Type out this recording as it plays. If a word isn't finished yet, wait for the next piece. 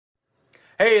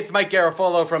Hey, it's Mike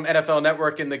Garafolo from NFL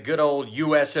Network in the good old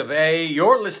US of A.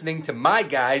 You're listening to my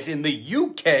guys in the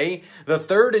UK, the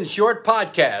Third and Short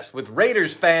podcast with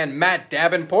Raiders fan Matt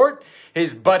Davenport,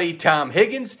 his buddy Tom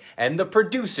Higgins, and the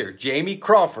producer Jamie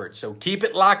Crawford. So keep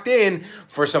it locked in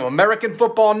for some American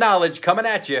football knowledge coming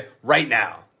at you right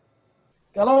now.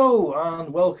 Hello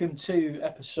and welcome to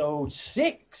episode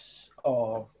 6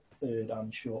 of Third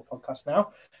and Short podcast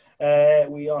now.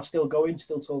 We are still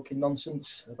talking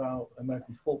nonsense about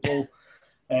American football,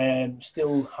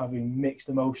 still having mixed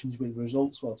emotions with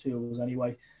results, well, two of us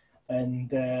anyway,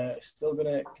 and still going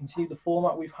to continue the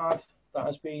format we've had that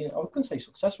has been, I was going to say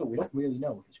successful. We don't really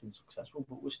know if it's been successful,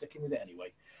 but we're sticking with it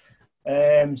anyway.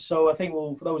 So I think,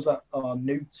 for those that are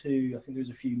new to, I think there's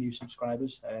a few new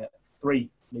subscribers, 3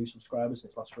 new subscribers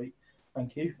since last week.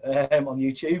 Thank you, on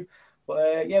YouTube.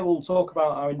 But we'll talk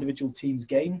about our individual teams'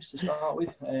 games to start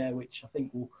with, which I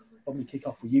think will probably kick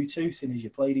off with you two, seeing as you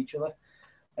played each other.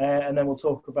 And then we'll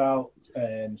talk about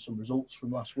some results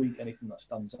from last week, anything that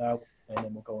stands out. And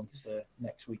then we'll go on to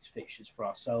next week's fixtures for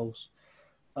ourselves.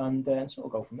 And so we'll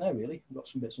go from there, really. We've got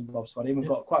some bits and bobs to add in. We've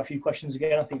got quite a few questions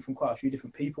again, I think, from quite a few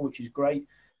different people, which is great.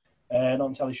 Not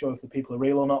entirely sure if the people are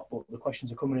real or not, but the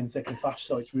questions are coming in thick and fast,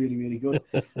 so it's really, really good.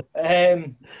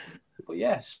 But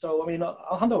yeah, so I mean,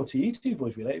 I'll hand over to you two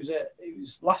boys. Really, it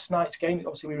was last night's game.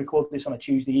 Obviously, we recorded this on a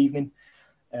Tuesday evening,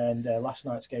 and last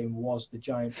night's game was the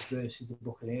Giants versus the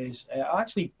Buccaneers. I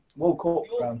actually woke up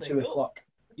around 2:00.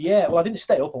 Yeah, well, I didn't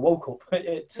stay up. I woke up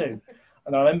at 2,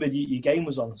 and I remember your game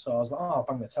was on, so I was like, I'll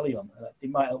bang the telly on.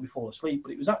 It might help me fall asleep,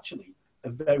 but it was actually a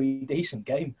very decent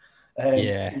game.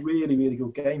 Really, really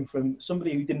good game from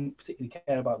somebody who didn't particularly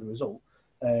care about the result.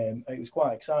 It was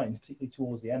quite exciting, particularly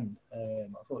towards the end. I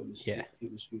thought it was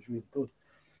really good.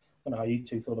 I don't know how you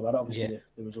two thought about it. Obviously,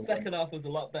 the result. Second half was a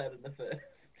lot better than the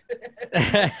first.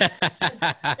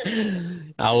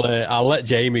 I'll let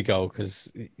Jamie go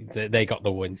because they got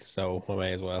the win, so I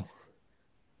may as well.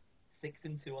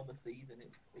 6-2 on the season.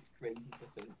 It's crazy to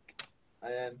think.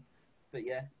 But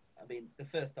yeah, I mean, the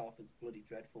first half was bloody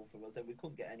dreadful for us, and we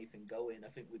couldn't get anything going. I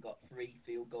think we got 3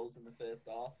 field goals in the first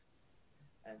half,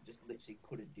 and just literally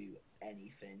couldn't do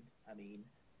anything. I mean,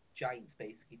 Giants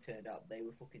basically turned out they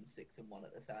were fucking 6-1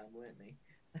 at the time, weren't they?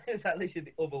 It's like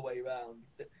literally the other way around.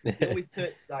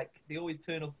 They always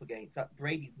turn up against that.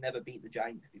 Brady's never beat the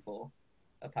Giants before,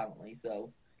 apparently.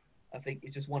 So I think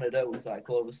it's just one of those. Like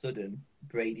all of a sudden,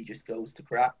 Brady just goes to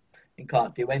crap and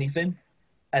can't do anything.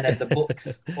 And then the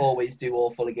Bucs always do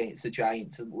awful against the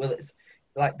Giants. And well, it's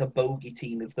like the bogey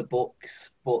team of the Bucs.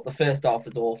 But the first half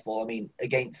was awful. I mean,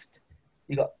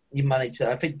 you managed to,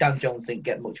 I think Dan Jones didn't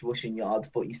get much rushing yards,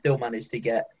 but you still managed to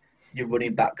get your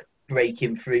running back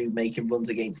breaking through, making runs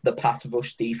against the pass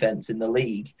rush defense in the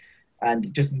league, and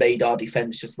it just made our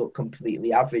defense just look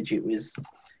completely average. It was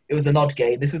an odd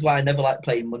game. This is why I never like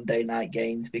playing Monday night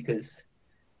games, because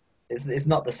it's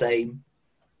not the same.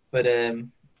 But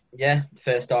the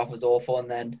first half was awful,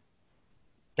 and then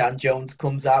Dan Jones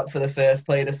comes out for the first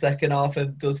play of the second half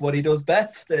and does what he does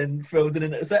best and throws an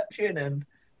interception and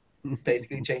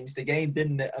basically changed the game,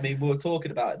 didn't it? I mean, we were talking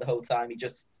about it the whole time. He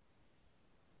just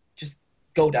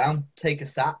go down, take a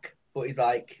sack, but he's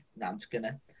like, nah, I'm just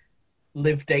gonna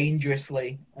live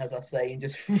dangerously, as I say, and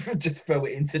just throw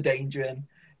it into danger and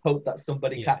hope that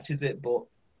somebody catches it. But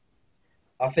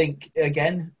I think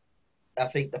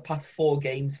the past 4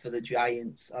 games for the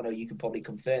Giants, I know you can probably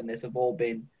confirm this, have all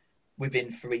been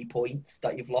within 3 points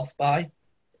that you've lost by.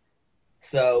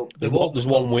 So there's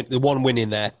one win in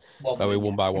there where we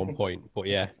won by 1 point. But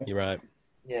yeah, you're right.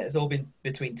 Yeah, it's all been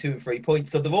between 2 and 3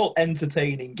 points. So they're all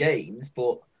entertaining games,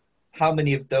 but how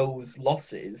many of those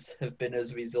losses have been as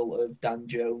a result of Dan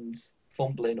Jones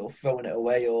fumbling or throwing it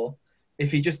away, or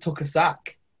if he just took a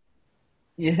sack?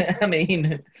 Yeah, I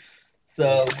mean,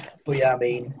 so, but yeah, I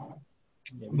mean,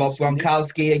 Rob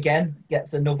Gronkowski again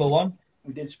gets another one.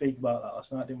 We did speak about that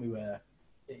last night, didn't we? Where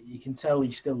you can tell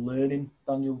he's still learning.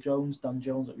 Dan Jones, that we're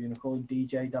going to call him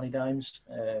DJ, Danny Dimes.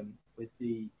 With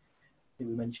the, I think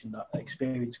we mentioned that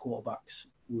experienced quarterbacks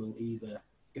will either,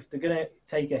 if they're going to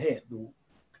take a hit, they'll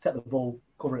protect the ball,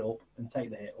 cover it up, and take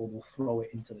the hit, or they'll throw it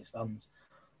into the stands.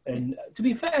 And to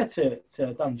be fair to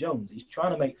Dan Jones, he's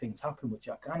trying to make things happen, which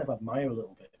I kind of admire a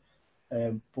little bit.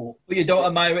 But you don't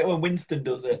admire it when Winston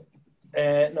does it.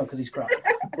 No, because he's crap.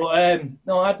 But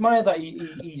no, I admire that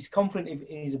he's confident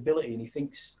in his ability, and he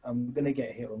thinks, I'm going to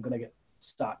get hit, or I'm going to get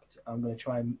sacked, I'm going to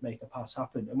try and make a pass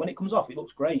happen. And when it comes off, it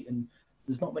looks great, and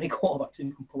there's not many quarterbacks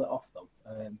who can pull it off, though.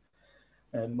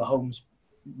 Mahomes,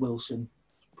 Wilson,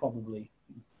 probably,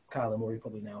 Kyler Murray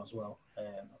probably now as well.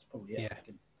 That's probably it.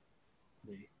 Yeah.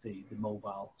 the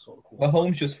mobile sort of Well, quarterback.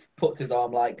 Holmes just puts his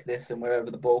arm like this, and wherever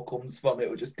the ball comes from, it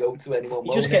will just go to anyone.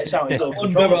 He just gets out his little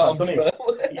underarm drone, doesn't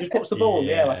he? He just puts the ball in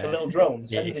the air like a little drone,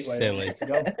 sends it where it needs to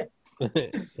go.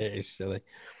 It is silly.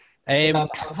 I'm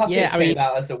happy it came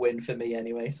out as a win for me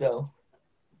anyway. So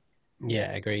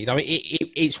yeah, agreed. I mean,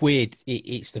 it's weird.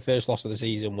 It's the first loss of the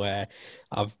season where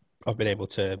I've been able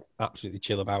to absolutely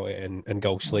chill about it and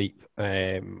go sleep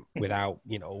without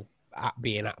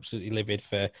being absolutely livid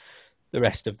for the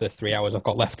rest of the 3 hours I've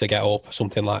got left to get up or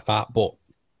something like that. But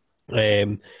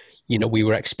we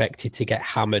were expected to get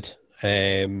hammered.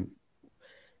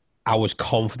 I was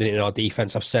confident in our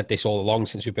defense. I've said this all along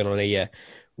since we've been on here.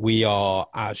 We are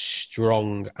as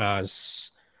strong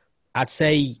as, I'd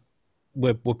say,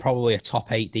 we're probably a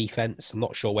top 8 defense. I'm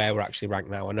not sure where we're actually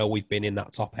ranked now. I know we've been in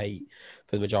that top 8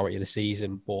 for the majority of the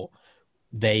season, but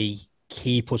they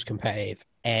keep us competitive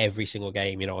every single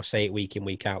game. I say it week in,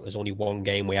 week out. There's only one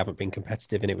game we haven't been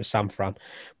competitive, and it was San Fran.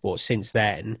 But since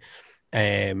then,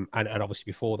 and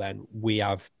obviously before then, we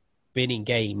have been in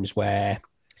games where,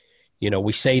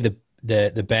 we say the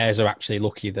Bears are actually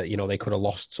lucky that, they could have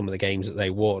lost some of the games that they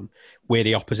won. We're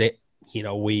the opposite.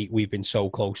 We've been so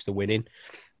close to winning.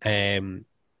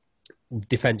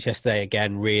 Defense yesterday,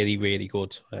 again, really, really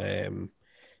good.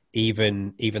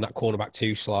 Even that cornerback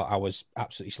 2 slot, I was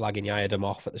absolutely slagging Yadam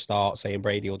off at the start, saying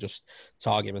Brady will just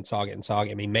target him and target and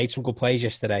target him. He made some good plays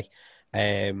yesterday.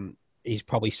 He's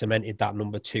probably cemented that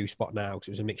number 2 spot now because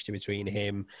it was a mixture between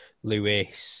him,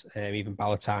 Lewis, even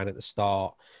Ballantyne at the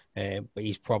start. But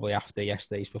he's probably, after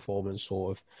yesterday's performance,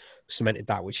 sort of cemented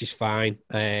that, which is fine.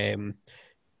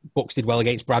 Bucks did well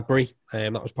against Bradbury.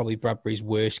 That was probably Bradbury's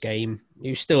worst game. It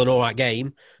was still an all right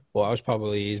game, but that was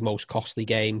probably his most costly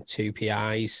game. 2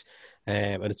 PIs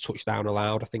and a touchdown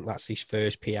allowed. I think that's his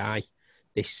first PI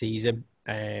this season.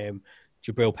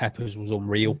 Jabril Peppers was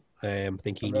unreal. I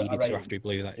think he needed to after he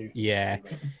blew that. Yeah,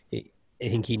 I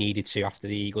think he needed to after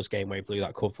the Eagles game where he blew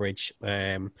that coverage.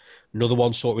 Another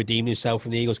one sort of redeemed himself from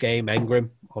the Eagles game.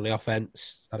 Engram on the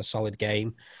offense had a solid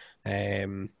game.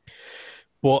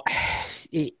 But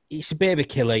it's a bit of a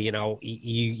killer,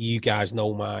 You guys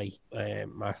know my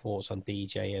thoughts on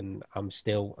DJ, and I'm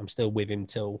still with him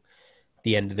till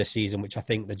the end of the season, which I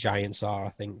think the Giants are. I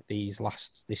think this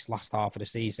last half of the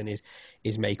season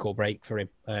is make or break for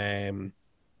him.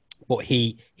 But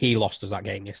he lost us that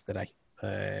game yesterday,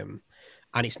 and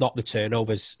it's not the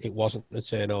turnovers. It wasn't the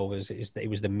turnovers. It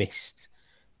was the missed.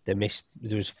 There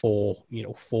was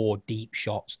 4 deep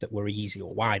shots that were easy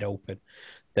or wide open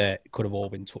that could have all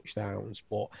been touchdowns.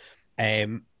 But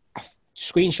I've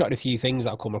screenshotted a few things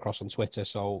that I've come across on Twitter.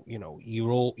 So,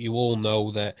 you all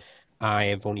know that I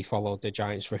have only followed the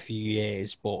Giants for a few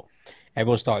years, but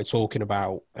everyone started talking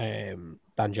about Dan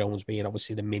Jones being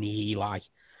obviously the mini Eli.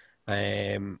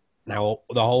 Now,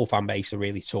 the whole fan base are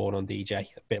really torn on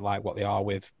DJ, a bit like what they are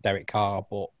with Derek Carr,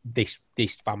 but this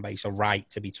fan base are right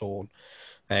to be torn.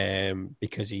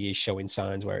 Because he is showing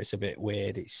signs where it's a bit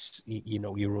weird. It's,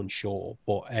 you're unsure.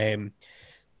 But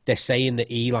they're saying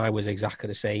that Eli was exactly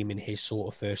the same in his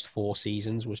sort of first 4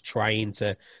 seasons, was trying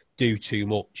to do too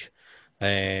much.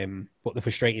 But the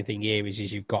frustrating thing here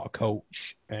is you've got a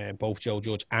coach, both Joe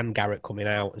Judge and Garrett, coming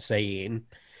out and saying,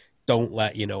 don't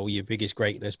let, your biggest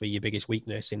greatness be your biggest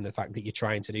weakness in the fact that you're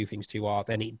trying to do things too hard.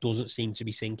 And it doesn't seem to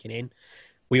be sinking in.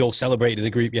 We all celebrated the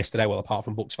group yesterday, well, apart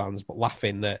from Bucks fans, but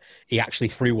laughing that he actually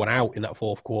threw one out in that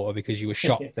 4th quarter because you were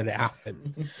shocked that it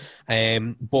happened.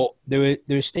 But there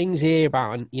was things here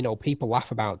about, people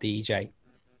laugh about DJ,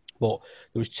 but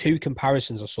there was 2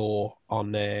 comparisons I saw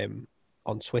on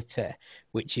Twitter,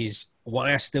 which is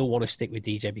why I still want to stick with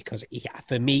DJ, because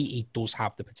for me, he does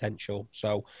have the potential.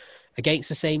 So against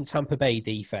the same Tampa Bay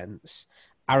defense,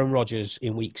 Aaron Rodgers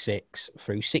in week 6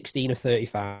 threw 16 of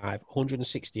 35,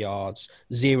 160 yards,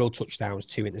 0 touchdowns,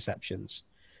 2 interceptions.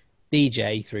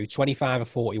 DJ threw 25 of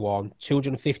 41,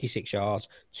 256 yards,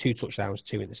 2 touchdowns,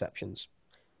 2 interceptions.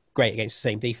 Great against the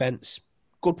same defense.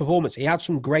 Good performance. He had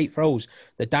some great throws.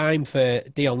 The dime for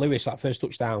Dion Lewis, that first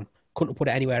touchdown, couldn't have put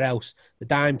it anywhere else. The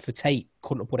dime for Tate,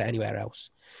 couldn't have put it anywhere else.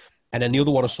 And then the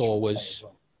other one I saw was,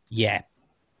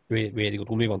 really, really good.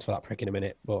 We'll move on to that prick in a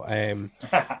minute. But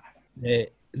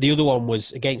the other one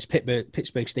was against Pittsburgh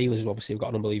Steelers, who obviously have got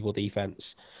an unbelievable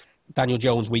defense. Daniel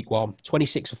Jones, week 1,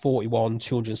 26 of 41,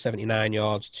 279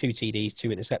 yards, 2 TDs, 2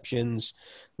 interceptions.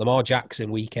 Lamar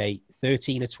Jackson, week 8,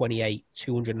 13 of 28,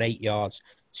 208 yards,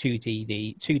 2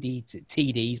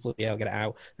 TDs, but I'll get it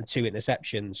out, and 2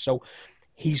 interceptions. So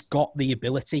he's got the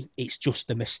ability. It's just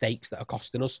the mistakes that are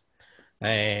costing us.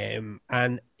 And,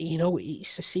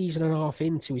 it's a season and a half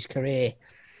into his career.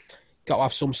 Got to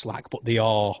have some slack, but they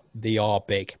are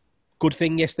big. Good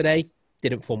thing yesterday,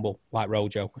 didn't fumble like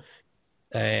Rojo.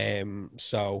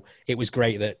 So it was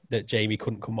great that Jamie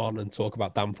couldn't come on and talk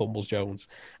about damn fumbles Jones.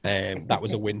 That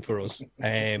was a win for us.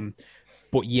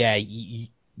 But yeah,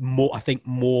 I think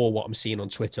more what I'm seeing on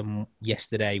Twitter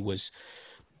yesterday was,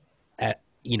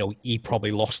 he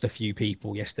probably lost a few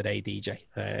people yesterday,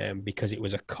 DJ, because it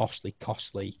was a costly,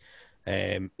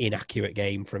 inaccurate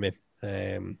game from him.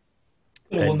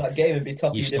 Could have won that game and be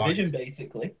top of your division,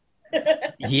 basically.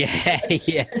 Yeah.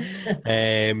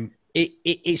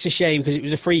 It's a shame because it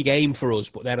was a free game for us,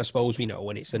 but then I suppose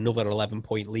when it's another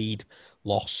 11-point lead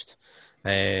lost,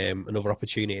 another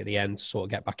opportunity at the end to sort of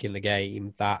get back in the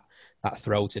game. That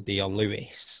throw to Dion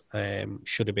Lewis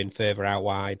should have been further out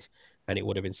wide, and it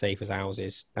would have been safe as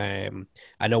houses.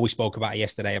 I know we spoke about it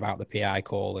yesterday about the PI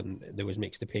call, and there was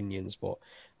mixed opinions, but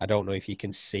I don't know if you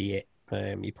can see it.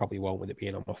 You probably won't with it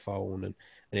being on my phone and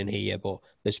in here, but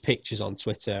there's pictures on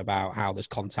Twitter about how there's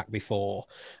contact before,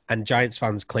 and Giants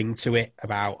fans cling to it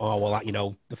about,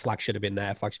 the flag should have been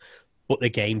there, but the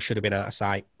game should have been out of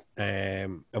sight.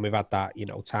 And we've had that,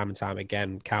 time and time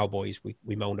again. Cowboys,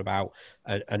 we moaned about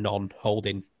a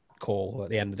non-holding call at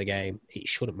the end of the game. It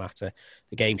shouldn't matter.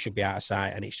 The game should be out of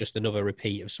sight, and it's just another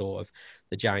repeat of sort of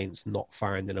the Giants not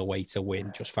finding a way to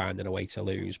win, just finding a way to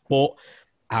lose. But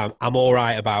I'm all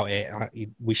right about it.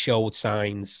 We showed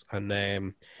signs,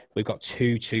 and we've got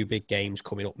two big games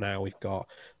coming up now. We've got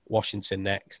Washington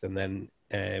next, and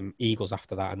then Eagles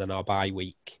after that, and then our bye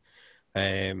week.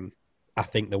 I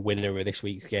think the winner of this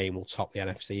week's game will top the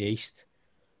NFC East.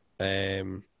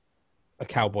 The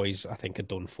Cowboys, I think, are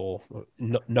done for.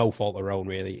 No fault of their own,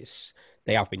 really.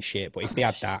 They have been shit, but if they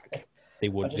had Dak, they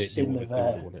would. I just seen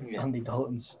Andy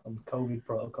Dalton's on COVID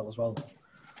protocol as well.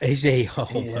 Is he? Oh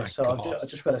yeah, my God. I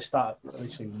just read a stat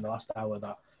literally in the last hour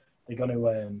that they're going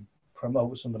to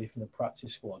promote somebody from the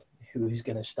practice squad who is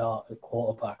going to start at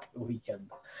quarterback the weekend.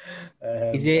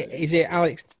 Is it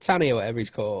Alex Tanney or whatever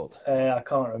he's called? I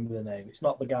can't remember the name. It's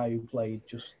not the guy who played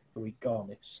just the week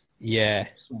gone. It's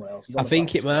somewhere else. I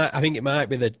think it might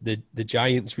be the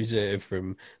Giants reserve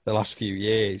from the last few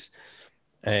years.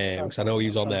 Because I know he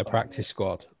was on their practice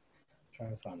squad.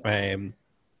 Trying to find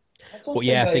but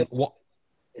yeah, I think what.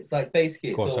 It's like basically,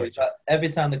 it's always like every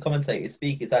time the commentators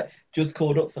speak, it's like just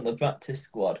called up from the practice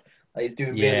squad. Like he's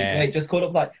doing really great. Just called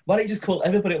up, like, why don't you just call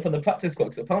everybody up from the practice squad?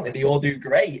 Because apparently they all do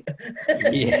great.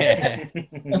 Yeah,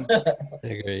 I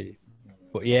agree.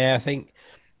 But yeah, I think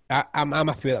I'm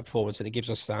happy with that performance, and it gives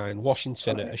us a sign.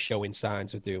 Washington are showing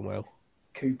signs of doing well.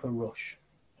 Cooper Rush.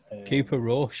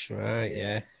 Right?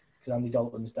 Yeah. Because Andy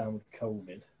Dalton's down with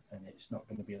COVID. And it's not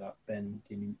going to be that Ben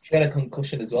DiNucci. He had a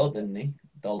concussion as well, didn't he?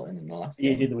 Dalton in the last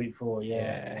game. He did the week before,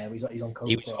 yeah. He's on COVID.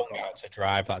 He was hung out to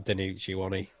drive, that DiNucci,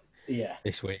 wasn't he? Yeah.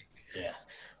 This week. Yeah.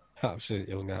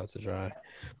 Absolutely hung out to drive.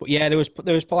 But yeah, there was,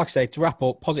 like I say, to wrap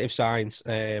up, positive signs.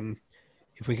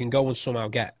 If we can go and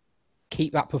somehow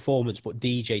keep that performance, but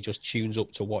DJ just tunes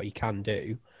up to what he can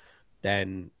do,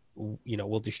 then,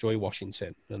 we'll destroy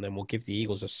Washington, and then we'll give the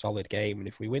Eagles a solid game. And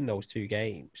if we win those two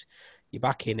games, you're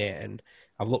back in it. And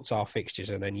I've looked at our fixtures,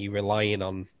 and then you're relying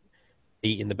on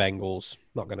beating the Bengals.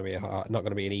 Not going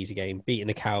to be an easy game. Beating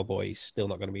the Cowboys, still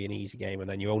not going to be an easy game. And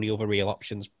then your only other real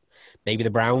options, maybe the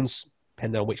Browns,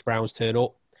 depending on which Browns turn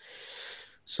up.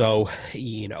 So,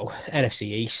 NFC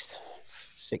East,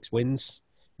 6 wins.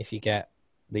 If you get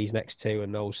these next 2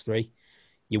 and those 3,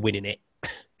 you're winning it.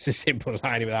 It's as simple as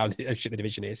I know how the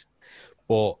division is.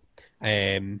 But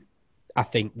I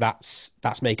think that's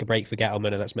make a break for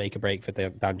Gettleman, and that's make a break for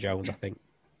Dan Jones. I think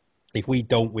if we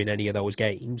don't win any of those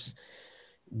games,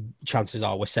 chances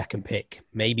are we're second pick,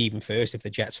 maybe even first if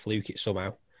the Jets fluke it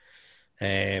somehow.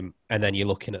 And then you're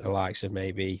looking at the likes of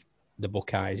maybe the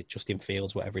Buckeyes, Justin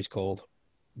Fields, whatever he's called,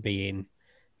 being,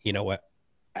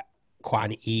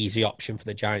 quite an easy option for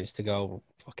the Giants to go,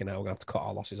 fucking hell, we're going to have to cut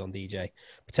our losses on DJ.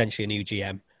 Potentially a new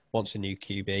GM, wants a new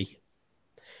QB.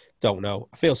 Don't know.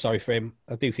 I feel sorry for him.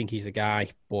 I do think he's the guy.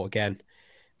 But again,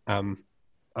 I'm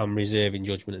reserving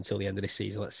judgment until the end of this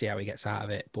season. Let's see how he gets out of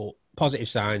it. But positive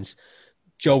signs.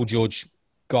 Joe Judge,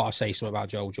 got to say something about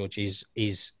Joe Judge.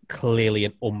 Is clearly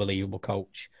an unbelievable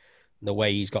coach. And the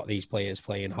way he's got these players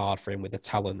playing hard for him with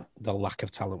the lack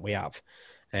of talent we have,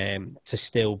 to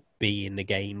still be in the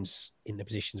games, in the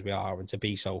positions we are, and to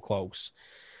be so close.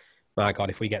 My God,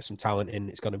 if we get some talent in,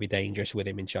 it's going to be dangerous with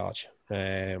him in charge.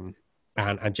 And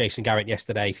Jason Garrett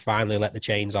yesterday finally let the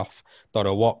chains off. Don't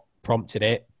know what prompted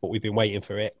it, but we've been waiting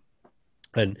for it.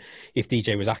 And if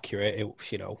DJ was accurate, it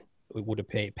would have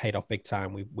paid off big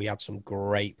time. We had some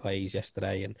great plays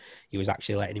yesterday, and he was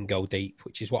actually letting him go deep,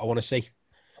 which is what I want to see.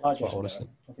 I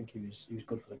think he was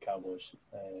good for the Cowboys.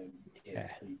 The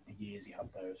years he had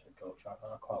there as a coach, I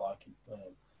quite like him.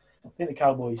 I think the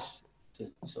Cowboys, to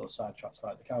sort of sidetrack,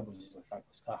 like the Cowboys is a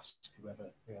thankless task,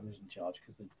 whoever's in charge,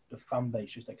 because the fan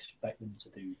base just expect them to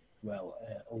do well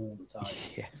all the time.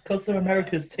 Yeah. It's because they're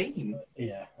America's team.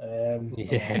 Yeah.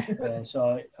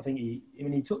 So I think he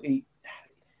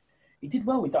did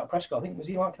well with that Prescott. I think was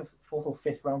he like a 4th or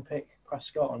 5th round pick,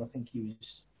 Prescott, and I think he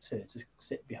was to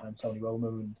sit behind Tony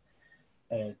Romo,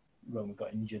 and Romo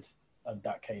got injured, and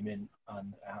Dak came in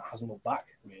and hasn't looked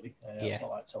back really. It's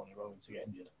not like Tony Romo to get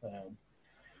injured.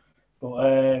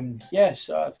 Yes,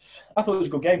 I thought it was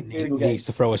a good game. Really good game. Needs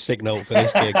to throw a sick note for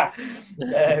this gig. I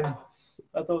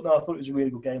thought it was a really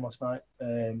good game last night. I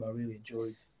really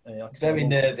enjoyed. Very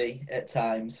nervy at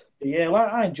times. Yeah, well,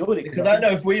 I enjoyed it because I know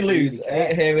if we lose, I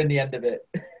ain't hearing the end of it.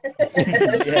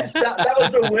 that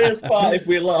was the worst part. If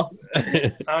we lost,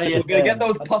 we're gonna get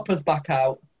those poppers back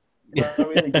out. I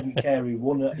really didn't care who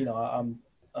won it.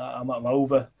 I'm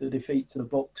over the defeat to the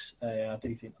Bucks. I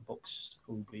do think the Bucks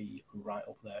will be right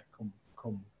up there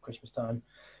come Christmas time.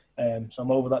 So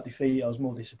I'm over that defeat. I was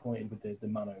more disappointed with the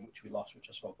manner in which we lost, which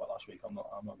I spoke about last week. I'm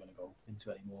not going to go into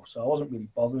it anymore. So I wasn't really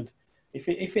bothered. If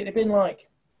it had been like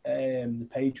the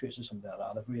Patriots or something like that,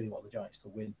 I'd have really wanted the Giants to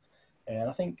win. And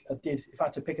I think I did. If I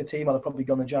had to pick a team, I'd have probably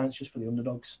gone the Giants just for the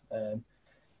underdogs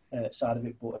side of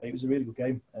it. But it was a really good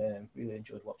game. Really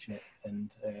enjoyed watching it.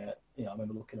 And I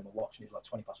remember looking at my watch and it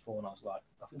was like 4:20, and I was like,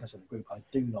 I think I said in the group, I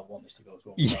do not want this to go as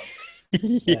well.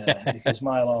 Because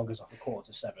my alarm goes off at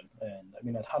 6:45.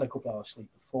 And I'd had a couple hours sleep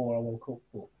before I woke up,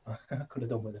 but I could have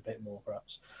done with a bit more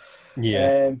perhaps.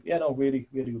 Really,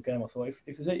 really good game. I thought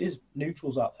if there is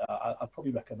neutrals out there, I'd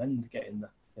probably recommend getting the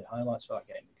highlights for that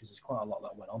game, because there's quite a lot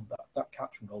that went on. That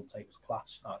catch from Golden Tate was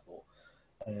class, I thought.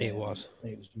 It was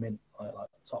mint, like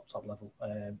top level.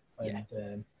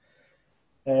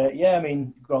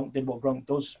 Gronk did what Gronk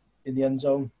does in the end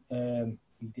zone.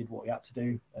 He did what he had to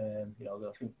do. I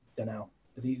think they're now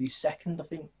the second. I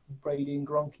think Brady and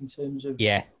Gronk in terms of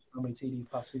how many TD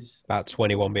passes. About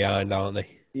 21 behind, aren't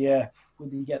they? Yeah.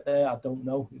 Would he get there? I don't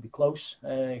know. It'd be close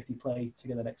if they play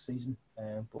together next season.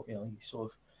 But you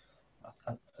sort of,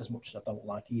 as much as I don't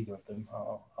like either of them,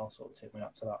 I'll sort of tip my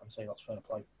hat to that and say that's fair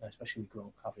play, especially with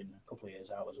Gronk having a couple of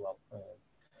years out as well.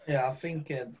 I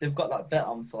think they've got that bet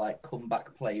on for like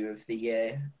comeback player of the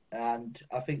year, and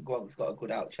I think Gronk's got a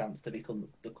good out chance to become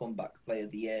the comeback player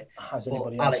of the year. Has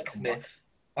anybody Alex Smith.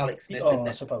 I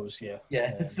suppose, yeah.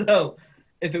 Yeah. So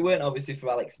if it weren't obviously for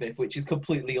Alex Smith, which is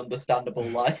completely understandable,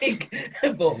 but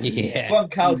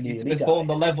Gronkowski to perform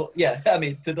the level,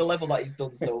 to the level that he's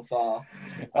done so far.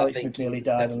 Alex Smith nearly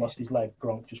died and lost his leg.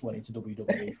 Gronk just went into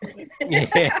WWE for it.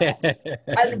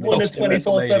 And won a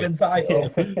 24/7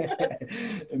 title.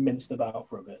 And minced about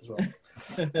for a bit as well.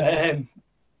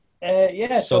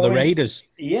 So the Raiders.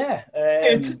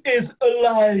 It is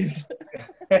alive.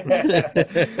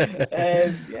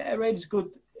 Raiders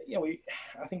good. I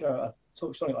think I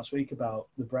touched on it last week about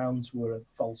the Browns were a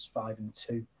false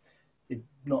 5-2. They'd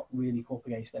not really come up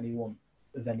against anyone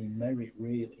of any merit,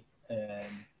 really. I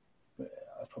was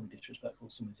probably disrespectful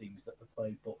to some of the teams that they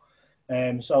played, but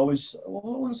so I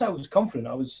wouldn't say I was confident.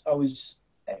 I was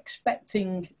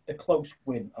expecting a close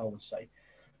win, I would say.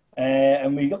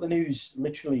 And we got the news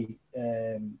literally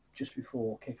just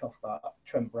before kickoff that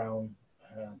Trent Brown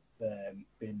had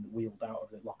been wheeled out of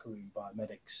the locker room by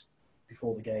medics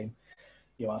before the game.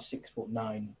 Our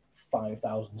 6'9",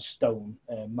 5,000 stone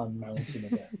man mountain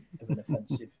of an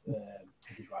offensive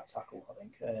his right tackle, I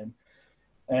think.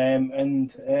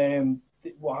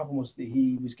 What happened was that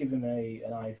he was given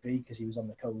an IV because he was on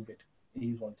the COVID.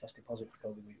 He was on tested positive for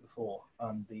COVID the week before,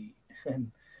 and the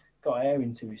got air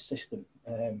into his system.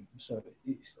 So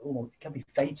it can be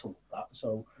fatal. That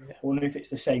so I wonder if it's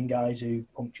the same guys who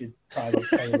punctured Tyrod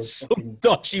Taylor's some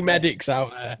dodgy medics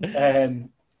out there.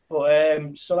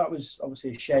 So that was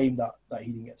obviously a shame that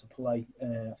he didn't get to play.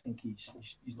 I think he's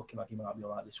looking like he might be all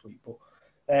right this week. But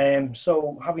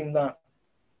so having that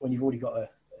when you've already got a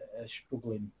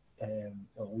struggling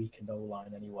weakened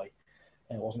O-line anyway,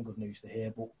 it wasn't good news to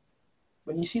hear. But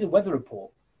when you see the weather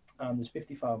report and there's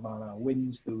 55-mile-an-hour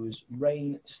winds, there was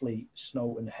rain, sleet,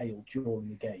 snow, and hail during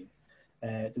the game.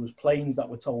 There was planes that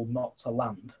were told not to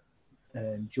land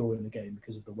during the game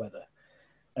because of the weather.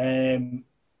 And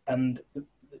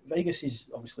Vegas is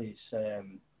obviously it's a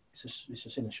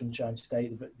sin and sunshine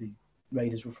state. The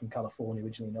Raiders were from California,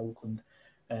 originally in Oakland.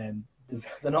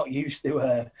 They're not used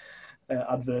to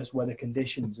adverse weather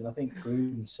conditions, and I think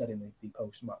Gruden said in the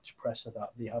post-match presser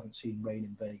that they haven't seen rain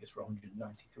in Vegas for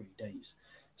 193 days.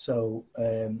 So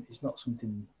it's not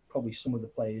something probably some of the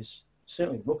players,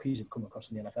 certainly rookies, have come across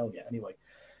in the NFL yet. Anyway,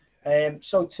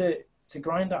 so to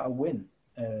grind out a win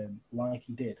like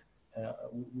he did,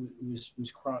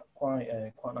 was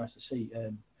quite nice to see.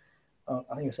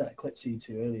 I think I sent a clip to you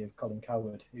two earlier of Colin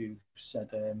Coward, who said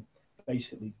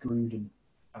basically Gruden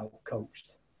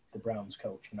out-coached the Browns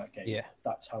coach in that game. Yeah.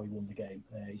 That's how he won the game.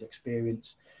 His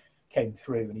experience came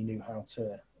through, and he knew how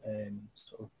to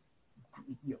sort of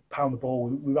pound the ball.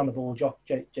 We ran the ball, Josh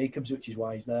Jacobs, which is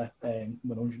why he's there. Went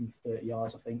 130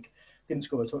 yards, I think. Didn't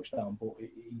score a touchdown, but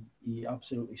he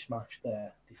absolutely smashed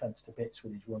their defence to bits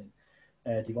with his running.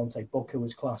 Devontae Booker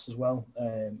was class as well,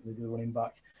 with the running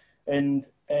back. And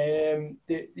there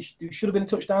should have been a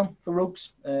touchdown for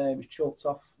Ruggs. It was chalked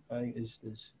off. I think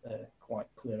there's quite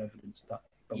clear evidence that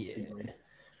both people in.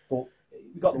 But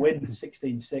we got the win,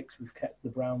 16-6. We've kept the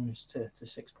Browns to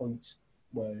 6 points,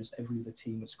 whereas every other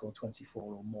team had scored 24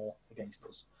 or more against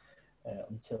us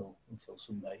until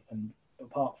Sunday. And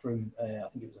apart from, I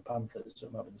think it was the Panthers,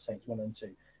 it might have been the Saints, 1 and 2,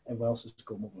 everyone else has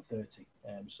scored more than 30.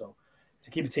 So to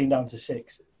keep a team down to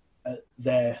 6 at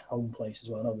their home place as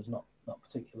well, I know there's not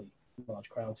particularly large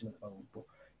crowds in at the moment, but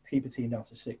to keep a team down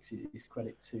to 6 is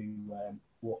credit to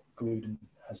what Gruden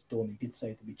has done. He did say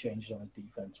there'd be changes on his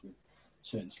defence with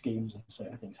certain schemes and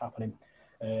certain things happening.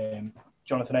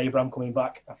 Jonathan Abraham coming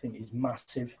back, I think, is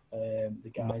massive.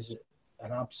 The guy's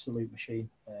an absolute machine.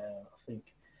 I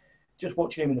think just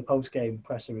watching him in the post-game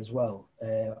presser as well,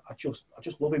 I just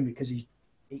love him because he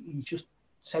just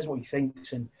says what he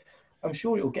thinks, and I'm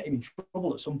sure it'll get him in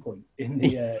trouble at some point in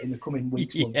the coming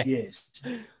weeks, months, years.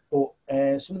 But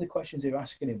some of the questions they were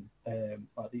asking him,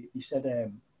 like he said, I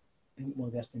think one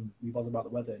of them asked him, "Are you bothered about the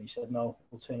weather?" And he said, "No,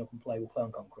 we'll turn up and play. We'll play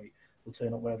on concrete. We'll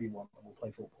turn up wherever you want, and we'll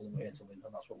play football, and we're here to win,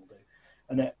 and that's what we'll do."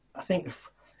 And I think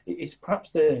it's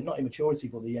perhaps the not immaturity,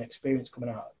 but the experience coming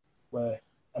out where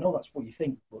I know that's what you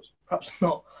think, but perhaps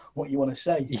not what you want to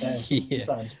say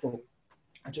sometimes. But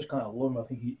I just kind of love him. I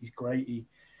think he's great.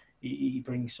 He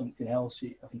brings something else.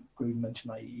 I think Gruden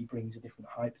mentioned that he brings a different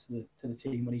hype to the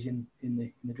team when he's in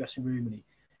the dressing room, and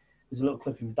there's a little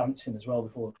clip of him dancing as well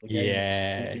before the game.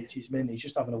 Yeah, he's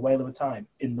just having a whale of a time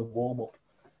in the warm up,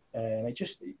 and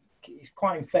it's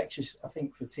quite infectious, I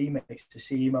think, for teammates to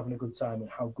see him having a good time and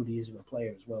how good he is as a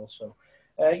player as well. So,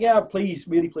 I'm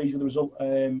really pleased with the result.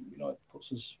 It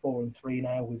puts us 4-3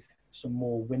 now with some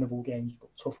more winnable games, but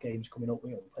tough games coming up.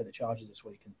 We play the Chargers this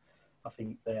week, and I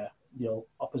think they're the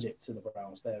opposite to the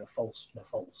Browns. They're in a false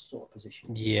sort of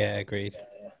position. Yeah, agreed.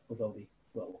 Although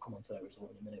we'll come on to that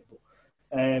result in a minute. But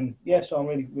so I'm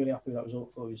really, really happy with that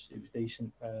result. Thought it was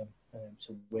decent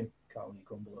to win. Can't really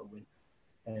grumble at a win.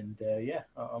 And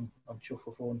I'm chuffed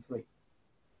for 4-3.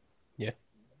 Yeah,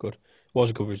 good. It was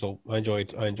a good result. I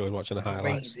enjoyed watching the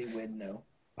highlights. Crazy win, though.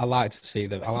 I like to see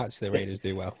the Raiders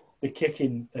do well. The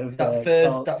kicking of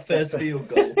that first field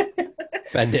goal.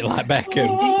 Bend it like Beckham.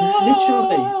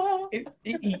 Literally,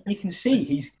 you can see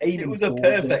he's aiming. It was a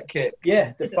perfect kick.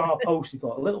 Yeah, the far post. He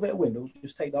thought a little bit of wind, will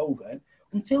just take that over. And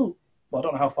until I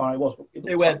don't know how far it was, but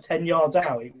it went like 10 yards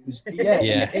out. It was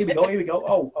Here we go.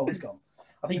 Oh, it's gone.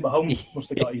 I think Mahomes must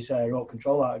have got his remote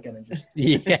control out again and just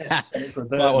sent it for a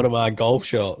bird. Like one of my golf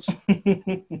shots. But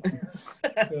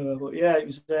it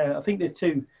was. I think the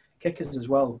two kickers as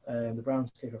well. The Browns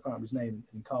kicker, I can't remember his name,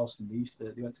 and Carlson.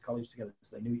 They went to college together,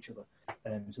 so they knew each other.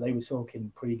 So they were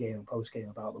talking pre-game and post-game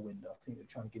about the win. I think they were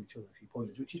trying to give each other a few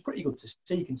pointers, which is pretty good to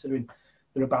see considering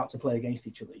they're about to play against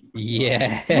each other.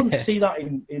 Yeah, you wouldn't see that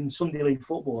in Sunday League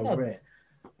football over here.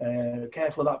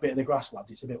 Careful of that bit of the grass, lads.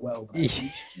 It's a bit wet over there.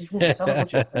 You wouldn't tell them,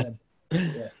 would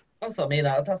you? That's what I mean.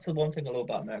 That's the one thing I love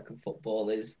about American football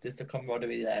is there's the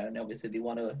camaraderie there, and obviously they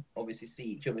want to see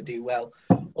each other do well.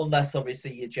 Unless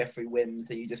obviously you're Jeffrey Wims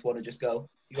and you just want to just go,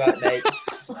 "You right, mate?"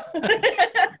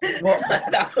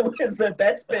 That was the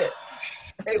best bit.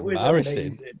 It was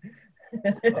embarrassing.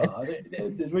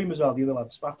 The rumours are the other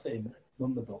lad spat at him,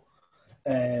 Thunderbolt.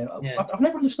 I've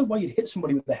never understood why you'd hit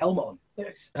somebody with the helmet on.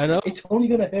 I know. It's only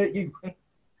going to hurt you.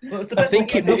 Well, I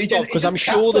think it must have, because I'm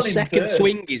sure the second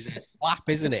swing is a slap,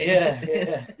 isn't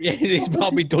it? Yeah. He's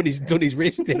probably done his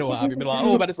wrist in or what have you. Been like,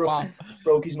 oh, better slap.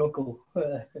 Broke his knuckle.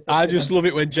 I just love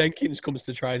it when Jenkins comes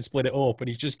to try and split it up and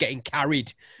he's just getting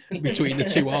carried between the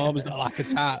two arms that are like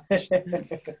attached.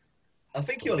 I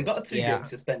think he only got a 2-game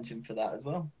suspension for that as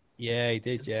well. Yeah, he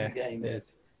did, just 2 games.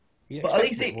 But at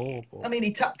least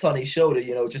he tapped on his shoulder,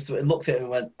 just looked at him and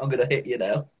went, "I'm going to hit you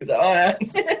now." He's like, "All right."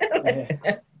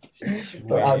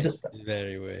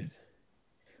 Very weird.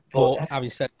 But having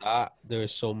said that, there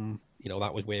was some,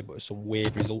 that was weird, but some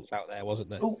weird results out there, wasn't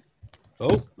there?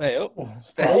 Oh, hey up.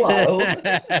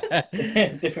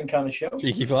 Different kind of show.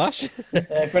 Cheeky flash.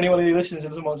 For anyone who listens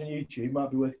and doesn't watch on YouTube, it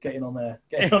might be worth getting on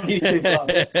YouTube for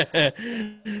that.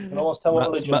 And I want to tell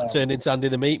Matt turned into Andy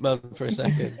the Meat Man for a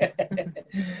second.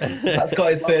 That's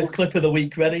got his first clip of the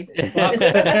week ready.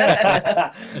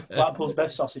 Blackpool's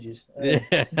best sausages.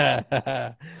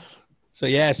 So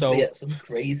yeah, We get some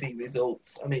crazy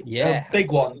results. I mean, Yeah,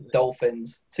 big one,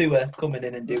 Dolphins. Tua coming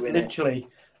in and doing it. Literally,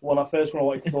 first one I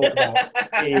wanted to talk about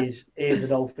is the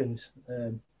Dolphins.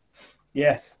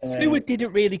 Tua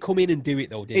didn't really come in and do it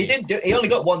though, did he? He didn't do. He only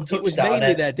got one touchdown. It was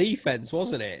mainly their defense,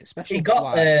 wasn't it? Especially he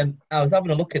got. I was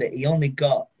having a look at it. He only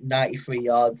got 93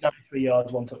 yards. 93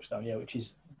 yards, one touchdown. Yeah, which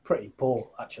is pretty poor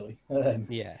actually.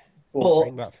 Yeah, but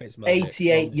bring back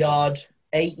Fitzmagic,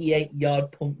 88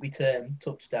 yard punt return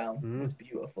touchdown was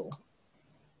beautiful.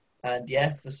 And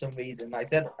yeah, for some reason, like I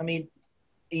said, I mean,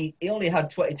 he only had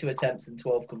 22 attempts and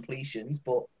 12 completions,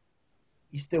 but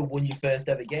you still won your first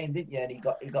ever game, didn't you? And he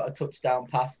got a touchdown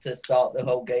pass to start the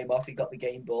whole game off. He got the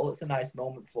game ball. It's a nice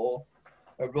moment for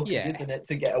a rookie, isn't it,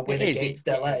 to get a win against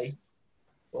LA?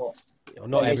 But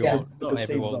not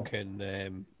everyone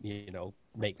can,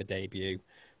 make the debut,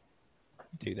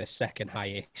 do their second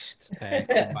highest,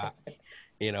 come back,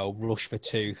 rush for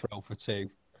two, throw for two.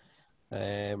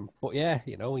 But yeah,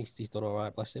 he's done all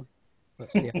right, bless him.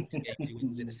 Let's see how many games he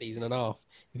wins in a season and a half.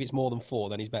 If it's more than 4,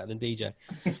 then he's better than DJ.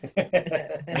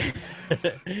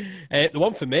 The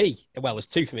one for me, well, there's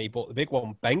 2 for me, but the big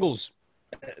one, Bengals,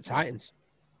 Titans.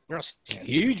 That's a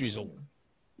huge result.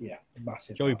 Yeah,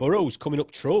 massive. Joey Burrow's coming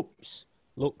up trumps.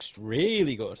 Looks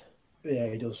really good. Yeah,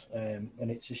 he does. And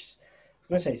it's just, I was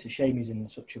going to say it's a shame he's in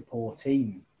such a poor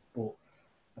team, but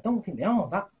I don't think they are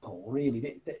that poor,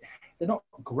 really. They're not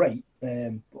great, but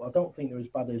I don't think they're as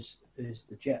bad as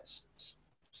the Jets,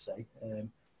 say.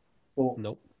 But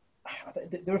nope.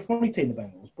 They're a funny team, the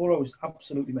Bengals. Burrow's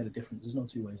absolutely made a difference. There's no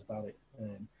two ways about it.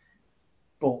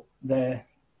 But they're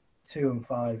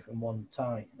 2-5 and 1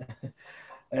 tie.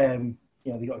 They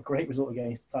got a great result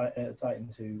against the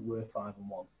Titans, who were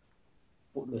 5-1,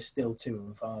 but they're still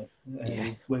 2-5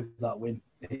 with that win.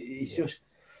 It's just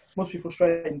must be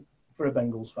frustrating for a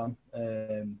Bengals fan.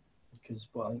 Because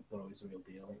I think Burrow is a real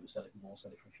deal. I think we said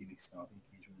it for a few weeks now. I think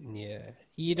he's really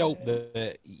you'd hope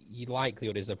that your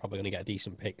likelihood is they're probably going to get a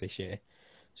decent pick this year.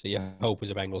 So your hope as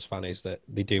a Bengals fan is that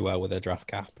they do well with their draft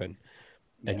cap and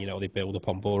they build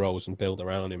upon Burrows and build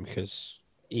around him because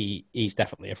he's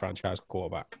definitely a franchise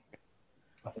quarterback.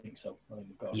 I think so. I think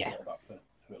we've got a quarterback for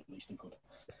at least a good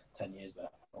 10 years there.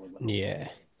 Probably. Yeah.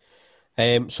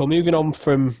 So moving on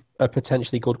from a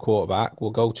potentially good quarterback,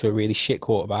 we'll go to a really shit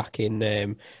quarterback in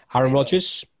Aaron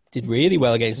Rodgers. Did really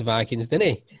well against the Vikings, didn't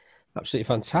he? Absolutely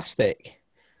fantastic.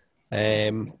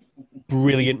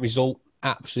 Brilliant result.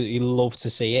 Absolutely love to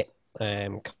see it.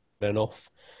 Enough,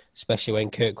 especially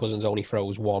when Kirk Cousins only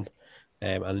throws 1,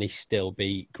 and they still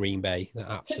beat Green Bay. They're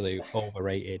absolute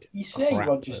overrated. You say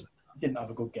Rodgers didn't have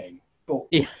a good game, but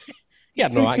he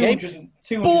had no right game.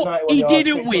 But he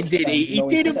didn't win, did he? He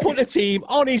didn't put the team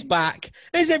on his back,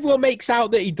 as everyone makes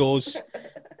out that he does.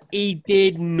 He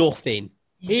did nothing.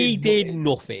 He did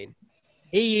nothing.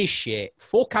 He is shit.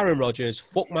 Fuck Aaron Rodgers.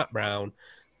 Fuck Matt Brown.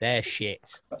 They're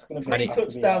shit. 3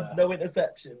 touchdowns, no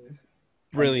interceptions.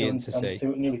 Brilliant to see.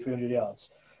 Nearly 300 yards.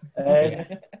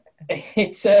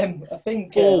 It's, I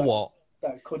think... Or what?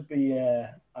 That could be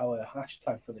our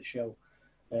hashtag for the show.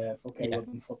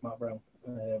 Fuck Matt Brown.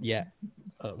 Yeah,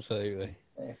 absolutely.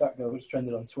 If that goes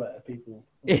trending on Twitter, people will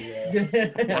be,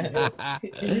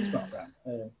 it is Matt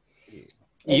Brown.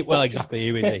 Well, exactly.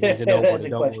 Who is he? He's a nobody.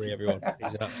 Don't worry, everyone.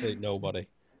 He's an absolute nobody.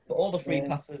 But all the free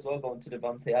passes were going to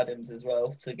Devontae Adams as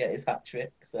well to get his hat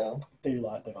trick. So I do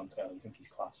like Devontae Adams. I think he's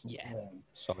class. Yeah,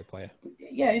 solid player.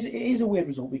 Yeah, it is a weird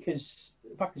result because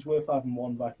the Packers were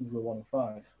 5-1, Vikings were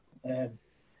 1-5.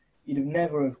 You'd have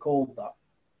never have called that.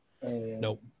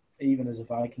 Nope. Even as a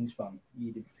Vikings fan,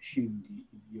 you'd have assumed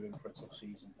you're in for a tough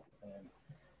season.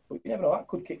 But you never know, that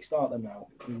could kickstart them now.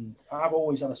 And I've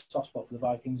always had a soft spot for the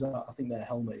Vikings. I think their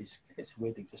helmet it's a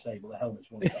weird thing to say, but their helmet's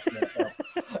one of the best in the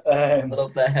NFL. I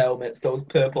love their helmets, those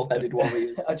purple-headed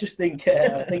warriors. I just think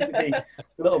the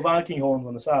little Viking horns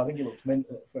on the side, I think it looks mint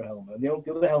for a helmet. And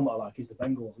the other helmet I like is the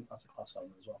Bengals. I think that's a class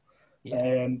helmet as well.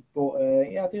 Yeah.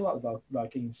 I do like the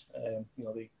Vikings.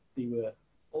 They were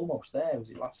almost there. Was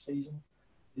it last season?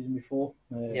 Season before?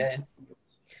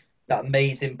 That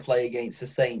amazing play against the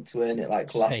Saints, weren't it?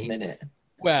 Like last minute.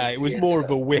 Well, it was more of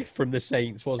a whiff from the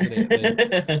Saints, wasn't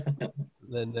it?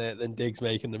 Than Diggs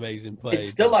making an amazing play.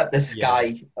 It's still like the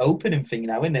Sky opening thing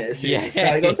now, isn't it? Yeah.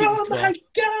 Sky goes, oh my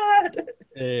God!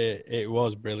 It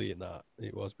was brilliant, that.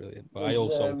 It was brilliant. But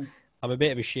I'm a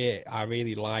bit of a shit. I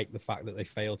really like the fact that they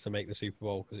failed to make the Super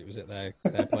Bowl because it was at their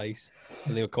place.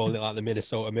 And they were calling it like the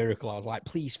Minnesota Miracle. I was like,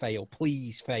 please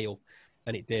fail.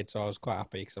 And it did. So I was quite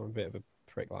happy because I'm a bit of a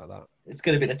prick like that. It's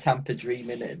going to be the Tampa dream,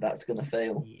 innit? That's going to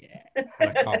fail. Yeah,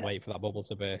 and I can't wait for that bubble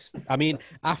to burst. I mean,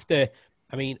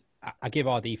 I give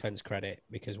our defense credit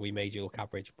because we made you look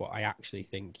average, but I actually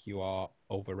think you are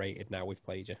overrated now we've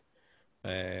played you.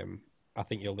 I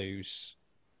think you'll lose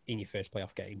in your first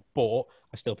playoff game, but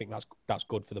I still think that's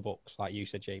good for the Bucks, like you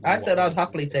said, Jamie. I said I'd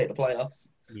happily take the playoffs.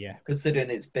 Yeah, Considering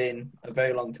it's been a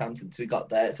very long time since we got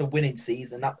there, it's a winning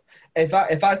season. If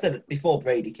I said it before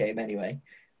Brady came, anyway,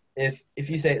 if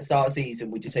you say at the start of the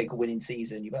season, would you take a winning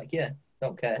season? You're like, yeah,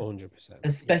 don't care. 100%.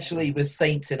 Especially with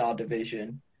Saints in our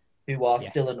division, who are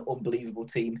still an unbelievable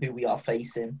team, who we are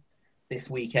facing this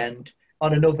weekend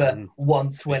on another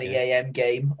 1:20 a.m.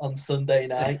 game on Sunday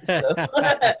night. So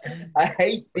I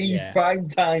hate these prime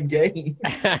time games.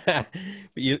 But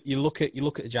you look at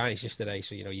the Giants yesterday.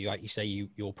 So like you say,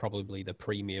 you're probably the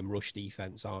premium rush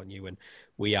defense, aren't you? And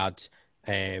we had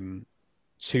 2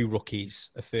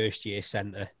 rookies, a first year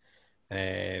center,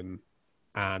 and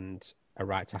a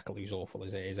right tackle who's awful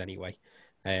as it is anyway,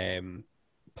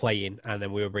 playing, and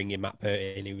then we were bringing Matt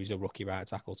Purdy in, who was a rookie right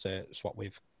tackle, to swap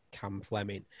with Cam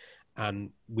Fleming.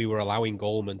 And we were allowing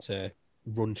Goldman to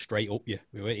run straight up you.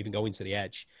 We weren't even going to the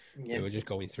edge. Yeah. We were just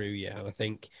going through you. And I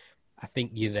think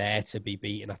you're there to be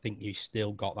beaten. I think you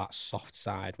still got that soft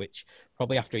side, which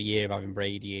probably after a year of having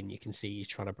Brady in, you can see he's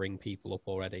trying to bring people up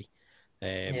already.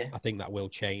 I think that will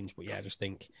change. But yeah, I just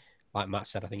think, like Matt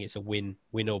said, I think it's a win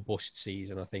or bust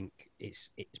season. I think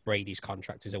it's Brady's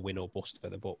contract is a win or bust for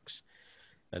the Bucks.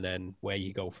 And then where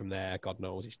you go from there, God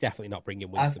knows. It's definitely not bringing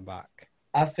Winston back.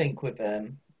 I think with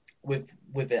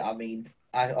it, I mean,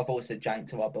 I've always said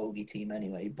Giants are our bogey team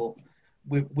anyway, but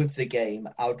with the game,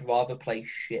 I would rather play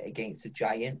shit against the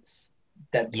Giants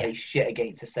than play shit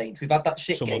against the Saints. We've had that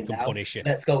shit Someone game can now. Punish you.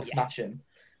 Let's go smash them.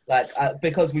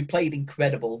 Because we played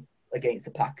incredible against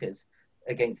the Packers,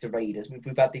 against the Raiders.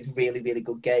 We've had these really, really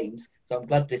good games. So I'm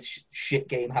glad this shit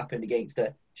game happened against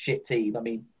a shit team. I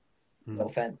mean, no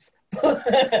offense.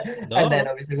 And then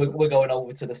obviously we're going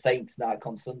over to the Saints now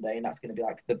on Sunday, and that's going to be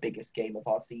like the biggest game of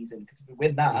our season, because if we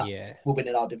win that, we're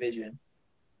winning our division.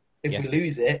 If we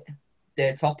lose it,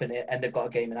 they're topping it and they've got a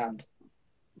game in hand.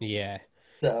 Yeah.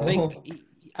 So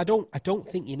I don't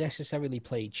think you necessarily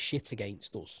played shit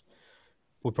against us.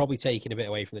 We're probably taking a bit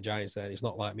away from the Giants there. It's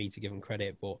not like me to give them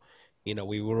credit, but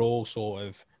we were all sort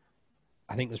of,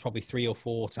 I think there's probably 3 or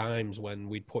 4 times when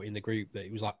we'd put in the group that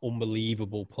it was like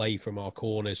unbelievable play from our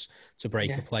corners to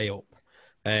break a play up.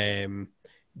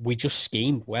 We just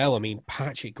schemed well. I mean,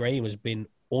 Patrick Graham has been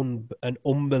an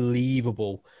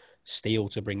unbelievable steal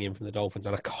to bring in from the Dolphins,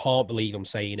 and I can't believe I'm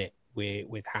saying it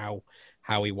with how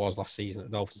he was last season at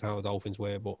the Dolphins, how the Dolphins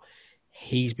were, but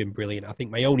he's been brilliant. I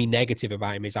think my only negative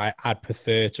about him is I'd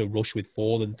prefer to rush with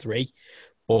 4 than 3,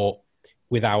 but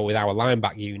with our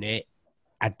linebacker unit,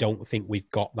 I don't think we've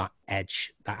got that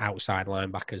edge, that outside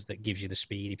linebackers that gives you the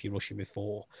speed if you're rushing with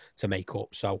 4 to make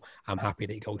up. So I'm happy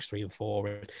that it goes 3 and 4.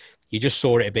 And you just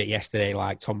saw it a bit yesterday,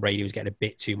 like Tom Brady was getting a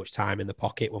bit too much time in the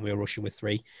pocket when we were rushing with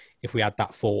 3. If we had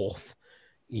that 4th,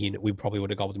 we probably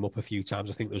would have gobbled him up a few times.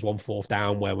 I think there was 1 4th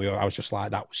down where I was just like,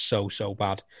 that was so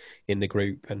bad in the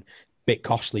group and a bit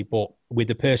costly. But with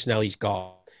the personnel he's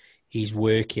got, he's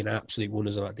working absolute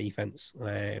wonders on that defense.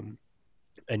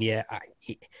 And yeah,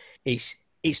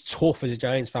 it's tough as a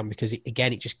Giants fan because,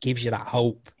 it just gives you that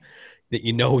hope that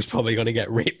is probably going to get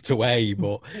ripped away.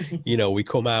 But, we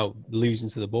come out losing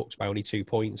to the Bucks by only 2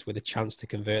 points with a chance to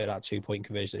convert that 2-point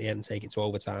conversion at the end, take it to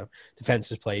overtime. Defense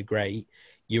has played great.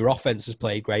 Your offense has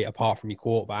played great apart from your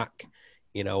quarterback,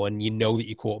 and that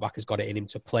your quarterback has got it in him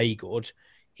to play good.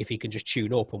 If he can just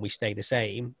tune up and we stay the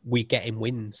same, we get him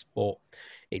wins. But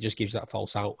it just gives that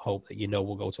false hope that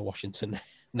we'll go to Washington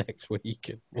next week.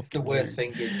 It's the worst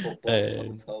thing in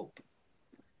football. Hope.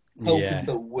 Hope is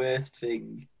the worst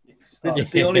thing. This is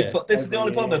the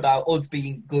only problem about us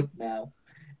being good now.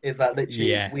 Is that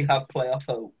literally we have playoff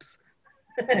hopes.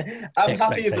 I'm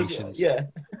happy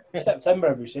with September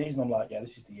every season, I'm like,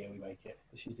 this is the year we make it.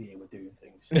 This is the year we're doing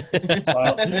things.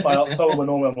 by October,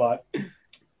 normally I'm like,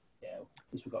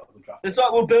 at least we've got a good draft. That's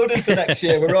what we're building for next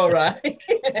year. We're all right.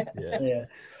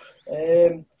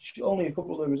 Only a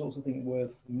couple of the results I think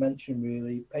worth mentioning,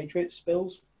 really. Patriots,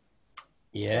 Bills.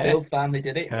 Yeah. Bills finally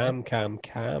did it. Cam.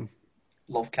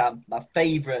 Love Cam. My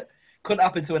favourite. Couldn't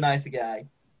happen to a nicer guy.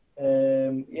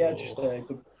 Just a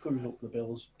good result for the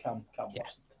Bills. Cam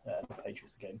lost the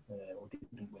Patriots game, or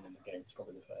didn't win in the game. It's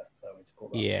probably the fair way to call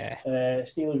that. Yeah.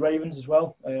 Steelers, Ravens as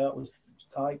well. That was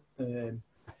tight.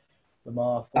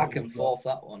 Lamar back and forth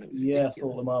that one. I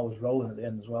thought Lamar was rolling at the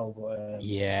end as well, but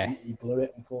he blew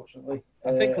it, unfortunately.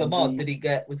 I think Lamar did he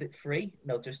get? Was it 3?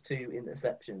 No, just 2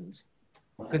 interceptions.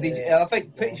 Because I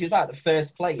think pretty sure that the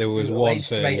first place. There was threw it one away for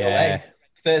straight away.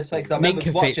 First place. I remember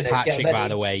Minka watching Fitzpatrick, it. by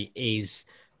the way, is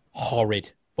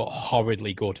horrid, but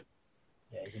horridly good.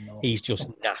 Yeah, He's just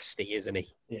nasty, isn't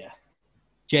he? Yeah.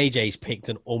 JJ's picked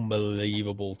an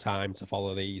unbelievable time to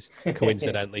follow these.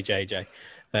 Coincidentally, JJ.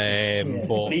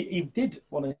 But he did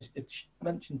want to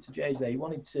mention to JJ he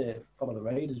wanted to follow the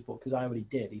Raiders, but because I already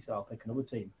did, he said I'll pick another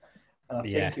team. And I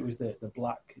think it was the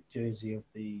black jersey of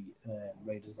the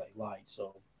Raiders that he liked.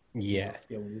 So yeah,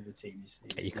 the only other team is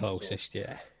your closest,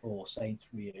 or Saints,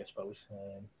 really, I suppose.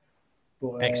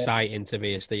 But exciting to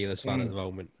be a Steelers fan at the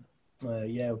moment.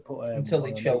 Until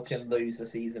they choke and lose the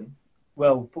season.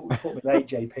 Well, put my mate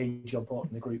JP John Port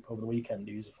in the group over the weekend,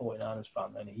 who's a 49ers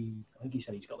fan, and I think he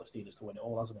said he's got the Steelers to win it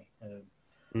all, hasn't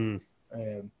he?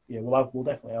 We'll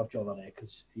definitely have John on here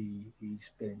because he's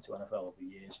been into NFL over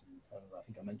years, and I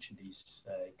think I mentioned he's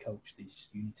coached this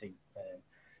uni team.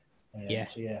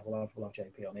 We'll have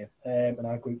JP on here, and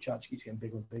our group chat keeps getting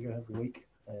bigger and bigger every week.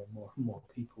 More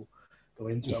people go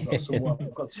into it.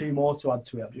 I've got two more to add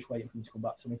to it. I'm just waiting for them to come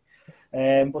back to me.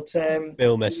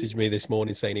 Bill messaged me this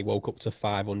morning saying he woke up to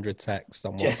 500 texts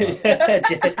on WhatsApp.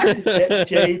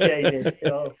 JJ did.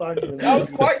 I was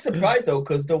quite surprised though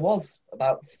because there was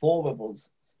about 4 of us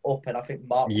up, and I think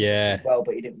Mark was as well,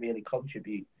 but he didn't really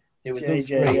contribute. There was I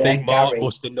think Mark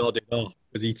must have nodded off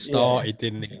because he started,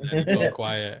 didn't he? And then he got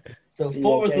quiet. So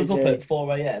 4 of us up at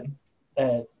 4 a.m.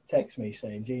 Text me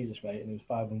saying Jesus, mate, and there was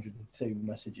 502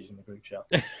 messages in the group chat.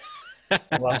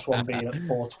 The last one being at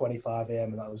 4:25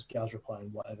 a.m. and that was Gaz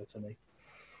replying whatever to me.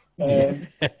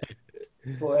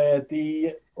 But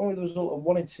the only result I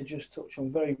wanted to just touch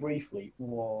on very briefly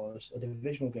was a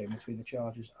divisional game between the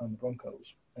Chargers and the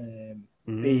Broncos.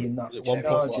 Being that the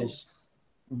Chargers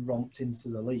romped into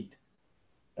the lead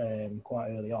quite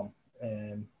early on.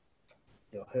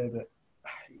 Herbert,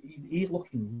 he's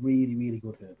looking really, really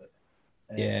good, Herbert.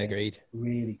 Agreed.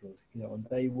 Really good. And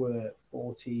they were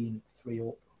 14-3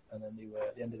 up, and then they were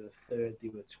at the end of the third, they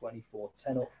were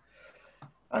 24-10 up.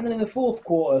 And then in the fourth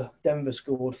quarter, Denver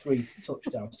scored 3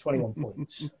 touchdowns, 21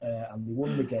 points, and they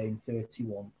won the game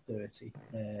 31-30.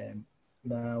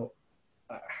 Now,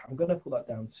 I'm going to put that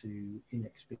down to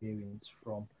inexperience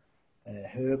from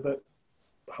Herbert.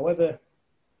 However,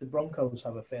 the Broncos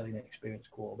have a fairly inexperienced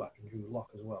quarterback in Drew Lock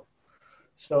as well.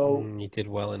 So he did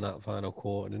well in that final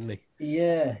quarter, didn't he?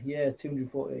 Yeah,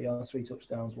 248 yards, 3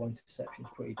 touchdowns, 1 interception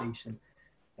is pretty decent.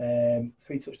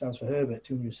 3 touchdowns for Herbert,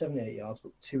 278 yards,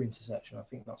 but 2 interceptions. I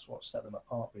think that's what set them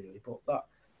apart, really. But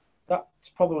that's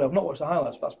probably, I've not watched the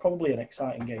highlights, but that's probably an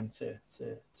exciting game to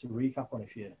recap on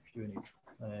if you're a neutral.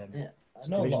 I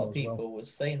know a lot of people were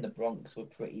saying the Bronx were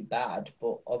pretty bad,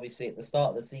 but obviously at the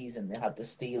start of the season they had the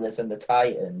Steelers and the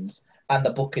Titans and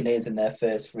the Buccaneers in their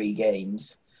first 3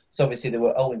 games. So obviously they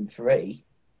were 0-3.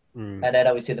 And then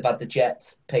obviously they've had the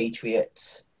Jets,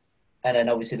 Patriots, and then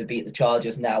obviously they beat the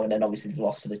Chargers now, and then obviously they've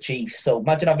lost to the Chiefs. So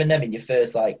imagine having them in your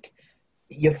first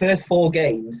 4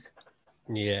 games.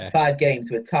 Yeah. 5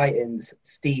 games with Titans,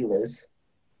 Steelers,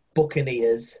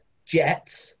 Buccaneers,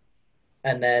 Jets,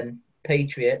 and then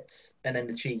Patriots, and then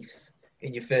the Chiefs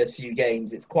in your first few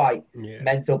games. It's quite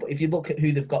mental. But if you look at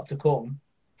who they've got to come,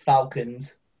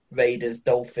 Falcons, Raiders,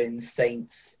 Dolphins,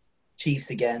 Saints,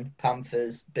 Chiefs again,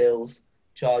 Panthers, Bills,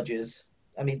 Chargers.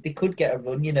 I mean, they could get a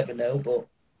run. You never know, but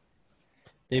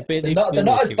they're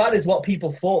not as bad as what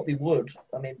people thought they would.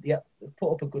 I mean, they've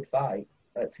put up a good fight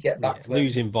to get back.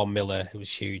 Losing Von Miller was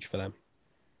huge for them.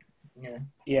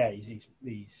 Yeah, he's a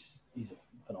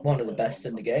phenomenal one of the best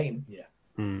in the game. Yeah.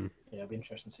 It'll be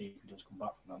interesting to see if he does come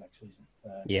back from that next season.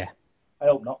 I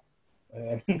hope not.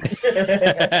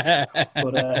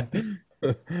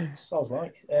 But sounds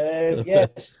like.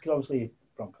 Obviously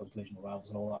Broncos divisional rivals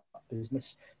and all that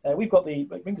business. We've got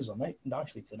it brings us on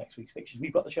nicely to next week's fixtures.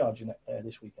 We've got the Chargers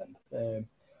this weekend.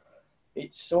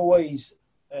 It's always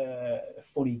a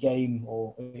funny game,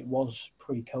 or it was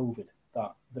pre-COVID,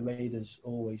 that the Raiders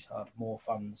always had more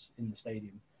fans in the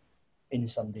stadium in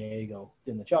San Diego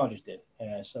than the Chargers did.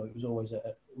 So it was always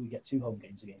we get 2 home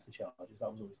games against the Chargers.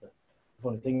 That was always the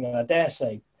funny thing. And I dare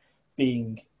say,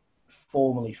 being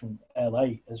formerly from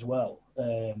LA as well,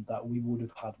 that we would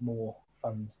have had more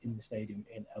fans in the stadium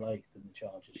in LA than the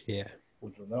Chargers. Yeah.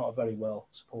 They're not a very well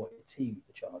supported team,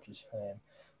 the Chargers.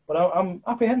 But I'm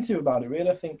apprehensive about it, really.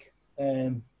 I think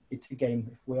it's a game,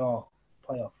 if we are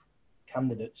playoff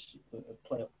candidates,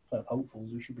 playoff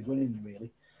hopefuls, we should be winning,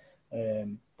 really.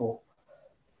 But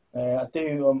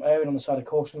I'm erring on the side of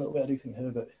caution a little bit. I do think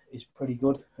Herbert is pretty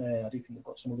good. I do think they've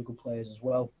got some other good players as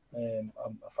well. I'm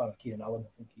a fan of Keenan Allen. I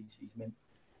think he's mint.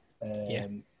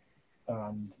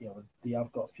 And they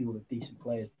have got a few other decent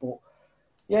players. But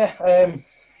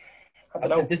I I don't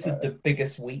know. think this is the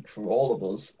biggest week for all of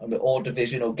us. I mean, all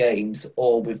divisional games,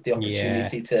 all with the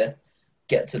opportunity to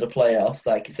get to the playoffs.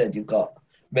 Like you said, you've got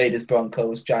Raiders,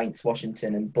 Broncos, Giants,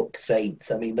 Washington, and Bucs,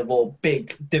 Saints. I mean, they're all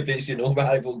big divisional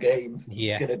rival games.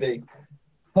 Yeah. It's going to be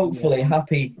hopefully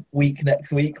happy week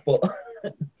next week, but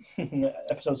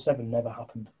Episode 7 never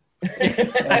happened.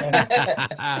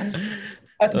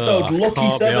 Episode Lucky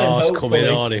can't 7. Be arsed Hopefully. coming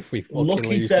on if we fucking Lucky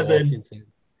lose 7. to Washington.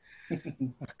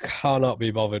 I cannot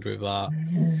be bothered with that.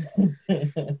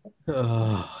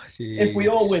 Oh, If we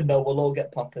all win, though, we'll all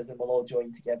get poppers and we'll all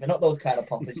join together. Not those kind of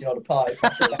poppers, you know, the party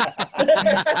poppers.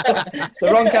 It's the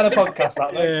wrong kind of podcast,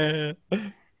 that,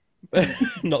 mate.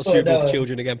 Not suitable for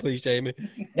children again, please, Jamie.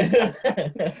 I've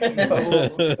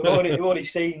already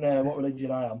seen what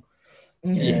religion I am.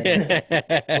 Yeah.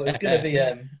 Well,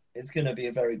 it's gonna be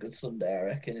a very good Sunday, I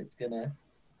reckon. It's gonna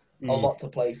a lot to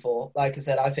play for. Like I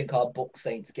said, I think our Bucs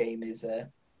Saints game is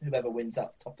whoever wins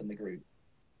that's top in the group.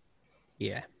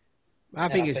 Yeah. I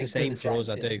think it's the same for us,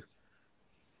 I do.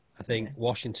 I think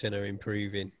Washington are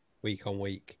improving week on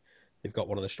week. They've got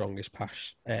one of the strongest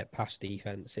pass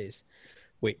defenses,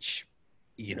 which,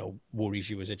 you know, worries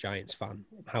you as a Giants fan.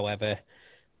 However,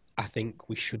 I think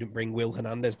we shouldn't bring Will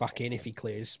Hernandez back in if he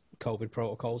clears COVID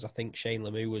protocols. I think Shane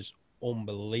Lemieux was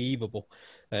unbelievable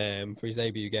for his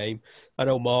debut game. I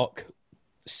know Mark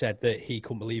said that he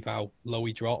couldn't believe how low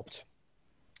he dropped.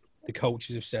 The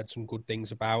coaches have said some good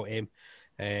things about him.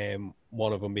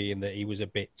 One of them being that he was a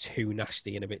bit too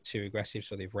nasty and a bit too aggressive,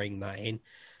 so they've reined that in.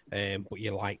 But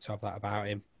you like to have that about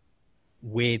him.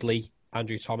 Weirdly,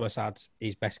 Andrew Thomas had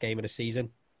his best game of the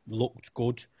season. Looked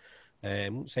good. I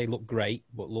wouldn't say looked great,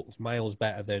 but looked miles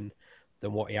better than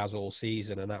what he has all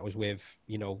season. And that was with,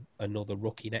 you know, another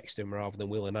rookie next to him rather than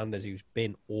Will Hernandez, who's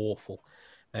been awful.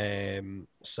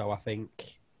 So I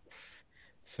think,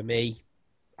 for me,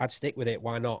 I'd stick with it.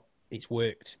 Why not? It's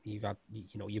worked. You've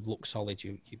looked solid.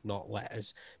 You've not let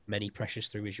as many pressures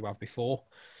through as you have before.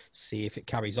 See if it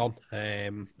carries on.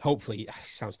 Hopefully, it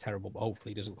sounds terrible, but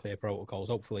hopefully he doesn't clear protocols.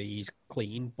 Hopefully he's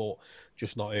clean, but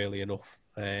just not early enough.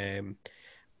 And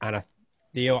I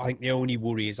think the only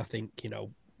worry is, I think, you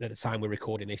know, at the time we're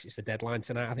recording this, it's the deadline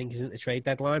tonight, I think, isn't the trade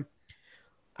deadline?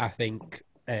 I think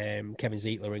Kevin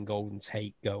Zeitler and Golden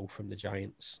Tate go from the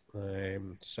Giants.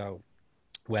 So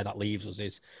where that leaves us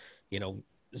is, you know,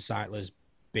 Zeitler's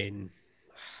been,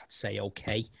 I'd say,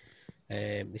 okay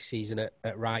this season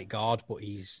at right guard, but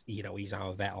he's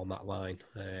our vet on that line.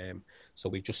 So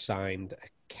we've just signed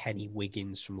Kenny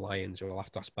Wiggins from Lions, who I'll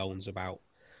have to ask Bones about.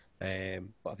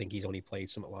 But I think he's only played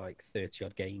something like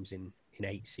 30-odd games in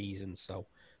 8 seasons, so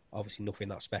obviously nothing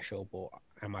that special, but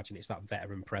I imagine it's that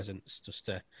veteran presence just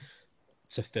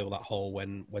to fill that hole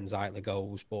when Zeitler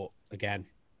goes. But again,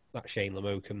 that Shane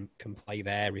Lemieux can play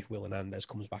there if Will Hernandez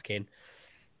comes back in.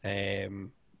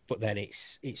 But then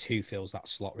it's who fills that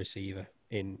slot receiver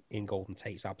in Golden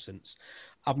Tate's absence.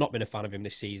 I've not been a fan of him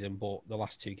this season, but the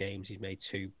last 2 games he's made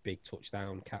 2 big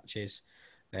touchdown catches.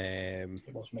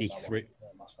 He threw,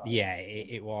 yeah,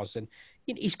 it was, and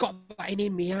he's got that in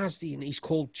him. He has, and he's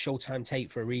called Showtime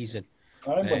Tate for a reason.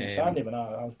 I remember when you signed him, and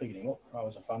I was bigging him up. I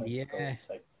was a fan of him. Yeah,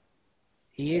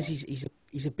 he is.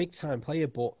 He's a big time player,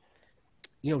 but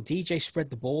you know, DJ spread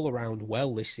the ball around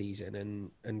well this season,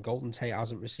 and Golden Tate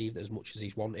hasn't received as much as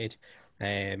he's wanted.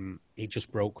 He just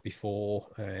broke before.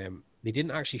 They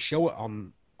didn't actually show it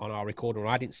on our recording, or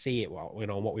I didn't see it, you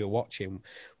know, on what we were watching.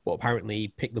 But apparently, he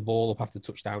picked the ball up after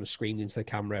touchdown, screamed into the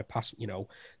camera, pass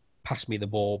me the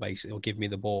ball, basically, or give me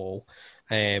the ball.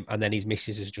 And then his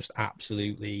missus has just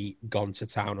absolutely gone to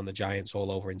town on the Giants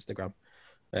all over Instagram.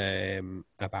 About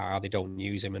how they don't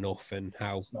use him enough and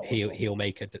how he'll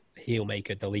make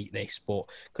her delete this, but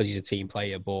because he's a team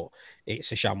player, but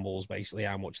it's a shambles basically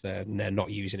how much they're not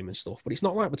using him and stuff. But it's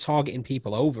not like we're targeting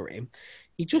people over him.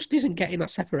 He just isn't getting that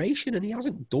separation, and he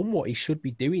hasn't done what he should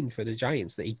be doing for the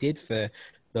Giants that he did for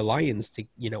the Lions to,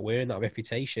 you know, earn that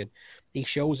reputation. He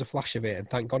shows a flash of it, and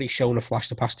thank God he's shown a flash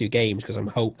the past 2 games, because I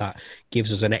hope that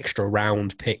gives us an extra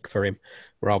round pick for him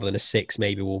rather than a 6.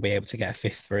 Maybe we'll be able to get a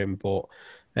 5th for him, but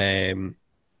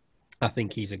I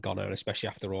think he's a goner, and especially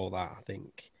after all that, I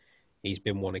think he's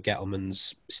been one of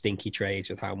Gettleman's stinky trades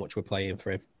with how much we're paying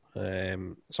for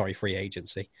him. Free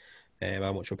agency.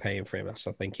 How much we're paying for him. So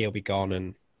I think he'll be gone,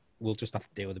 and we'll just have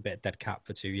to deal with a bit of dead cap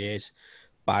for 2 years.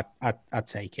 But I'd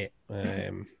take it.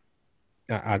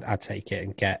 I'd take it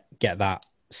and get that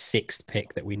 6th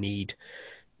pick that we need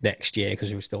next year,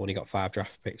 because we've still only got 5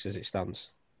 draft picks as it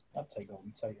stands. I'd take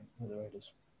Golden Tate with the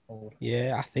Raiders.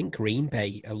 Yeah, I think Green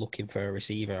Bay are looking for a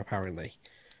receiver, apparently.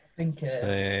 I think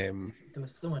there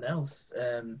was someone else.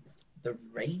 The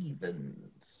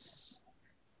Ravens.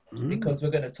 because we're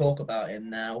going to talk about him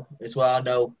now as well. I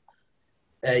know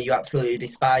you absolutely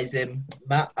despise him,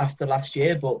 Matt, after last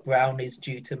year, but Brown is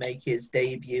due to make his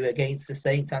debut against the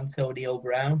Saints, Antonio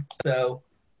Brown. So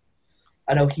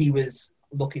I know he was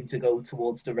looking to go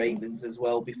towards the Ravens as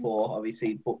well before,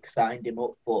 obviously, Buck signed him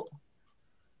up, but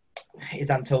is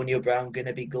Antonio Brown going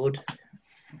to be good?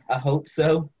 I hope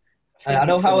so. I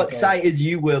know how excited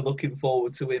you were looking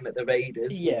forward to him at the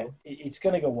Raiders. So. Yeah, it's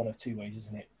going to go one of two ways,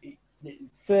 isn't it?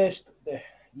 First,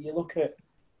 you look at,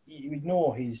 you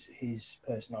ignore his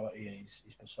personality and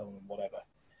his persona and whatever,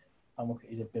 and look at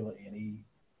his ability, and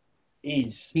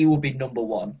he will be number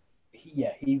one.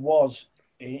 He was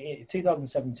in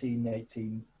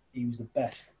 2017-18. He was the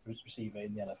best receiver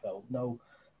in the NFL.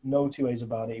 No two ways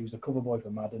about it. He was the cover boy for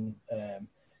Madden.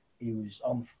 He was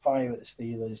on fire at the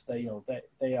Steelers. They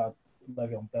had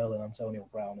Le'Veon Bell and Antonio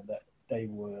Brown, and that they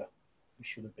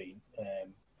should have been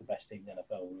the best team in the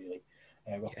NFL, really.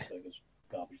 Roethlisberger's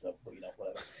garbage, though, but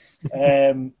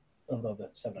whatever. Although the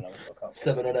 7-0, I can't.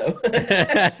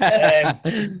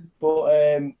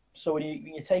 7-0. So when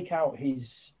you take out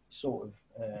his sort of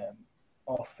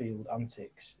off-field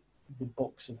antics, the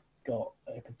Bucs have got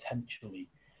a potentially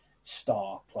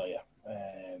star player,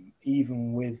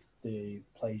 even with the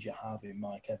players you have in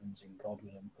Mike Evans and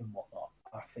Godwin and whatnot.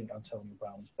 I think Antonio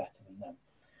Brown is better than them.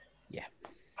 Yeah.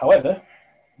 However,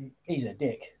 he's a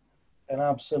dick, an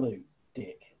absolute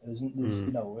dick.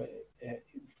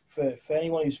 For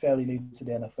anyone who's fairly new to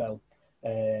the NFL,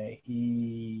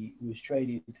 he was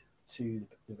traded to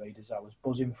the Raiders. I was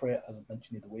buzzing for it, as I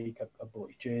mentioned the other week. I bought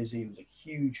his jersey. It was a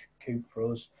huge coup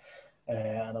for us,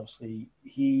 and obviously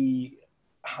he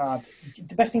had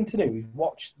the best thing to do. We've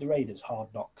watched the Raiders Hard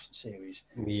Knocks series.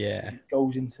 Yeah, it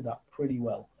goes into that pretty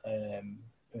well,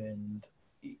 and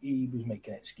he was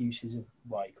making excuses of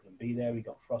why he couldn't be there. He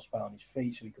got frostbite on his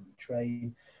feet, so he couldn't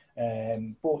train.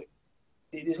 But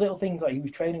there's little things like he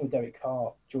was training with Derek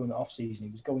Carr during the off season.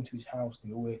 He was going to his house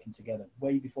and we were working together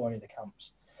way before any of the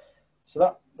camps. So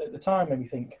that at the time made me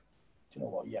think, do you know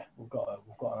what? Yeah, we've got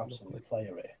an absolute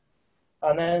player here.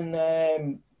 And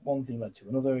then one thing led to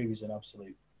another. He was an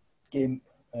absolute gimp,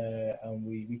 and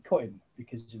we cut him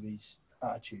because of his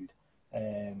attitude.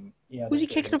 Was he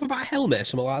kicking off about a helmet or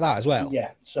something like that as well?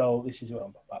 Yeah. So this is what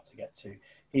I'm about to get to.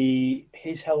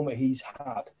 His helmet he's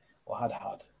had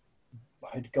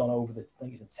gone over I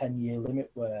think it's a 10-year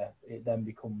limit where it then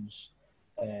becomes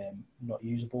not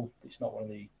usable. It's not one of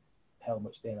the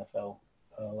helmets the NFL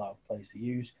allowed players to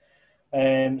use.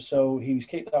 So he was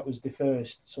kicked. That was the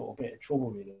first sort of bit of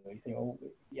trouble, really. You think,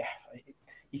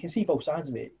 you can see both sides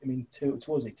of it. I mean,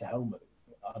 towards it's a helmet.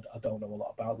 I don't know a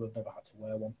lot about it. I've never had to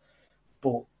wear one.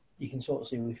 But you can sort of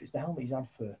see, well, if it's the helmet he's had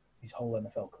for his whole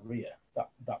NFL career,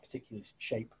 that particular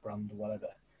shape, brand, or whatever,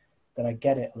 then I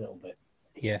get it a little bit.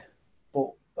 Yeah.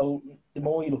 But the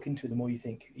more you look into it, the more you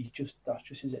think that's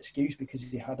just his excuse, because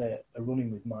he had a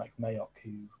run-in with Mike Mayock,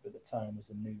 who at the time was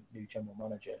the new general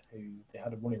manager, who they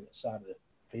had a run-in at the side of the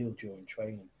field during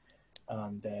training.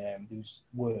 And there was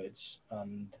words,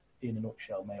 and in a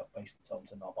nutshell, Mayock basically told him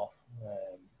to knob off,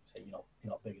 saying, you're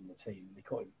not big in the team. And they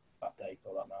cut him that day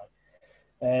or that night.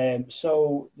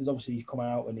 So there's obviously he's come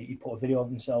out and he put a video of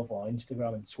himself on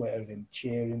Instagram and Twitter of him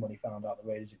cheering when he found out the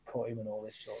Raiders had cut him and all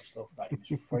this sort of stuff. That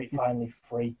he was free, finally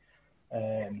free.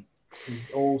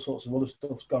 All sorts of other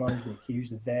stuff's gone on. He's been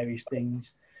accused of various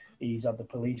things. He's had the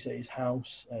police at his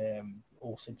house,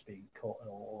 all since being cut and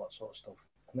all that sort of stuff.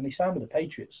 And then he signed with the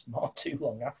Patriots not too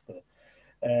long after.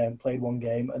 Played one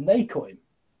game and they cut him.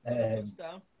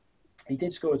 Touchdown. He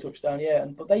did score a touchdown, yeah,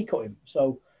 but they cut him.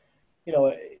 So, you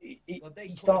know,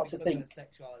 you start to think. Of the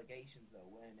sexual allegations, though,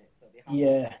 weren't it? So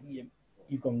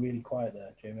you've gone really quiet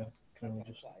there, Jamie. Can I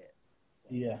just? Quiet.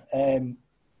 Yeah.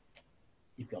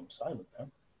 You've gone silent now.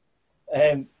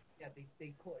 Yeah,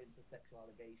 they caught him for sexual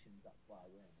allegations. That's why,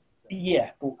 weren't it? So,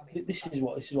 yeah, but this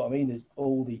is what I mean. There's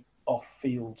all the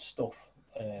off-field stuff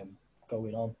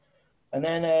going on, and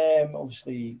then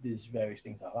obviously there's various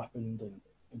things that have happened and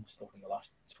stuff in the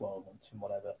last 12 months and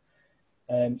whatever.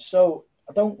 So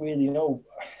I don't really know.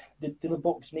 Do the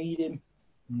Bucs need him?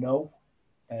 No,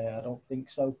 I don't think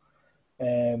so.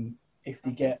 If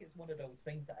they get, it's one of those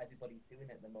things that everybody's doing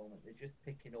at the moment. They're just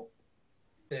picking up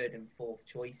third and fourth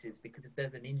choices, because if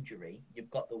there's an injury, you've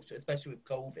got those, especially with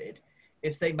COVID.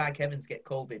 If, say, Mike Evans get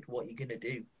COVID, what are you going to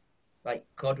do? Like,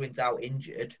 Godwin's out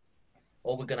injured,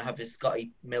 all we're going to have is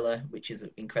Scotty Miller, which is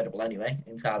incredible anyway,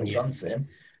 and Tyler Johnson.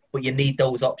 But you need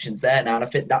those options there now, and I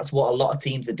think that's what a lot of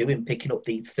teams are doing, picking up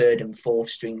these third and fourth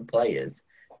string players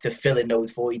to fill in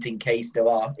those voids in case there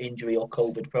are injury or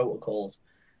COVID protocols.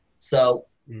 So,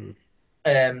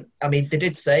 I mean, they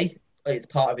did say it's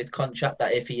part of his contract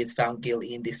that if he is found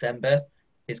guilty in December,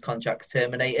 his contract's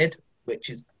terminated, which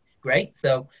is great.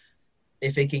 So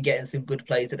if he can get in some good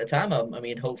plays at the time, I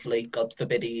mean, hopefully, God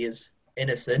forbid, he is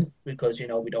innocent, because we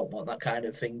don't want that kind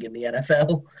of thing in the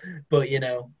NFL. But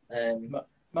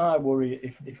my worry,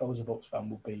 if I was a Bucks fan,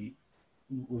 would be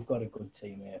we've got a good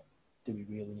team here. Do we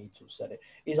really need to upset it?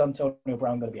 Is Antonio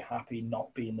Brown going to be happy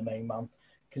not being the main man?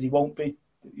 Because he won't be.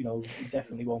 He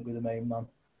definitely won't be the main man.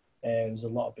 There's a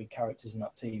lot of big characters in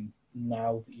that team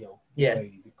now. The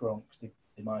Gronks, the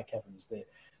Mike Evans, the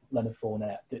Leonard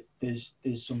Fournette. There's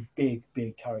some big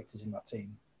characters in that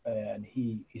team, and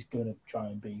he is going to try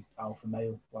and be alpha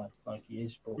male like he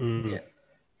is. But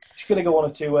it's going to go one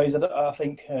of two ways. I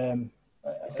think.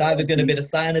 It's either going to be the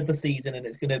sign of the season and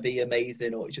it's going to be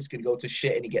amazing, or it's just going to go to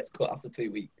shit and he gets cut after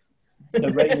 2 weeks.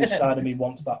 The Raiders side of me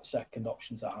wants that second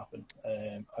option to happen.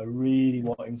 I really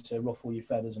want him to ruffle your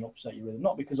feathers and upset you, really.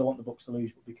 Not because I want the Bucks to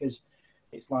lose, but because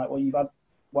it's like, well,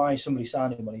 why is somebody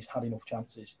signing him when he's had enough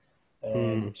chances?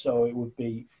 So I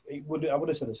would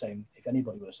have said the same if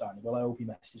anybody would have signed him. Well, I hope he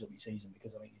messes up your season,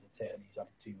 because I think he's a tit and he's had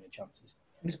too many chances.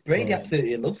 Brady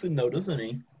absolutely loves him, though, doesn't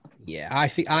he? Yeah, I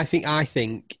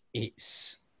think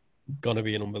it's gonna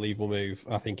be an unbelievable move.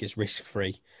 I think it's risk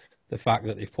free. The fact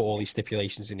that they've put all these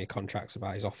stipulations in your contracts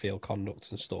about his off-field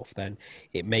conduct and stuff, then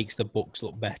it makes the Bucks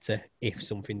look better if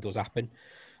something does happen.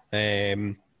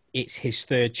 It's his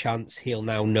third chance. He'll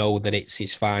now know that it's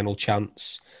his final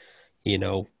chance.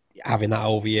 Having that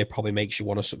over you probably makes you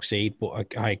want to succeed.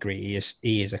 But I agree,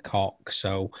 he is a cock.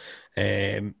 So,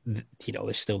 there's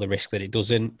still the risk that it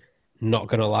doesn't. Not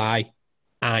gonna lie,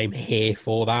 I'm here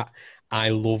for that. I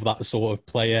love that sort of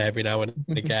player every now and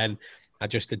again. I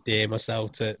just endear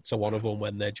myself to one of them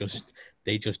when they just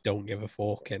don't give a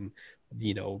fuck. And,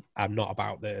 I'm not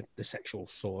about the sexual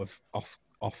sort of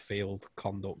off-field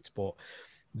conduct, but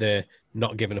the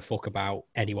not giving a fuck about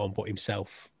anyone but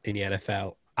himself in the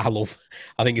NFL.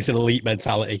 I think it's an elite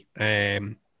mentality.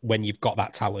 When you've got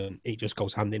that talent, it just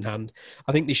goes hand in hand.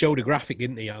 I think they showed a graphic,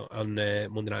 didn't they, on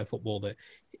Monday Night Football, that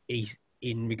he's,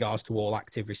 in regards to all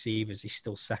active receivers, he's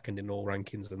still second in all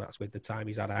rankings, and that's with the time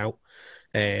he's had out.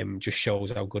 Just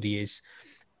shows how good he is.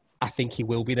 I think he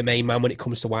will be the main man when it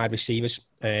comes to wide receivers.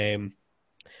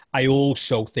 I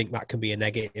also think that can be a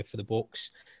negative for the Bucks.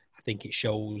 I think it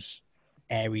shows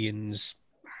Arians,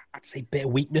 I'd say, bit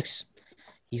of weakness.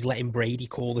 He's letting Brady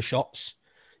call the shots.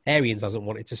 Arians hasn't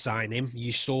wanted to sign him.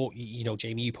 You saw,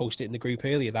 Jamie, you posted in the group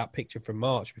earlier, that picture from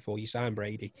March before you signed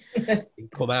Brady.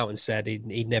 He'd come out and said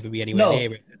he'd never be anywhere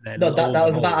near it. And then that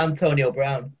was about Antonio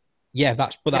Brown. Yeah,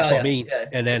 that's what I mean. Yeah.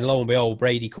 And then lo and behold,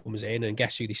 Brady comes in, and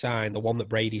guess who they signed? The one that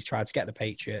Brady's tried to get the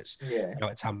Patriots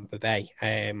at Tampa Bay.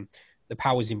 The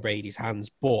power's in Brady's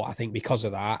hands, but I think because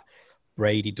of that,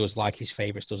 Brady does like his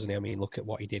favourites, doesn't he? I mean, look at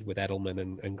what he did with Edelman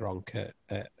and Gronk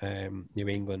at New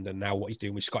England, and now what he's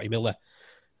doing with Scotty Miller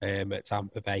at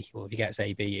Tampa Bay. Well, if he gets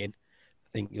AB in, I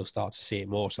think you'll start to see it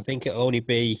more. So I think it'll only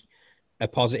be a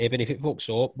positive, and if it fucks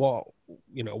up, what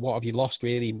have you lost,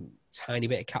 really? Tiny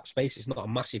bit of cap space. It's not a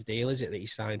massive deal, is it, that he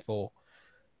signed for?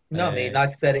 No, I mean, like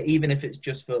I said, even if it's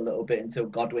just for a little bit until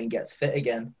Godwin gets fit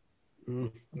again. I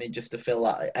mean, just to fill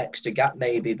that extra gap,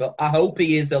 maybe. But I hope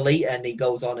he is elite and he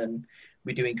goes on and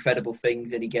we do incredible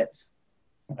things and he gets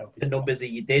the numbers that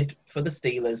he did for the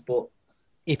Steelers. But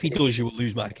if he does, you will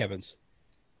lose Mike Evans.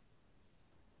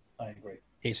 I agree.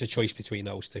 It's a choice between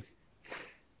those two.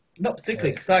 Not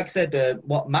particularly, because like I said,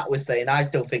 what Matt was saying, I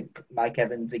still think Mike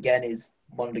Evans, again, is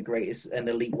one of the greatest and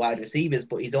elite wide receivers,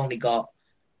 but he's only got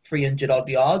 300-odd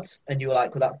yards, and you were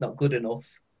like, well, that's not good enough.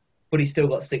 But he's still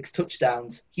got 6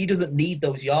 touchdowns. He doesn't need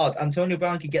those yards. Antonio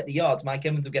Brown could get the yards. Mike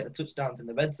Evans will get the touchdowns in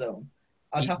the red zone.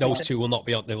 Those two will not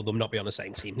be on. They will not be on the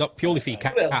same team. Not purely for your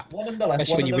cap. One on the left,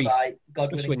 one on the right.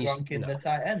 Godwin and Gronk in the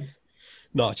tight ends.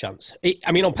 Not a chance.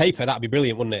 I mean, on paper, that'd be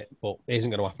brilliant, wouldn't it? But it isn't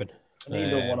going to happen. And you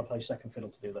don't want to play second fiddle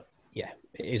to do that. Yeah,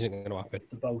 it isn't going to happen.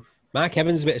 To both. Mike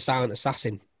Evans is a bit of silent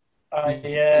assassin.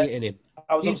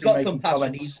 He's got some passion.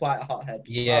 Comments. He's quite a hothead.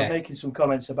 Yeah. I was making some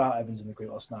comments about Evans in the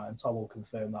group last night, and Tom will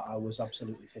confirm that I was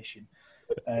absolutely fishing.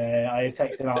 I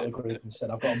texted him out of the group and said,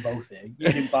 "I've got them both here." You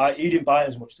didn't buy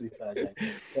as much, to be fair,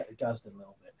 Jake. Gaz did a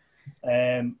little bit.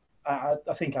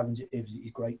 I think Evans is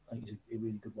great. I think he's a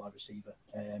really good wide receiver.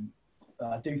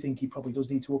 I do think he probably does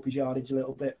need to up his yardage a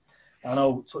little bit. I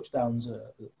know touchdowns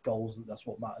are goals, that's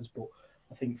what matters, but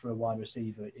I think for a wide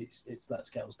receiver, it's let's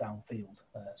get us downfield,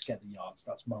 let's get the yards.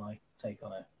 That's my take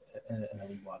on an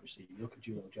elite wide receiver. You look at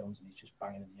Julio Jones and he's just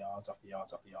banging in yards after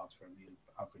yards after yards for a really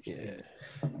average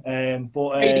team.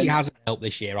 But he hasn't helped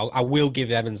this year. I will give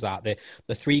Evans that.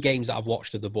 The 3 games that I've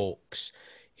watched of the Bucks,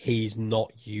 he's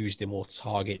not used him or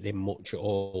targeted him much at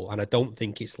all. And I don't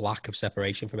think it's lack of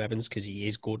separation from Evans, because he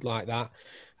is good like that.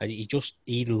 And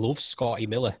he loves Scotty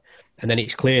Miller. And then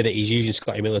it's clear that he's using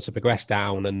Scotty Miller to progress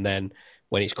down. And then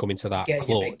when it's coming to that Getting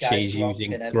your big clutch, guys, he's Gronk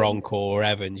using and Evans. Gronk or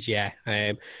Evans. Yeah.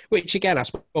 Which again, I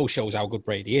suppose shows how good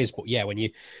Brady is. But yeah, when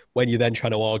you're then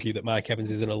trying to argue that Mike Evans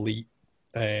is an elite,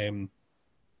 an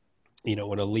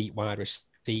elite wide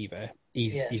receiver,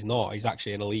 he's not. He's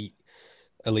actually an elite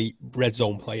red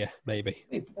zone player, maybe.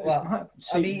 Well,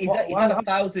 I mean, he's had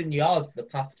 1,000 yards the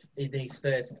past in his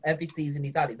first. Every season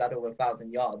he's had over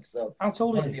 1,000 yards. So how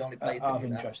tall is he? The only players out of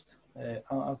interest.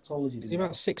 How tall is he? Is he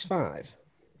about 6'5"?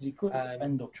 He could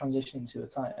end up transitioning to a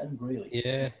tight end, really.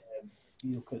 Yeah.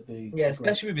 You look at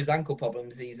especially with his ankle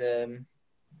problems. He's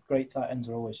great tight ends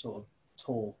are always sort of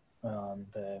tall. And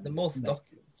the more stock,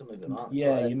 some of them aren't.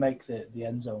 Yeah, you make the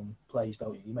end zone plays,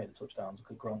 don't you? You make the touchdowns.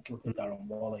 Look at Gronk, look at Darren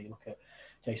Waller, you look at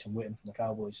Jason Witten from the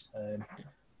Cowboys,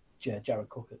 Jared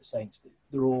Cook at the Saints.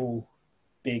 They're all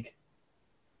big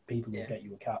people who get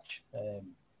you a catch.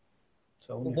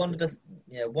 So one of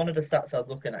the stats I was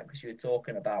looking at, because you were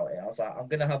talking about it, I was like, I'm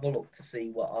going to have a look to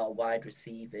see what our wide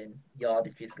receiving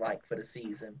yardage is like for the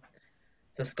season.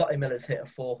 So Scotty Miller's hit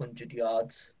 400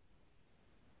 yards.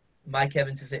 Mike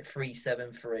Evans has hit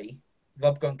 373.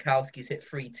 Rob Gronkowski's hit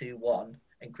 321,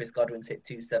 and Chris Godwin's hit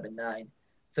 279.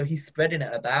 So he's spreading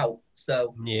it about.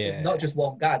 So it's not just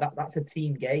one guy. That's a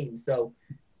team game. So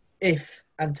if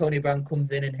Antonio Brown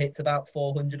comes in and hits about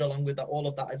 400 along with all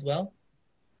of that as well,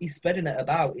 he's spreading it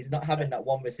about. He's not having that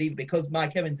one receiver, because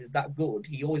Mike Evans is that good.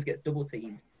 He always gets double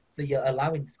teamed. So you're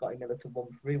allowing Scotty Miller to run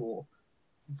through, or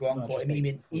Gronk, or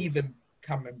even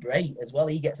Cameron Brate as well.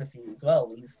 He gets a few as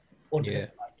well.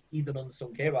 He's an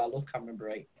unsung hero. I love Cameron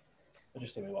Brate. I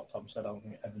just think what Tom said. I don't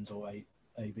think Evans or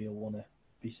AB will want to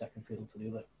be second fiddle to the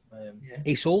other.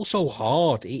 It's also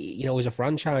hard, as a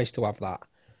franchise to have that.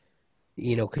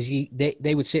 Because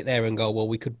they would sit there and go, well,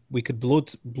 we could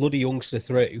blood a youngster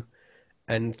through,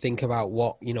 and think about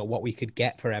what we could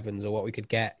get for Evans, or what we could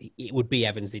get. It would be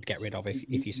Evans they'd get rid of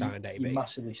if you signed AB. You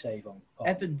massively save on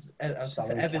Evans.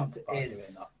 Evans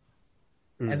is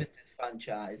Hmm. Evans is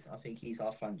franchise. I think he's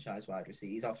our franchise wide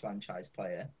receiver. He's our franchise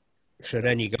player. So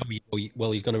then you go,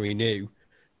 well, he's going to renew.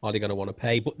 Are they going to want to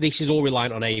pay? But this is all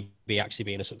reliant on AB actually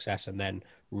being a success and then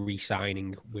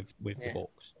re-signing with the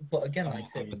Bucks. But again, like I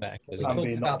said, we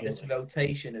talked about this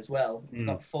rotation as well. We've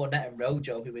got Fournette and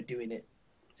Rojo who are doing it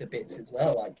to bits as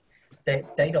well. Like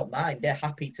they don't mind. They're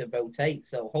happy to rotate.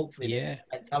 So hopefully this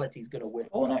mentality is going to win.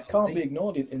 Fournette can't be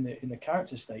ignored in the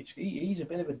character stage. He's a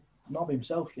bit of a knob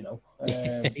himself,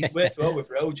 He's worked well with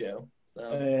Rojo.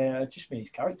 So. Just mean his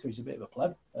character. He's a bit of a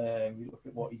pleb. You look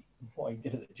at what he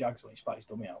did at the Jags when he spat his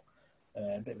dummy out.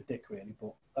 A bit of a dick, really.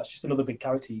 But that's just another big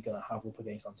character you're going to have up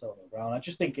against Antonio Brown. I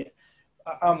just think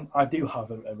I do have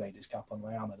a Raiders cap on.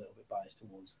 I am a little bit biased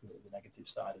towards the negative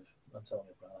side of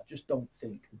Antonio Brown. I just don't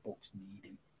think the Bucks need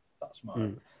him. That's my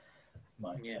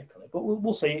take on it. But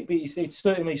we'll see. It's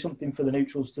certainly something for the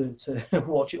neutrals to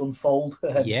watch it unfold.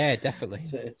 Yeah, definitely.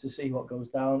 To see what goes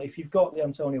down. If you've got the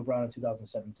Antonio Brown in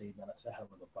 2017, then it's a hell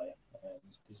of a player.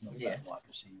 There's no better wide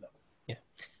receiver. Yeah.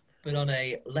 But on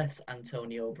a less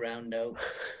Antonio Brown note,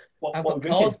 what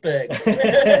Carlsberg.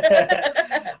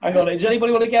 Hang on, does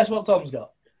anybody want to guess what Tom's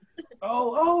got?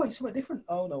 Oh, it's something different.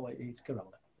 Oh no, wait, it's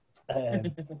Corona.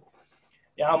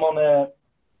 I'm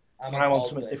on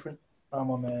something different.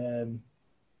 I'm on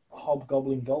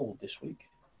Hobgoblin Gold this week.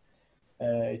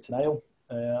 It's an ale.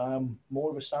 I'm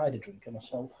more of a cider drinker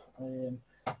myself,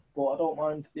 but I don't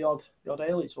mind the odd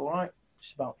ale. It's all right.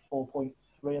 It's about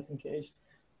 4.3, I think it is.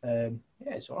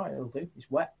 It's all right. It'll do. It's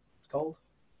wet. It's cold.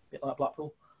 A bit like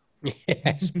Blackpool.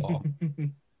 Yes.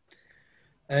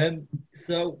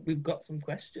 So we've got some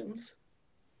questions.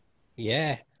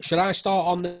 Yeah. Should I start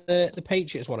on the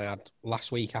Patriots one I had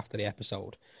last week after the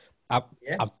episode? I've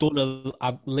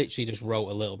literally just wrote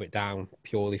a little bit down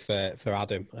purely for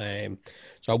Adam.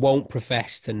 So I won't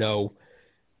profess to know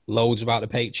loads about the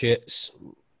Patriots.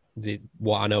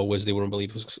 What I know was they were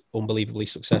unbelievably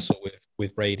successful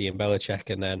with Brady and Belichick,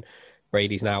 and then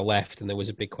Brady's now left, and there was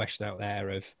a big question out there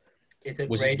of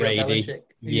was it Brady?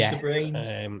 Yeah,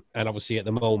 and obviously at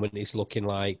the moment it's looking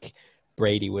like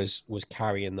Brady was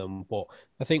carrying them, but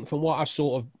I think from what I've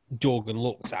sort of dug and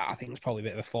looked at, I think it's probably a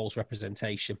bit of a false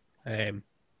representation.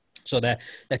 So they're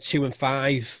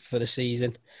 2-5 for the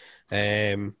season.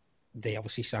 They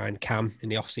obviously signed Cam in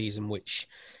the off season, which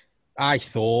I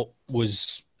thought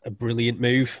was a brilliant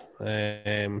move.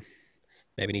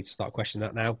 Maybe need to start questioning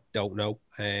that now. Don't know.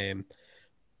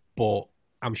 But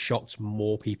I'm shocked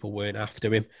more people weren't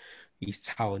after him. He's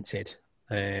talented.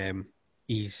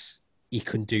 He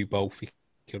can do both. He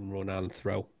can run and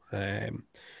throw.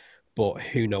 But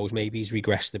who knows? Maybe he's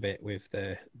regressed a bit with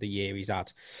the year he's had.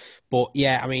 But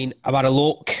yeah, I mean, I've had a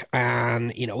look,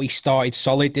 and he started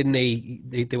solid, didn't he?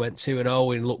 They went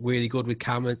 2-0 and looked really good with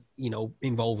Cam,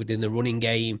 involved in the running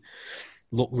game.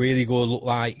 Looked really good. Looked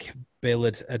like Bill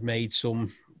had made some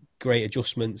great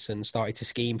adjustments and started to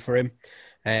scheme for him.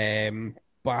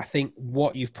 But I think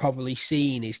what you've probably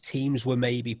seen is teams were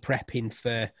maybe prepping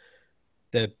for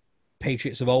the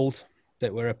Patriots of old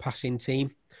that were a passing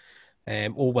team. A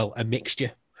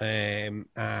mixture. And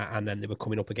then they were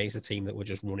coming up against a team that were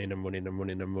just running and running and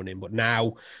running and running. But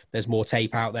now there's more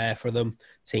tape out there for them.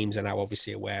 Teams are now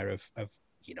obviously aware of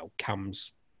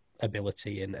Cam's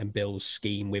ability and Bill's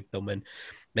scheme with them. And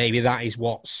maybe that is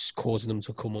what's causing them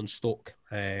to come unstuck.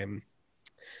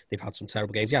 They've had some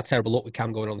terrible games. He had terrible luck with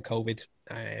Cam going on the COVID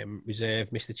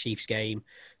reserve, missed the Chiefs game.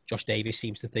 Josh Davis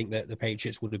seems to think that the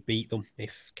Patriots would have beat them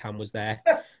if Cam was there.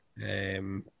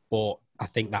 But I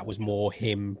think that was more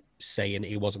him saying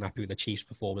he wasn't happy with the Chiefs'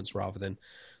 performance rather than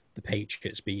the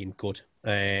Patriots being good.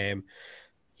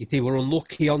 They were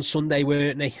unlucky on Sunday,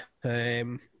 weren't they?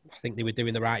 I think they were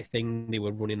doing the right thing. They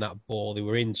were running that ball. They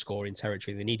were in scoring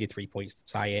territory. They needed 3 points to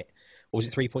tie it. Or was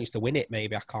it 3 points to win it?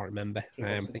 Maybe. I can't remember.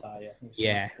 They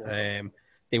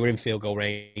were in field goal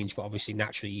range, but obviously,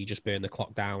 naturally, you just burn the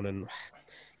clock down, and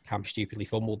Cam stupidly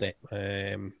fumbled it,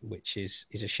 which is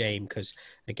a shame because,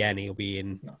 again, he'll be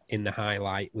in the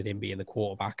highlight with him being the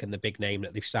quarterback and the big name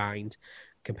that they've signed,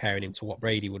 comparing him to what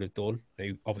Brady would have done,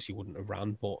 who obviously wouldn't have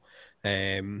ran, but,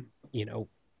 again,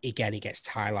 he gets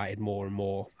highlighted more and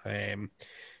more.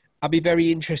 I'll be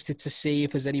very interested to see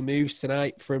if there's any moves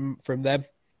tonight from them.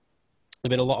 There's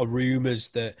been a lot of rumours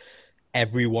that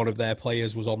every one of their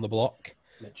players was on the block.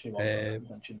 Shopping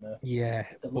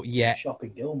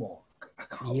Gilmore. I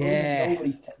can't believe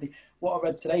nobody's what I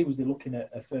read today was they're looking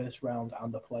at a first round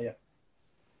and a player,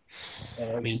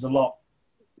 which is a lot.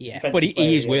 Yeah, but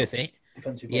he is worth it.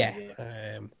 Defensive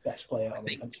player, best player on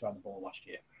the defensive round the ball last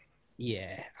year.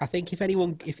 Yeah, I think if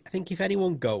anyone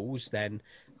goes, then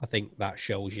I think that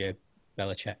shows you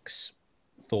Belichick's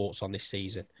thoughts on this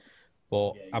season.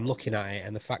 But I'm looking at it,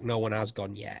 and the fact no one has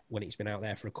gone yet, when it's been out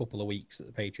there for a couple of weeks that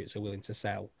the Patriots are willing to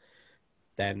sell,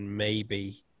 then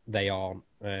maybe they aren't.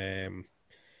 I've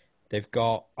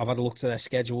had a look to their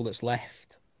schedule that's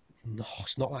left. No,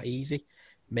 it's not that easy.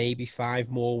 Maybe 5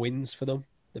 more wins for them.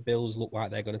 The Bills look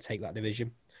like they're going to take that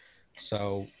division.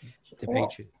 So the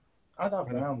Patriots. I'd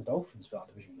have around the Dolphins for that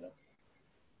division,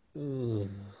 though.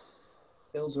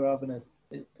 Bills are having a.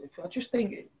 I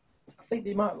think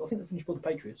they might. I think they finish above the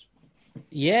Patriots.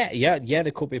 Yeah.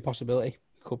 There could be a possibility.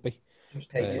 Could be.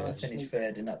 Patriots have finished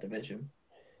third in that division.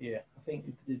 Yeah, I think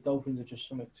the Dolphins are just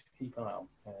something to keep an eye on.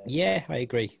 Yeah, I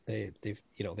agree. They've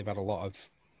had a lot of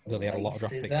draft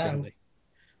picks, haven't they?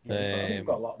 They've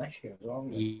got a lot next year as well.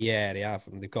 Yeah, they have,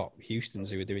 and they've got Houston's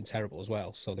who are doing terrible as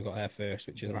well. So they've got their first,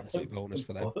 which is an absolute bonus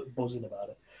for them. Buzzing about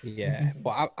it. Yeah,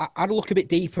 but I'd look a bit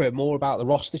deeper and more about the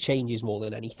roster changes more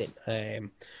than anything.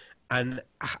 And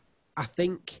I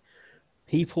think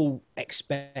people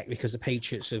expect, because the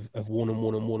Patriots have won and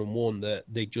won and won and won, that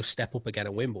they just step up again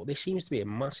and win. But this seems to be a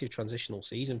massive transitional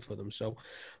season for them. So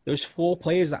there's 4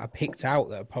 players that are picked out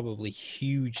that are probably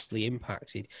hugely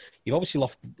impacted. You've obviously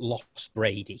lost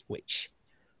Brady, which,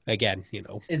 again,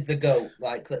 is the GOAT.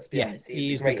 Like, let's be honest,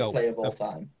 he's the greatest player of all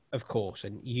time. Of course,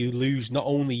 and not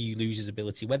only you lose his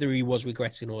ability, whether he was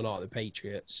regressing or not at the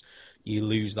Patriots, you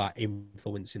lose that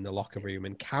influence in the locker room.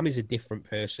 And Cam is a different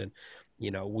person.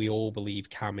 We all believe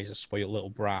Cam is a spoiled little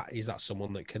brat. Is that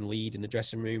someone that can lead in the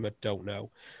dressing room? I don't know.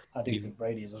 I do think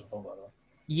Brady is as well, by the way.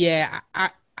 Yeah, I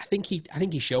think he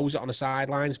shows it on the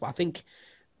sidelines, but I think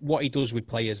what he does with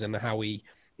players and how he,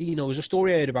 there's a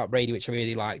story I heard about Brady which I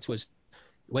really liked, was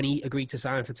when he agreed to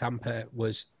sign for Tampa,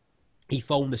 was he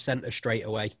phoned the center straight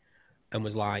away and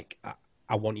was like,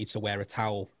 I want you to wear a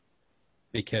towel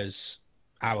because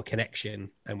our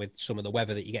connection and with some of the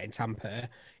weather that you get in Tampa,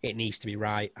 it needs to be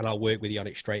right, and I'll work with you on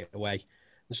it straight away.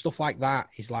 And stuff like that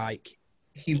is like...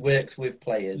 He works with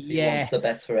players. He wants the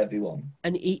best for everyone.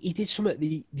 And he did some at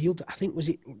the other... I think, was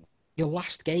it your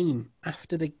last game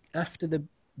after the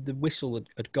whistle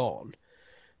had gone?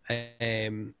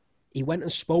 He went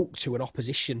and spoke to an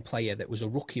opposition player that was a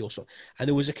rookie or something, and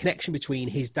there was a connection between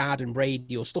his dad and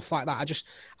Brady or stuff like that.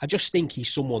 I just think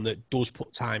he's someone that does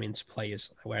put time into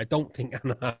players. Where I don't think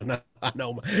I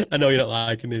know you're not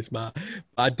liking this, Matt.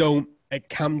 But I don't.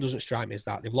 Cam doesn't strike me as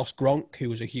that. They've lost Gronk, who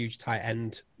was a huge tight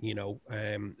end,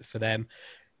 for them.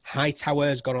 Hightower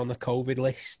has gone on the COVID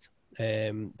list.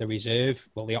 The reserve,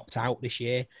 they opt out this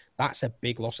year. That's a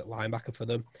big loss at linebacker for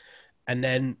them. And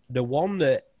then the one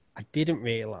that I didn't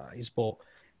realise, but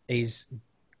is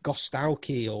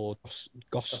Gostowski or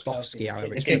Gostovsky,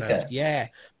 however it's The kicker. pronounced. Yeah,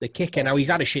 the kicker. Now, he's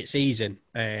had a shit season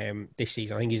this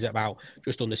season. I think he's at about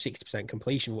just under 60%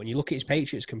 completion. When you look at his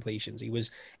Patriots completions, he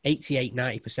was 88,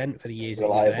 90% for the years that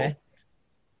he was there.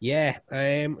 Yeah,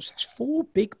 so that's 4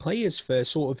 big players for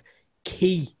sort of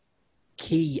key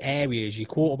areas. Your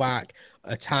quarterback,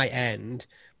 a tight end,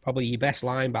 probably your best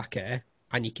linebacker,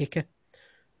 and your kicker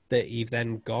that you've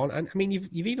then gone. And I mean,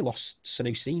 you've even lost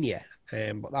Sanu Senior,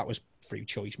 but that was through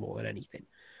choice more than anything.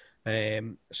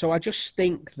 So I just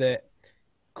think that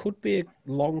could be a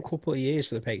long couple of years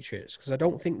for the Patriots, because I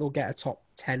don't think they'll get a top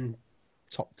 10,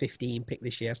 top 15 pick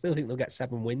this year. I still think they'll get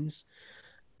 7 wins.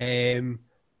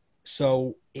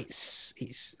 So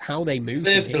it's how they move.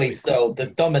 Deservedly so.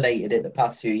 They've dominated it the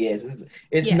past few years.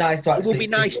 It's nice to actually. It will be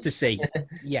nice to see.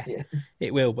 Yeah,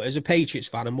 it will. But as a Patriots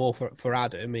fan, and more for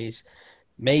Adam, is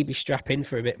maybe strap in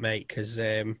for a bit, mate, because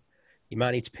you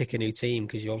might need to pick a new team,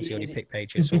 because you obviously only pick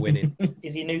Patriots for winning.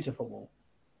 Is he new to football?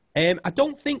 I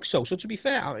don't think so. So to be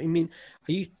fair, I mean,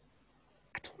 I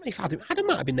don't know if Adam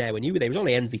might have been there when you were there. He was on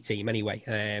the Ensley team anyway.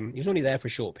 He was only there for a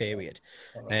short period.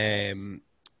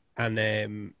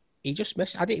 He just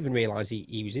I didn't even realise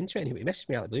he was into it. He messaged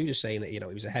me out of the blue just saying that, he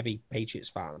was a heavy Patriots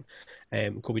fan.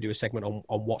 Could we do a segment on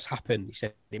what's happened? He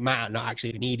said it might not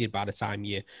actually be needed by the time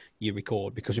you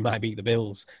record, because we might beat the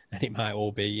Bills and it might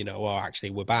all be,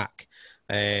 actually we're back.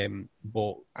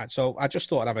 So I just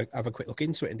thought I'd have a quick look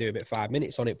into it and do a bit of 5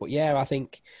 minutes on it. But yeah, I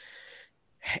think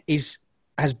has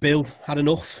Bill had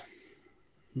enough?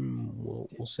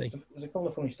 We'll see. There's a couple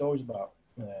of funny stories about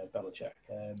Belichick.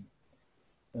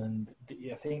 And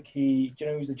I think do you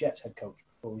know he was the Jets head coach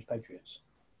before he was Patriots?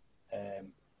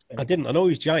 I didn't. I know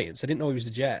he was Giants. I didn't know he was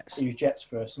the Jets. He was Jets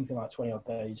for something like 20 odd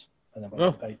days, and then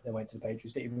went to the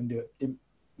Patriots. Didn't even do it. Didn't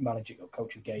manage it or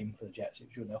coach a game for the Jets. It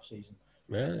was during the off season.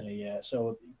 Right.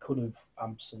 So it could have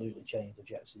absolutely changed the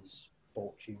Jets'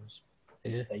 fortunes.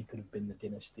 Yeah. They could have been the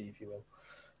dynasty, if you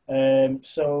will.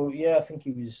 So yeah, I think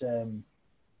he was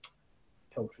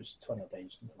coach for 20 odd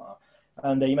days, something like that.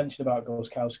 And you mentioned about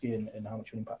Gostkowski and how much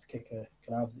of an impact a kicker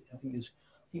can have. I think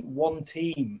one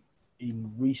team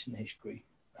in recent history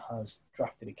has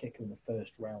drafted a kicker in the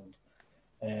first round.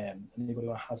 And anybody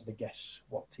want to hazard a guess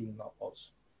what team that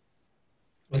was?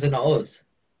 Was it not us?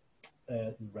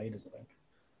 The Raiders, I think.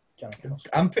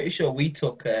 I'm pretty sure we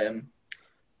took. I'm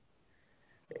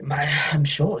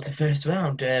sure it's the first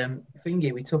round.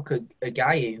 Thingy, we took a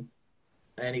guy who,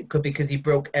 and it could be because he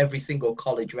broke every single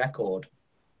college record.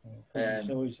 It's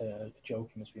always a joke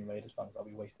between Raiders fans that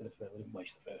we didn't waste the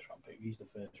first round pick. We used the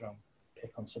first round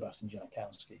pick on Sebastian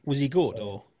Janikowski. Was he good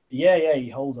or? Yeah, I think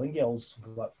he holds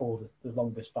something like 4 of the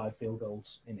longest 5 field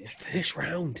goals in history. First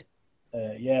round.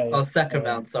 Second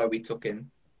round. Sorry, we took him.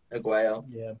 Aguayo.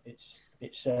 Yeah,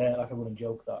 it's like a running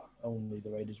joke that only the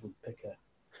Raiders would pick a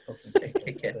fucking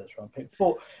first round pick.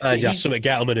 But just something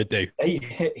Gettleman would do.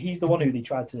 He's the one who they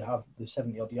tried to have the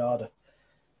 70-odd yarder.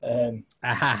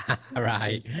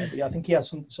 Right. I think he has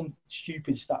some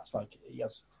stupid stats, like he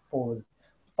has 4 of the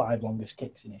 5 longest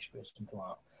kicks in history or something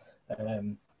like that. I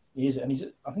think he's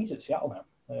at Seattle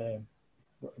now.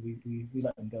 We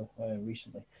let him go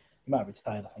recently. He might have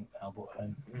retired, I think, now. But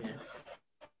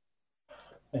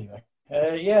anyway,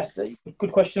 yes,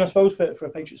 good question, I suppose, for a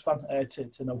Patriots fan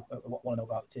to know what want to know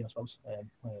about the team. I suppose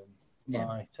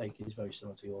my take is very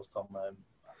similar to yours, Tom. I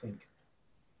think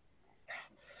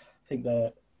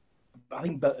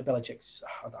Belichick's.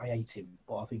 I hate him,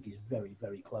 but I think he's very,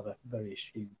 very clever, very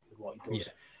astute with what he does.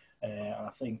 Yeah. And I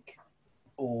think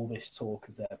all this talk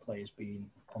of their players being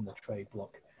on the trade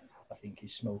block, I think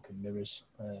is smoke and mirrors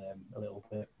a little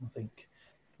bit. I think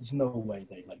there's no way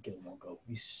they let Gilmore go.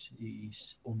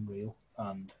 He's unreal,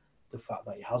 and the fact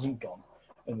that he hasn't gone,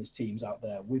 and there's teams out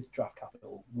there with draft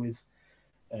capital, with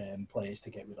players to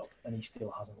get rid of, and he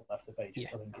still hasn't left the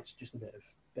Patriots. Yeah. I think it's just a bit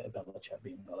of Belichick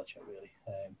being Belichick, really.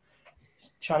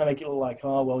 Trying to make it look like,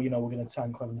 we're going to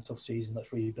tank, having a tough season,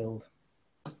 let's rebuild.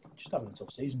 Just having a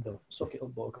tough season, Bill. Suck it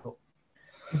up, buttercup.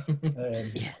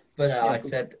 But like I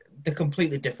said, the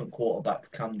completely different quarterbacks,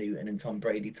 Cam Newton and Tom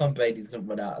Brady. Tom Brady doesn't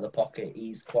run out of the pocket.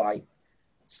 He's quite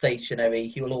stationary.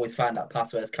 He will always find that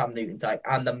pass, whereas Cam Newton's like,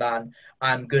 I'm the man,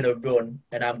 I'm going to run,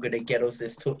 and I'm going to get us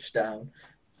this touchdown.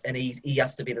 And he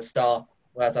has to be the star.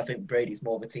 Whereas I think Brady's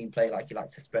more of a team player, like he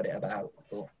likes to spread it about.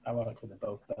 But ironically, they're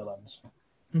both Bellends.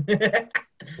 But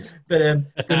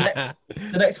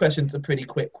the next question's a pretty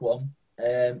quick one.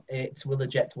 It's, will the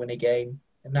Jets win a game?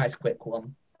 A nice quick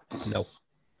one. No.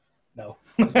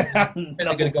 They're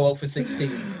going to go out for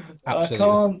 16. Absolutely. I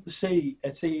can't see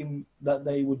a team that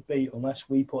they would beat unless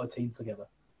we put a team together.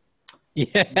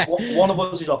 Yeah. One of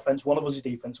us is offense, one of us is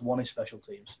defense, one is special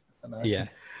teams.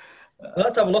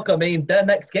 Let's have a look. I mean, their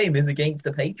next game is against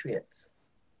the Patriots.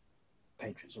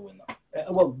 Patriots will win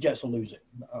that. Well, Jets will lose it.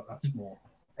 That's more.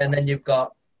 And then you've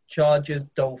got Chargers,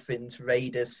 Dolphins,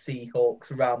 Raiders,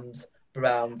 Seahawks, Rams,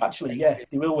 Browns. Actually, yeah,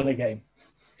 they will win a game.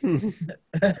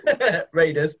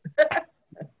 Raiders.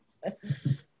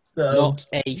 So, Not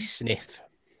a sniff.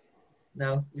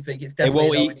 no, you think it's They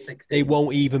definitely won't. 16? They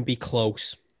won't even be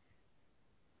close.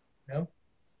 No,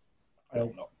 I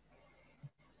hope not.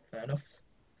 fair enough.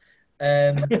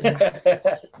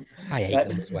 I hate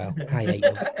them as well. I hate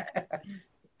them.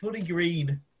 Buddy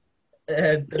Green.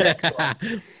 The next one.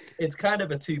 It's kind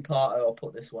of a two-parter. I'll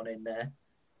put this one in there.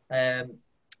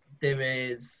 There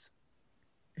is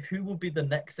who will be the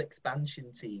next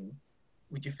expansion team?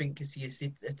 Would you think is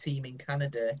a team in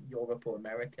Canada, Europe, or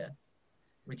America?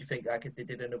 Would you think like if they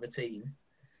did another team?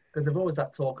 Because there's always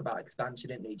that talk about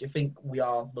expansion, isn't there? Do you think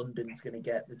London's going to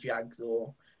get the Jags,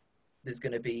 or there's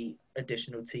going to be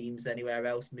additional teams anywhere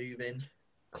else moving?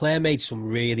 Claire made some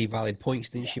really valid points,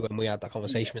 didn't she, when we had that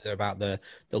conversation with her about the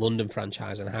London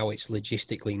franchise and how it's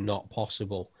logistically not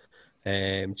possible.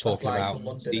 Talking about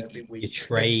your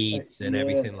trades and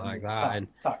everything like that, and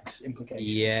tax implications.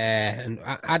 Yeah, and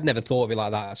I'd never thought of it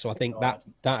like that. So I think that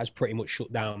has pretty much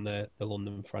shut down the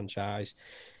London franchise.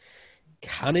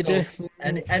 Canada, So,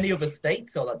 any other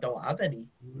states or that don't have any?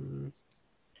 You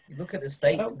look at the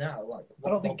states now. Like I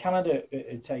don't think Canada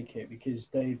would take it because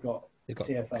they've got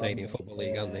CFL, Canadian Football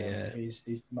League, haven't they? Yeah. Is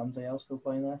Manziel still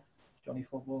playing there? Johnny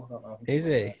Football? I don't know. Is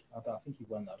he? I think he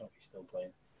went there. I don't think he's still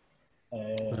playing.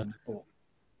 But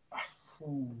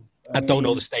I don't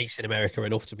know the states in America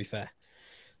enough, to be fair.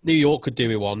 New York could do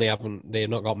with one. They've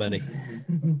not got many.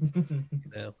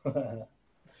 No.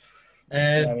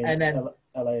 and then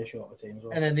LA are short of a team as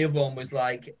well. And then the other one was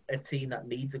like a team that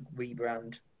needs a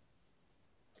rebrand.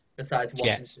 Besides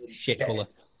Washington, shit colour.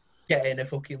 Getting a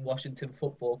fucking Washington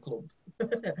Football Club.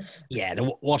 Yeah,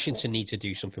 Washington need to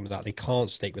do something with that. They can't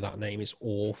stick with that name. It's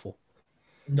awful.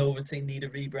 No other team need a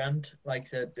rebrand, like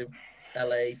said the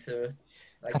LA to.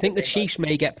 Like I think the Chiefs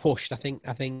may get pushed. I think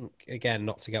again,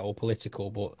 not to get all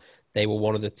political, but they were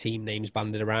one of the team names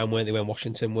banded around, weren't they, when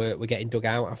Washington were getting dug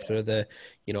out after the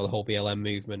whole BLM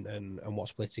movement and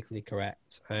what's politically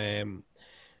correct.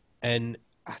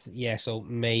 So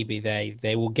maybe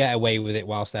they will get away with it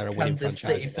whilst they're a winning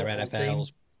franchise if they're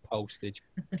NFL's poster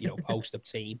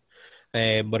team.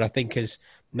 But I think as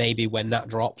maybe when that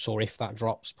drops, or if that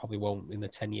drops, probably won't in the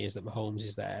 10 years that Mahomes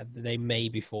is there, they may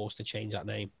be forced to change that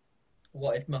name.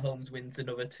 What if Mahomes wins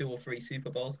another 2 or 3 Super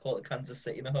Bowls? Call it Kansas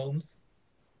City Mahomes.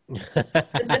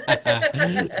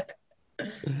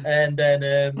 And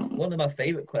then one of my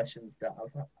favourite questions that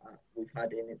we've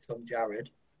had in, it's from Jared,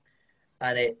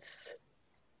 and it's,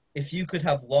 if you could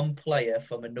have one player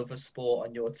from another sport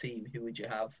on your team, who would you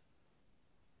have?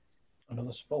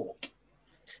 Another sport?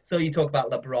 So you talk about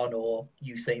LeBron or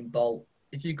Usain Bolt.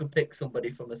 If you could pick somebody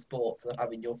from a sport to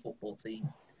have in your football team,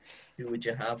 who would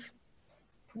you have?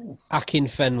 Akin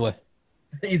Fenway.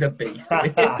 He's a beast.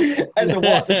 And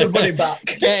the running back.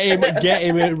 Get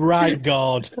him at right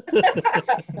guard.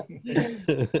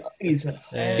 He's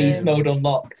beast mode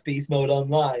unlocked, beast mode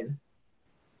online.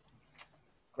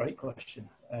 Great question.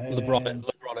 LeBron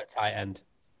at tight end.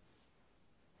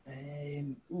 That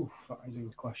is a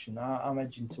good question. I'm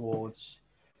edging towards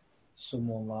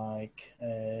someone like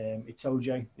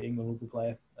Itoje, the England rugby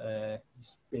player.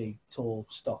 He's big, tall,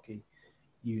 stocky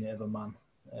unit of a man.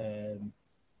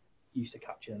 Used to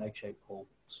capture an egg-shaped ball.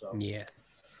 So yeah.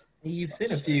 You've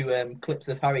seen a few clips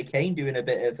of Harry Kane doing a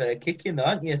bit of kicking, though,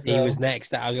 haven't you? So... He was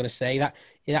next. I was going to say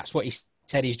that's what he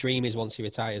said his dream is once he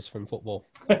retires from football.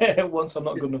 Once I'm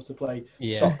not good enough to play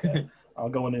soccer, I'll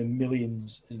go on in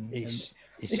millions. It's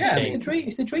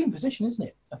the dream position, isn't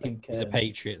it? I think he's a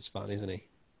Patriots fan, isn't he?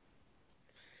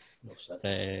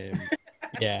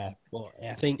 Yeah, well,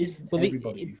 I think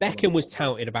Beckham was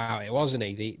touted about it, wasn't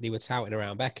he? They were touting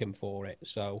around Beckham for it.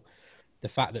 So the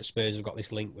fact that Spurs have got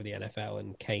this link with the NFL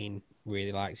and Kane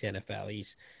really likes the NFL,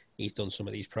 he's done some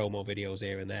of these promo videos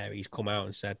here and there. He's come out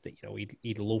and said that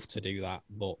he'd love to do that,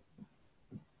 but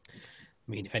I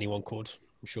mean, if anyone could,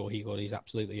 I'm sure he could. He's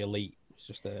absolutely elite. It's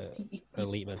just an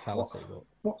elite mentality. But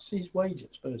what's his wage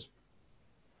at Spurs?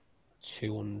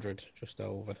 200, just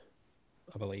over,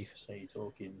 I believe. So you're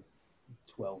talking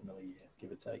 12 million a year,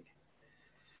 give or take.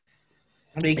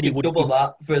 I mean, he could double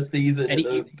that for a season.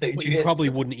 He probably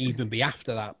wouldn't even be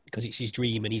after that because it's his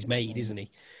dream and he's made, isn't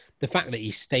he? The fact that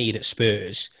he stayed at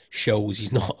Spurs shows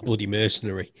he's not a bloody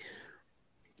mercenary.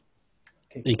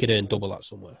 He could earn double that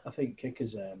somewhere. I think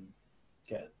kickers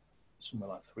get somewhere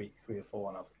like three or four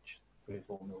on average, $3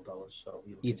 or $4 million. So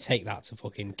you'd take that to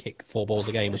fucking kick 4 balls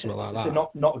a game or something like that.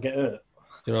 So not get hurt.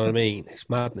 You know what I mean? It's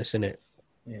madness, isn't it?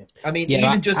 I mean,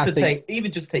 Yeah,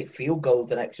 even just take field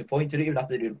goals and extra points. You don't even have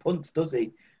to do the punts, does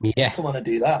he? Yeah. Just come on and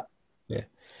do that. Yeah.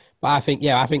 But I think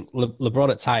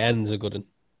LeBron at tight ends are good.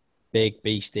 Big,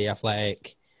 beastie,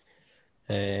 athletic.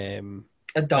 And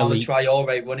Darwin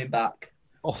Traore running back.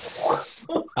 Oh,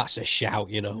 that's a shout,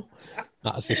 you know.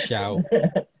 That's a shout.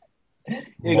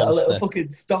 You got a little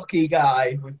fucking stocky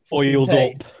guy with oiled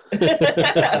up.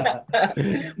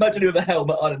 Imagine him with a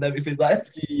helmet on and everything like.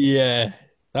 Yeah,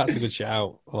 that's a good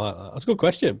shout. I like that. That's a good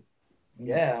question.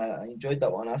 Yeah, I enjoyed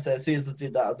that one. I said as soon as I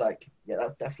did that, I was like, yeah,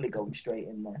 that's definitely going straight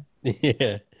in there.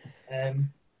 Yeah.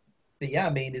 But yeah,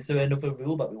 I mean, is there another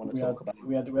rule that we want to talk about?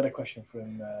 We had a question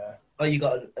from. Oh, you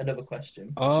got another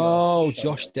question? Oh,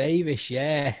 Josh Davis,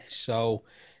 yeah. So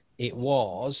it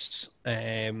was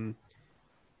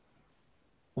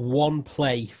one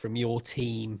play from your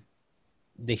team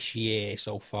this year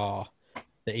so far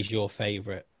that is your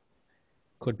favourite.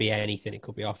 Could be anything. It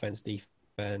could be offense,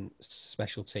 defense,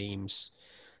 special teams.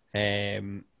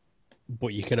 But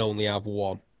you can only have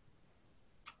one.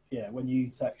 Yeah, when you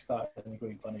text that in the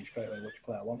group, I knew straight away which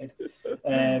player I wanted.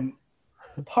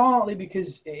 Partly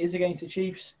because it is against the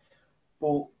Chiefs,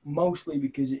 but mostly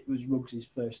because it was Ruggs'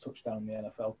 first touchdown in the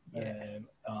NFL. Yeah.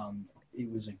 And it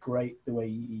was a great the way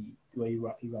he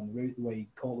ran the route, the way he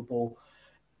caught the ball,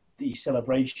 the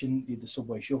celebration, the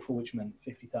Subway Shuffle, which meant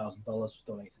 $50,000 was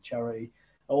donated to charity.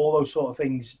 All those sort of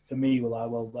things for me were like,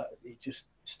 well, it just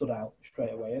stood out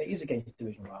straight away. And it is against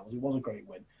division rivals. It was a great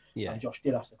win. Yeah. And Josh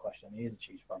did ask the question. He is a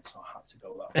Chiefs fan, so I had to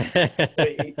go that way. But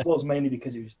it was mainly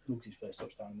because it was Ruggs' first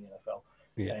touchdown in the NFL.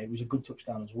 Yeah. It was a good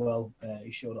touchdown as well.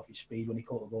 He showed off his speed when he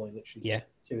caught the ball. He literally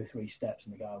 2 or 3 steps,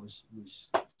 and the guy was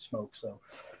smoked. So,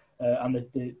 and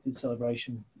the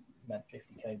celebration meant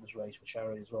 50K was raised for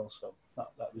charity as well. So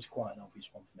that was quite an obvious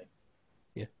one for me.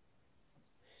 Yeah.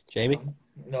 Jamie?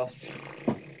 No.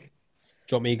 Do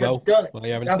you want me to go?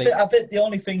 I think the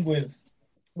only thing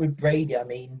with Brady, I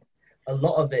mean, a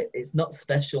lot of it's not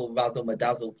special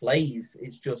razzle-madazzle plays.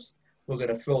 It's just we're going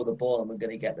to throw the ball and we're going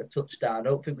to get the touchdown. I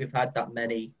don't think we've had that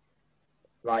many,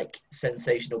 like,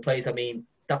 sensational plays. I mean,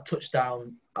 that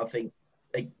touchdown, I think,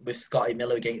 with Scotty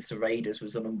Miller against the Raiders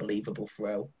was an unbelievable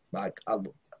throw. Like,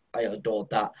 I adored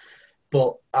that.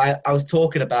 But I was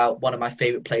talking about one of my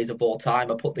favourite plays of all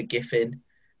time. I put the GIF in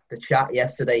the chat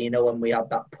yesterday, you know, when we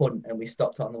had that punt and we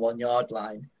stopped on the 1 yard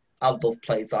line. I love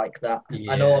plays like that.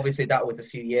 Yeah. I know obviously that was a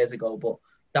few years ago, but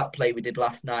that play we did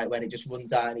last night when he just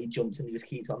runs out and he jumps and he just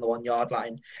keeps on the 1 yard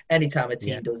line. Anytime a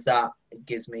team does that, it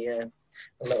gives me a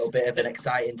little bit of an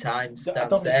exciting time downstairs. I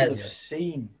don't know if you've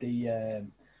seen the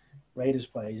Raiders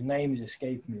player. His name is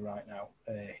escaping me right now.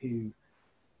 Who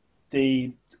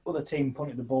the other team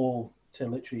punted the ball to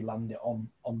literally land it on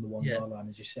the 1 yard line,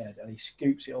 as you said, and he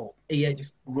scoops it up. Yeah,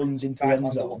 just runs into the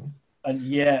end zone,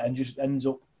 and just ends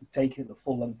up taking it the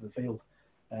full length of the field.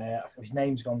 His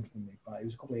name's gone from me. It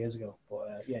was a couple of years ago,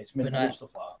 but it's minimal stuff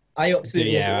like that. I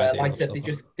absolutely love it. Like I said,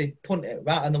 they punt it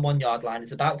right on the 1 yard line.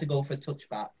 It's about to go for a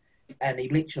touchback, and he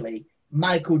literally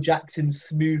Michael Jackson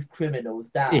smooth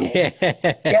criminals down,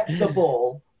 gets the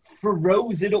ball,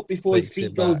 throws it up before his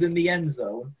feet goes in the end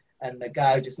zone, and the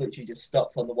guy just literally just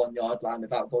stops on the 1 yard line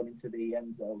without going into the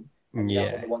end zone. On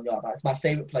the 1 yard line. It's my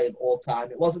favourite play of all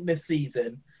time. It wasn't this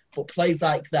season, but plays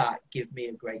like that give me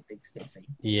a great big sniffy.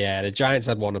 Yeah, the Giants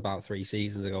had one about 3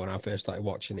 seasons ago when I first started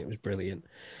watching it. It was brilliant.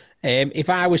 If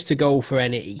I was to go for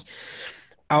any,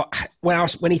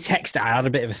 when he texted, I had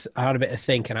a bit of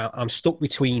think, and I'm stuck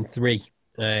between 3,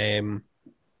 2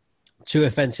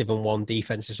 offensive and 1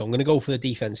 defensive. So I'm going to go for the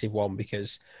defensive one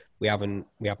because we haven't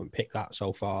picked that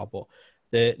so far. But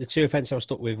the 2 offensive I was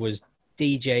stuck with was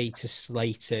DJ to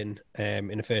Slayton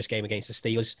in the first game against the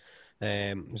Steelers.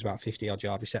 It was about 50-odd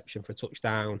yard reception for a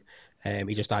touchdown.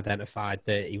 He just identified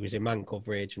that he was in man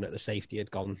coverage and that the safety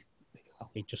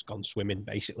he'd just gone swimming,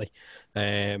 basically.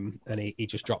 And he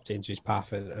just dropped it into his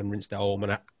path and rinsed it home.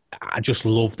 And I just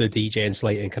love the DJ and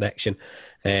Slayton connection.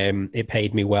 It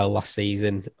paid me well last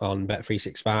season on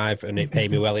Bet365, and it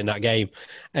paid me well in that game.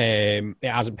 It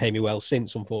hasn't paid me well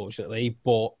since, unfortunately,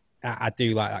 but I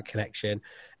do like that connection.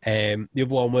 The other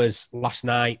one was last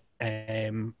night.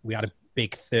 We had a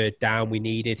big 3rd down we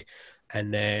needed,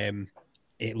 and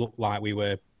it looked like we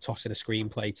were tossing a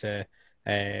screenplay to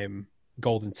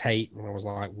Golden Tate, and I was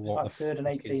like, what the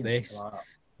fuck is this? Like,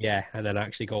 yeah, and then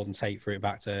actually Golden Tate threw it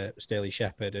back to Sterling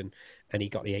Shepard, and he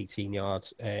got the 18-yard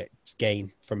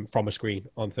gain from a screen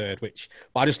on 3rd, which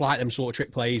I just like them sort of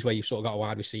trick plays where you've sort of got a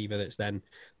wide receiver that's then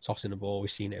tossing the ball. We've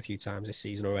seen it a few times this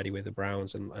season already with the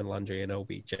Browns and Landry and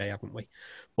OBJ, haven't we?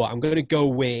 But I'm going to go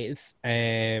with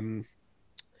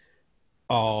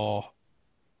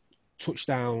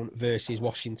touchdown versus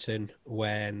Washington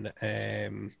when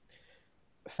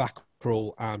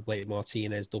Fackrell and Blake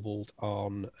Martinez doubled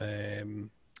on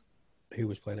who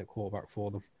was playing at quarterback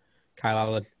for them, Kyle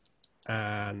Allen,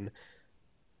 and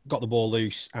got the ball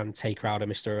loose, and Tay Crowder,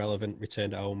 Mr. Irrelevant,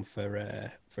 returned it home for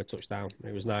a touchdown.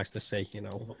 It was nice to see, you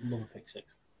know. Love a pick six.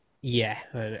 Yeah,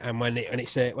 and when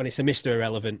it's a Mr.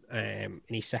 Irrelevant in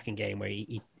his second game, where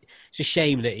it's a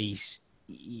shame that he's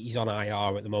on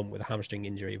IR at the moment with a hamstring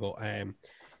injury, but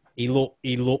he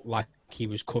looked like he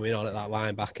was coming on at that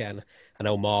linebacker. And I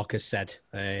know Mark has said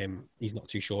he's not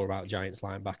too sure about Giants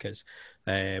linebackers.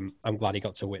 I'm glad he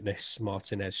got to witness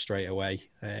Martinez straight away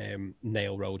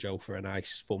nail Rojo for a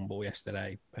nice fumble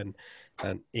yesterday, and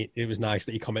it was nice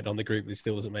that he commented on the group that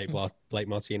still doesn't make Blake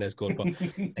Martinez good. But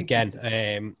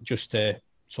again, just to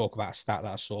talk about a stat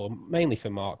that I saw, mainly for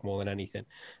Mark more than anything,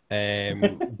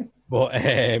 but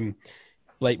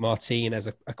Blake Martinez,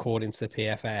 according to the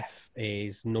PFF,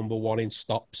 is number 1 in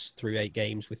stops through 8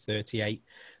 games with 38.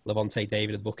 Levante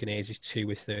David of the Buccaneers is 2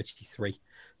 with 33.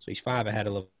 So he's 5 ahead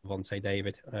of Levante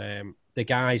David. The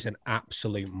guy's an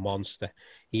absolute monster.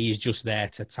 He's just there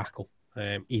to tackle.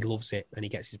 He loves it, and he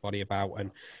gets his body about,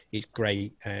 and it's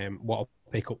great. What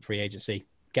a pick up free agency.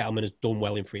 Gettleman has done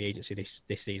well in free agency this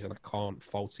season. I can't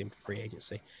fault him for free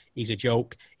agency. He's a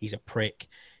joke. He's a prick.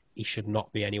 He should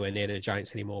not be anywhere near the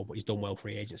Giants anymore, but he's done well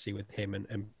free agency with him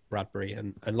and Bradbury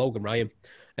and Logan Ryan.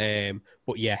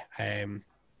 But yeah,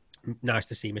 nice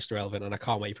to see Mr. Relevant, and I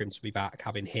can't wait for him to be back.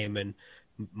 Having him and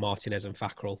Martinez and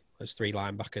Fackrell as 3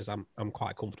 linebackers, I'm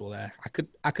quite comfortable there.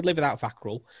 I could live without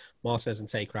Fackrell. Martinez and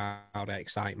Tay Crowder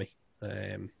excite me.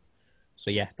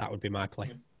 So yeah, that would be my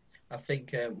play. I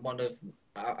think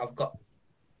I've got,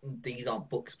 these aren't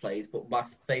Bucks plays, but my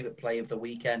favourite play of the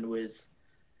weekend was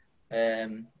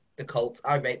the Colts.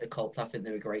 I rate the Colts. I think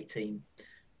they're a great team.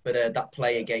 But that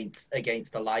play against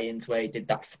the Lions where he did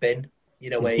that spin,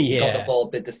 where he got the ball,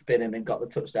 did the spin, and then got the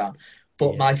touchdown.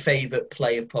 But my favourite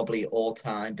play of probably all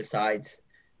time, besides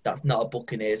that's not a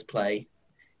Buccaneers play,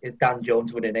 is Dan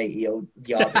Jones winning 80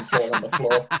 yards and falling on the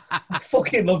floor. I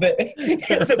fucking love it.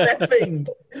 It's the best thing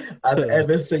I've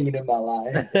ever seen in my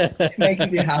life. It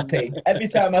makes me happy. Every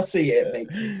time I see it, it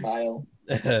makes me smile.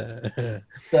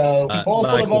 So, all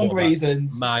for the wrong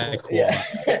reasons. Yeah,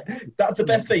 that's the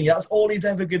best thing. That's all he's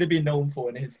ever going to be known for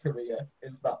in his career,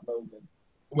 is that moment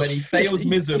when he fails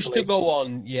miserably. Just to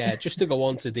go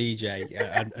on to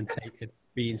DJ and take it,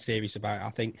 being serious about it.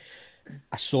 I think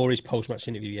I saw his post-match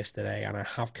interview yesterday, and I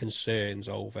have concerns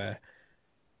over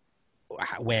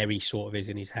where he sort of is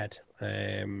in his head.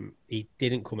 He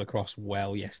didn't come across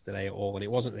well yesterday at all, and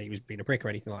it wasn't that he was being a prick or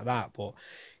anything like that, but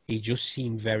he just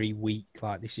seemed very weak.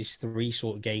 Like, this is 3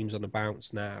 sort of games on the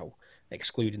bounce now,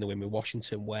 excluding the win with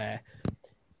Washington, where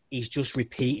he's just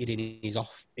repeated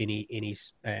in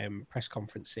his press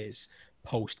conferences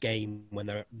post game when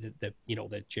the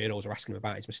journals are asking him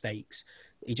about his mistakes.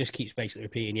 He just keeps basically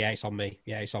repeating, "Yeah, it's on me.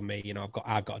 Yeah, it's on me.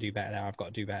 I've got to do better there. I've got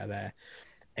to do better there."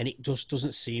 And it just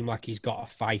doesn't seem like he's got a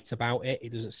fight about it.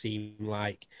 It doesn't seem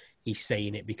like he's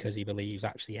saying it because he believes,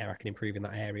 actually, I can improve in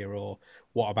that area, or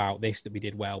what about this that we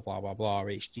did well, blah, blah, blah.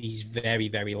 He's very,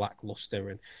 very lackluster,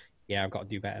 and I've got to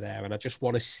do better there. And I just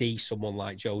want to see someone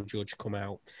like Joe Judge come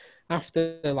out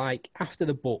after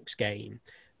the Bucks game.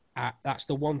 That's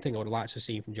the one thing I would like to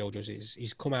see from Joe Judge, is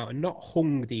he's come out and not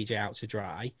hung DJ out to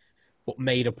dry, but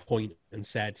made a point and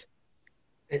said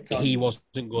he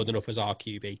wasn't good enough as our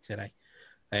QB today.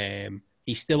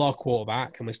 He's still our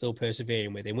quarterback, and we're still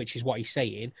persevering with him, which is what he's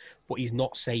saying, but he's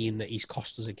not saying that he's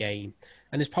cost us a game.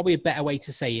 And there's probably a better way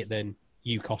to say it than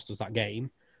 "you cost us that game,"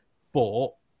 but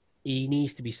he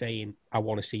needs to be saying, "I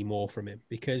want to see more from him,"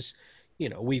 because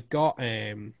we've got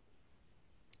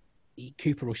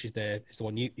Cooper Rush is the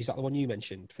one is that the one you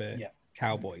mentioned for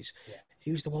Cowboys? Yeah.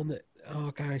 Who's the one that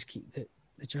guys the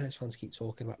Giants fans keep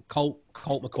talking about? Colt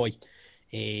McCoy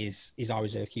is our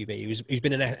reserve QB. He's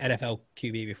been an NFL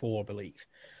QB before, I believe.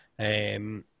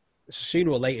 So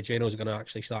sooner or later, journals are going to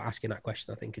actually start asking that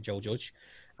question, I think, of Joe Judge.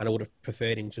 And I would have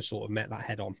preferred him to sort of met that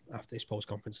head on after this post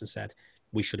conference and said,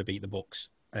 "We should have beat the Bucks."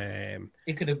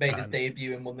 He could have made his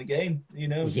debut and won the game,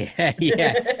 Yeah.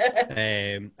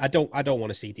 I don't want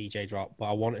to see DJ drop, but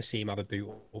I want to see him have a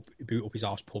boot up his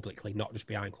arse publicly, not just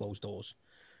behind closed doors.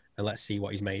 And let's see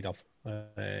what he's made of.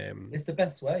 It's the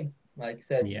best way. Like I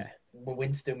said, when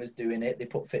Winston was doing it, they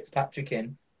put Fitzpatrick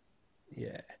in.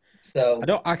 Yeah. So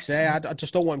I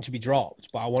just don't want him to be dropped,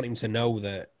 but I want him to know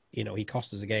that he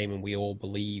cost us a game, and we all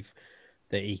believe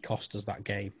that he cost us that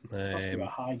game. A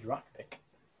high draft pick.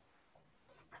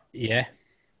 Yeah.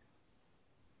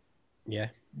 Yeah.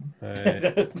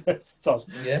 Sos.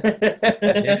 Yeah.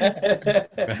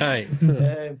 Right.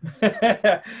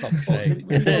 Fuck's What, sake.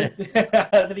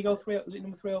 did he go three? Was it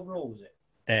number 3 overall? Was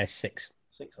it 6.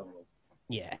 6 overall?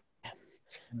 Yeah.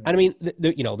 And I mean,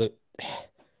 there's a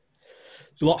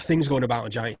lot of things going about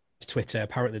on Giants Twitter.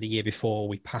 Apparently, the year before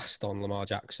we passed on Lamar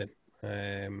Jackson.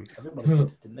 Everybody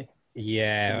did, didn't they?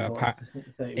 Yeah.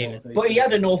 31, But he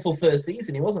had an awful first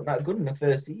season. He wasn't that good in the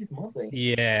first season, was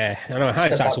he? Yeah. I know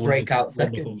hindsight's a breakout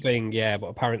wonderful second. thing. Yeah, but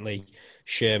apparently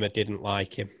Shermer didn't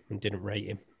like him and didn't rate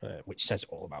him, which says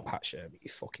all about Pat Shermer. You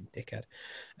fucking dickhead.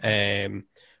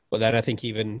 But then I think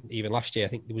even last year, I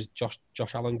think there was Josh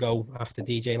Allen go after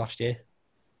DJ last year.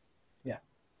 Yeah.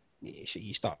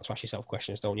 You start to ask yourself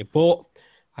questions, don't you? But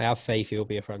I have faith he'll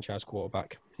be a franchise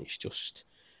quarterback. It's just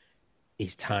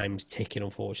his time's ticking,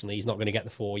 unfortunately. He's not going to get the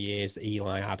 4 years that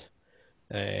Eli had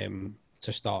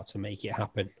to start to make it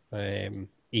happen.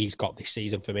 He's got this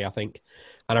season for me, I think.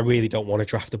 And I really don't want to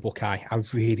draft a Buckeye. I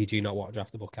really do not want to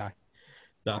draft a Buckeye.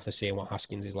 Not after seeing what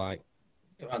Haskins is like.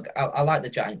 I like the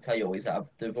Giants. I always have.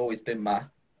 They've always been my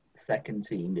second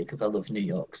team because I love New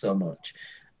York so much.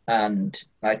 And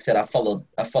like I said, I followed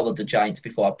the Giants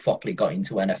before I properly got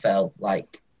into NFL,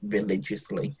 like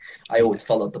religiously. I always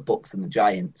followed the Bucks and the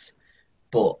Giants,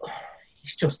 but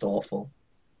he's just awful.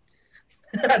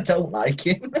 I don't like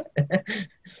him.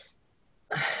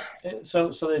 So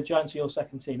the Giants are your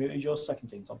second team. Who's your second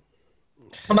team, Tom?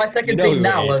 Well, my second team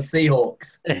now are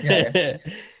Seahawks. Yeah.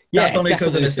 That's only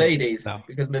because of Mercedes. No.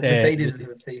 Because Mercedes is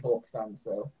a Seahawks fan,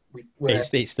 so we're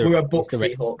a Bucks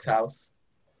Seahawks house.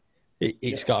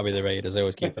 It's got to be the Raiders. I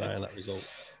always keep an eye on that result.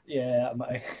 Yeah,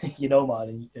 you know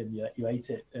mine, and you hate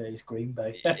it. It's Green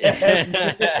Bay.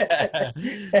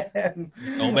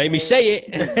 Don't make me say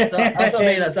it. That's what I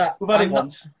mean. That's that. We've had it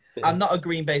once. I'm not a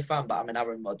Green Bay fan, but I'm an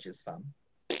Aaron Rodgers fan.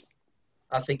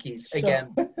 I think he's,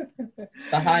 again,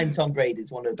 behind Tom Brady,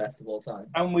 is one of the best of all time.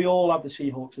 And we all have the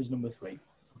Seahawks as number 3, I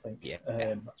think. Yeah.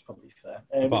 That's probably fair.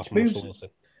 Which moves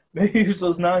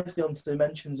us nicely on to the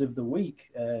mentions of the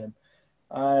week.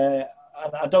 I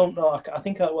don't know. I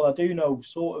think I do know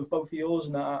sort of both of yours,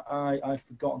 and I've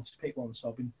forgotten to pick one, so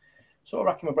I've been sort of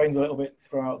racking my brains a little bit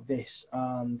throughout this,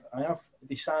 and I have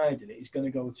decided it's going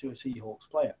to go to a Seahawks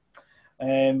player.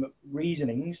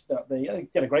 Reasonings that they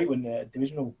had a great win,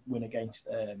 divisional win against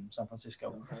San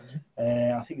Francisco.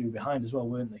 I think they were behind as well,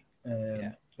 weren't they?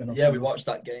 We watched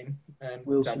that game.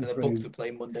 Wilson the Bucks were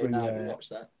playing Monday night. We watched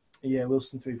that. Yeah,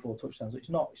 Wilson threw 4 touchdowns. It's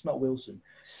not Wilson.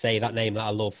 Say that name that I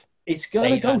love. It's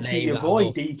going to go to your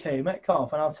boy DK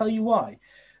Metcalf, and I'll tell you why.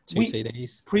 2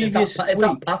 CDs. It's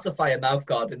that pacifier mouth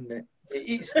guard, isn't it?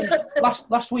 It's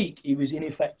last week he was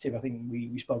ineffective. I think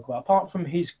we spoke about. Apart from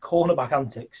his cornerback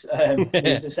antics, his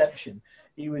interception,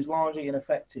 he was largely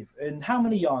ineffective. And how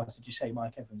many yards did you say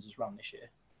Mike Evans has run this year?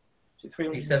 Is it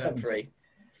 373?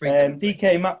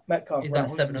 DK Metcalf ran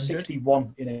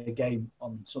 161 in a game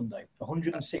on Sunday.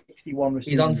 161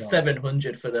 receiving. He's on yards.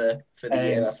 700 for the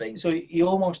year, I think. So he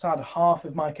almost had half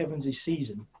of Mike Evans'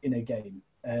 season in a game.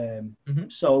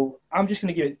 So I'm just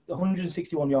going to give it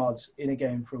 161 yards in a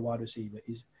game for a wide receiver.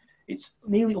 It's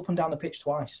nearly up and down the pitch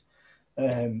twice.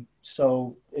 12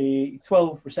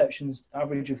 receptions,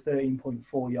 average of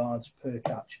 13.4 yards per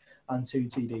catch, and 2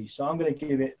 TDs. So I'm going to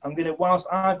give it. Whilst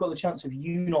I've got the chance of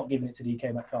you not giving it to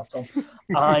DK Metcalf, Tom,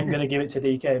 I'm going to give it to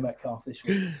DK Metcalf this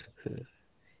week.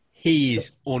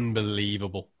 He's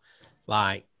unbelievable.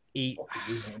 Like I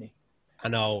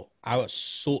know I was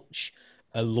such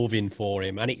a loving for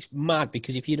him, and it's mad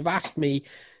because if you'd have asked me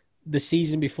the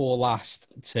season before last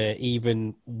to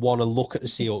even want to look at the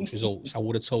Seahawks results, I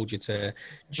would have told you to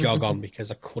jog on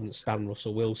because I couldn't stand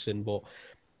Russell Wilson. But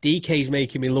DK's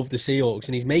making me love the Seahawks,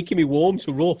 and he's making me warm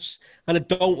to Russ, and I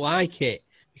don't like it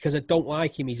because I don't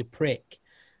like him. He's a prick.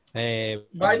 Why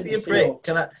is he a prick?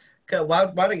 Why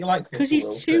don't you like Russell? Because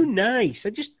he's too nice. I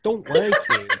just don't like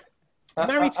him. He's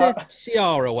married to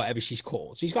Ciara, whatever she's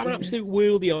called. So he's got an absolute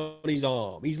worldie on his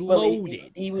arm. He's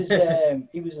loaded. He was an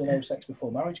no sex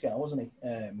before marriage guy, wasn't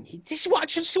he? This is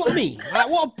what I mean. Like,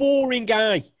 what a boring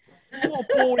guy. What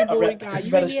a boring guy.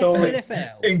 You're in the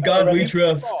NFL. In God we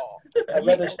trust. I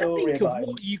read a story think about of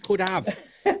what you could have.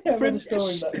 when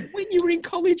you were in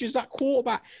college as that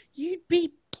quarterback, you'd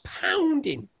be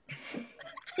pounding.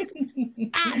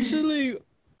 Absolute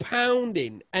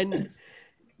pounding. And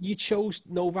you chose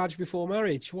no vag before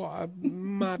marriage. What a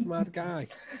mad guy.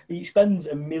 He spends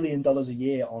 $1 million a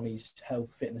year on his health,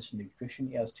 fitness, and nutrition.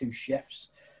 He has 2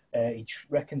 chefs. He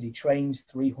reckons he trains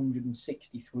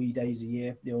 363 days a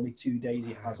year. The only 2 days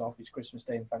he has off is Christmas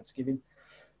Day and Thanksgiving.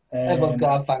 Everyone's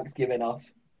got a Thanksgiving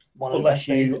off. one of the best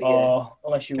days of the year.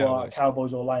 Unless you are a Cowboys.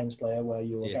 Cowboys or Lions player, where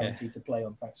you are Yeah. guaranteed to play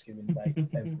on Thanksgiving Day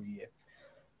every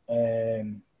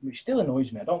year. Which still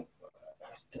annoys me. I don't.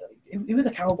 Who are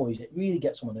the Cowboys? It really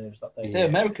gets on my nerves that They're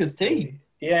America's team.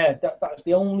 Yeah, that's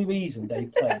the only reason they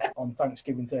play on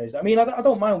Thanksgiving Thursday. I mean, I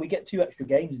don't mind. We get 2 extra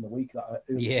games in the week that are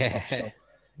early Yeah. kickoff, so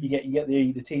you get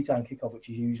the tea time kickoff, which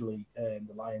is usually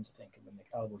the Lions, I think, and then the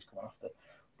Cowboys come after.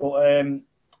 But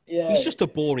yeah, He's just a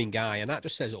boring guy, and that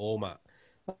just says it all, Matt.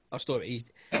 I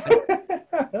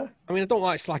mean, I don't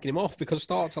like slacking him off because I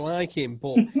start to like him,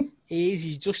 but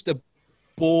he's just a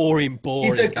boring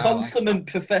He's a guy. consummate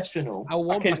professional. I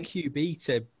want my QB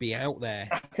to be out there.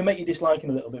 I can make you dislike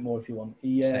him a little bit more if you want.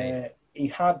 He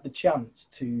had the chance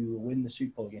to win the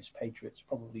Super Bowl against the Patriots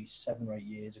probably 7 or 8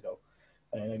 years ago,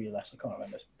 maybe less. I can't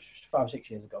remember, 5 or 6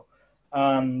 years ago,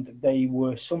 and they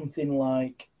were something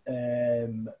like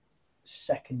 2nd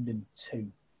and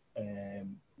 2,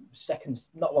 seconds,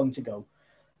 not long to go,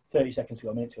 30 seconds to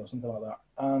go, minutes to go, something like that.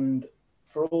 And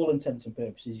for all intents and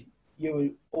purposes,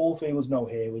 all 3 of us know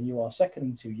here when you are 2nd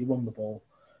and 2, you run the ball.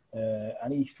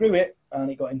 And he threw it and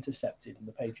it got intercepted, and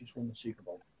the Patriots won the Super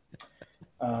Bowl.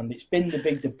 And it's been the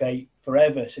big debate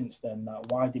forever since then. That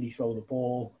why did he throw the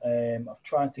ball? I've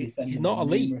tried to defend him. He's not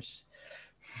elite. Numerous...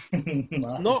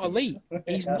 He's not elite.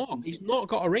 He's not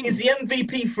got a ring. He's the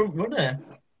MVP front runner.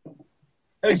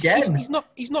 Again,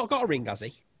 He's not got a ring, has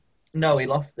he? No, he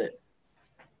lost it.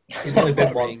 He's only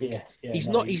been once.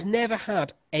 He's never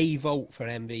had a vote for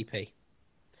MVP.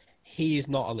 He is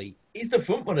not elite. He's the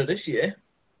front runner this year.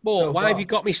 But why have you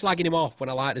got me slagging him off when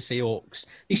I like the Seahawks?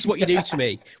 This is what you do to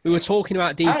me. We were talking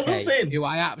about DK, who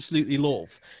I absolutely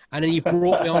love, and then you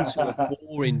brought me on to a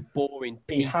boring.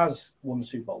 He has won the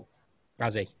Super Bowl.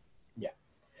 Has he? Yeah.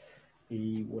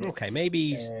 He won. Okay,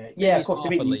 maybe he's of course.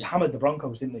 He hammered the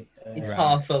Broncos, didn't he? He's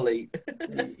half elite.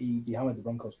 he hammered the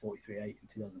Broncos 43-8 in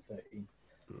 2013.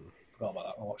 Forgot about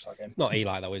that. I watched that game. Not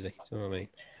Eli though, is he? Do you know what I mean?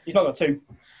 He's not got 2.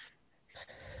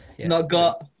 Yeah. Not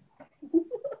got.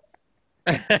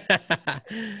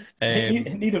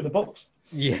 Neither of the Bucks.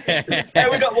 Yeah. Hey,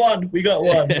 we got one. We're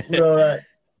all right.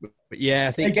 But yeah,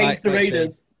 I think against the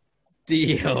Raiders.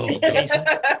 Gruden.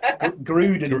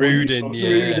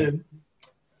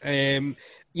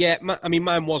 Yeah. I mean,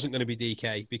 mine wasn't going to be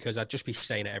DK because I'd just be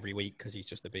saying it every week because he's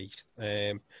just a beast.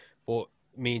 But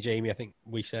me and Jamie, I think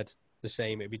we said the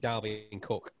same. It'd be Dalvin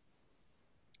Cook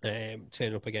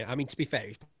turning up again. I mean, to be fair,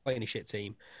 he's playing a shit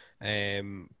team,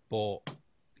 but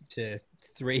to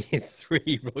three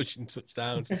rushing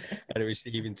touchdowns and a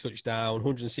receiving touchdown,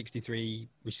 163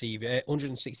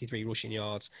 rushing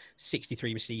yards,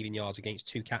 63 receiving yards against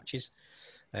 2 catches.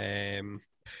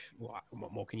 What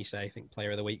more can you say? I think player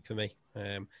of the week for me,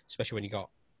 especially when you got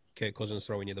Kirk Cousins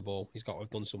throwing you the ball. He's got to have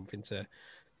done something to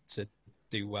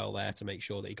do well there to make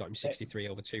sure that he got him 63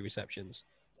 over 2 receptions.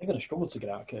 They're going to struggle to get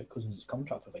out of Kirk Cousins'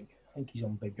 contract, I think. I think he's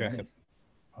on big money.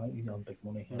 I think he's on big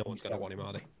money. No one's going to want him,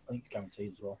 are they? I think it's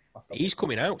guaranteed as well. He's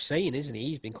coming out saying, isn't he?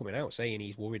 He's been coming out saying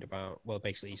he's worried about, well,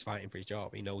 basically he's fighting for his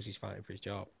job. He knows he's fighting for his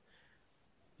job.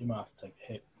 You might have to take a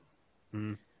hit.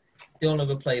 The only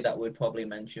other play that we'd probably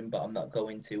mention, but I'm not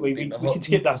going to. We can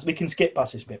skip that. We can skip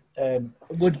past this bit.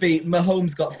 Would be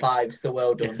Mahomes got 5, so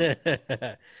well done.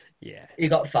 Yeah, he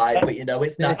got 5, but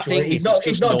it's natural. He's not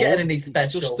getting any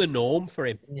special. It's just the norm for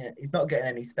him. Yeah, he's not getting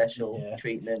any special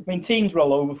treatment. I mean, teams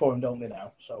roll over for him, don't they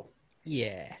now? So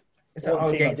yeah, it's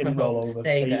against Mahomes.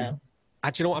 Stay down.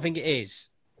 Do you know what I think it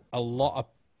is? A lot of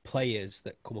players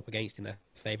that come up against him, their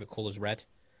favourite colour's red.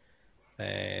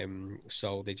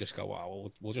 So they just go,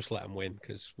 well, we'll just let them win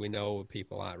because we know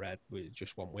people like red. We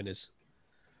just want winners.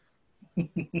 Hello,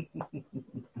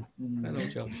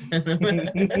 Josh.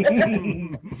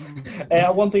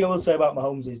 One thing I will say about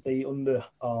Mahomes is the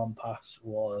underarm pass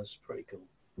was pretty cool.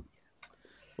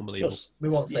 Unbelievable. We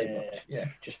won't say much. Yeah,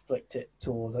 just flicked it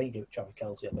towards, I think, it was Travis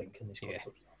Kelce, I think, and he scored a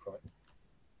touchdown from it.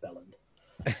 Belland.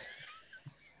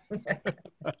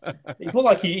 It looked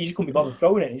like he just couldn't be bothered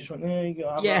throwing it. He just went,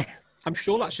 yeah. I'm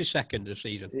sure that's his second this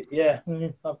season. Yeah,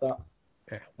 have that.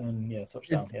 Yeah. And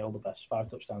touchdown. Yeah, all the best. 5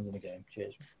 touchdowns in a game.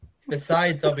 Cheers.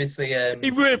 Besides, obviously,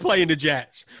 he were playing the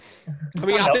Jets. I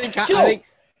mean, I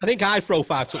think I throw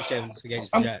 5 touchdowns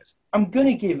against the Jets. I'm going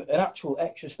to give an actual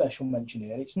extra special mention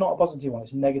here. It's not a positive one;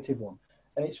 it's a negative one,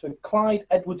 and it's for Clyde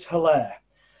Edwards-Helaire.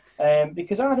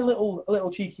 Because I had a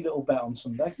little cheeky little bet on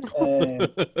Sunday,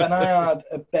 and I had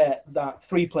a bet that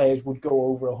 3 players would go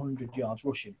over 100 yards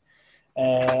rushing.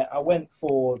 I went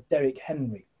for Derrick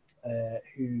Henry,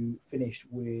 who finished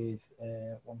with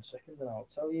 1 second, and I'll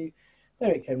tell you.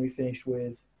 Derrick Henry finished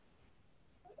with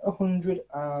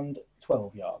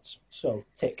 112 yards. So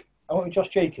tick. I went with Josh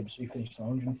Jacobs, who finished on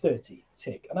 130,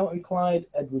 tick. And I went with Clyde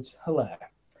Edwards-Helaire.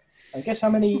 And guess how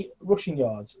many rushing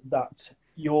yards that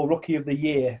your rookie of the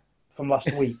year from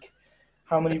last week,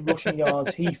 how many rushing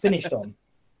yards he finished on?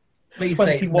 Please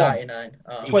say it's 21. 99.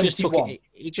 Oh.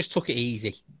 He just took it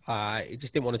easy. He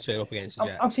just didn't want to turn up against the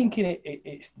Jets. I'm thinking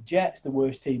it's the Jets, the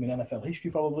worst team in NFL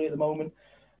history probably at the moment.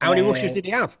 How many rushes did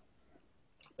he have?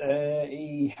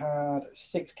 He had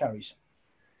 6 carries.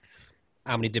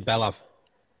 How many did Bell have?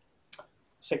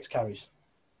 6 carries.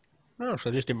 Oh, so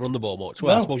they just didn't run the ball much.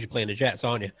 Well, No. I suppose you're playing the Jets,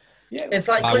 aren't you? Yeah, It's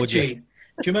like Why would Glitchy. you? Do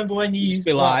you remember when you Just used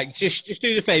be to like, just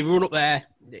do us a favour, run up there.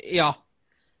 Yeah.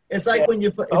 It's like when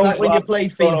you play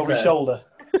thrown over his FIFA. shoulder.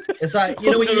 It's like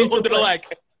when you used to under the play, leg.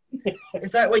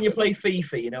 it's like when you play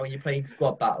FIFA. When you're playing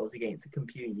squad battles against a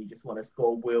computer, you just want to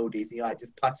score worldies. And you're like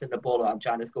just passing the ball around,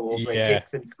 trying to score over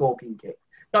kicks and scorpion kicks.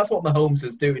 That's what Mahomes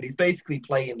is doing. He's basically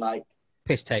playing like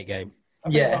Piss take game. I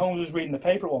think Mahomes was reading the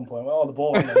paper at one point. Oh, the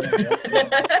ball.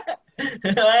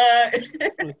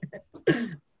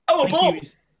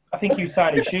 I think he was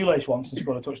tying his shoelace once and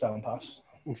scored a touchdown pass.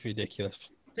 It's ridiculous.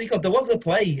 Because there was a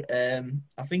play. I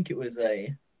think it was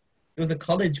a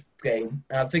college game,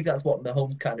 and I think that's what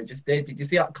Mahomes kind of just did. Did you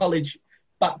see that college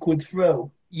backwards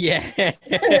throw? Yeah.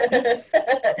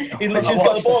 He literally just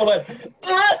got the ball and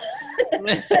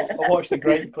went. I watched a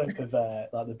great clip of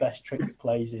like the best trick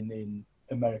plays in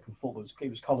American football. It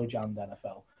was college and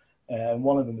NFL. And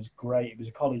one of them was great. It was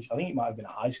a college, I think it might have been a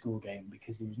high school game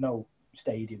because there was no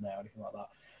stadium there or anything like that.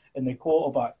 And the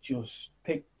quarterback just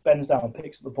bends down,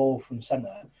 picks up the ball from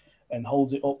centre and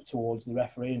holds it up towards the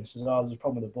referee and says, there's a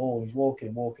problem with the ball. And he's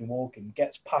walking,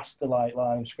 gets past the line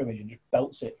of scrimmage and just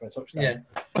belts it for a touchdown. Yeah.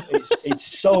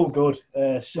 It's so good,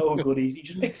 so good. He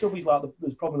just picks up, he's like,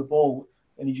 there's a problem with the ball.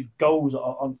 And he just goes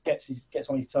on, gets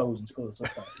on his toes and scores a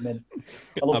touchdown. And then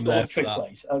I love trick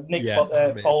plays. Nick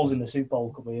Foles in the Super Bowl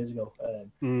a couple of years ago,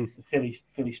 the Philly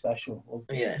special,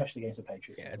 especially against the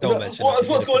Patriots. Yeah, don't mention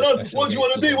what's going on? What do you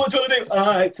want to do? What do you want to do? All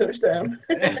right, touchdown.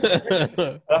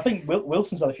 And I think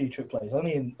Wilson's had a few trick plays,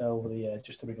 only over the year,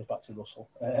 just to bring us back to Russell,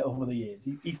 over the years.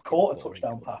 He caught a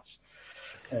touchdown pass.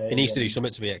 He needs to do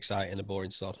something to be exciting, a boring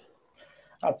sod.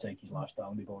 I'd take his lifestyle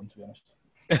and be boring, to be honest.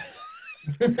 I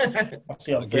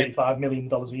see on $35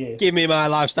 million a year. Give me my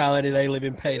lifestyle any day,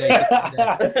 living payday.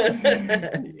 Have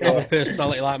a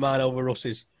personality like mine over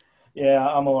Russ's. Yeah,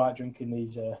 I'm all right drinking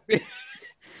these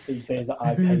beers that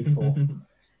I pay for.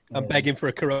 I'm begging for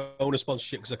a Corona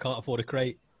sponsorship because I can't afford a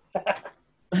crate.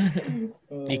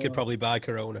 He could probably buy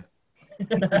Corona.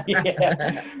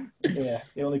 Yeah,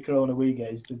 the only Corona we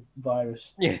get is the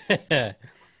virus. Yeah.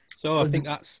 So I think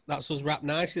that's us wrapped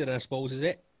nicely then, I suppose, is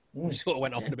it? We sort of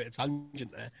went off on a bit of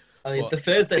tangent there. I mean, the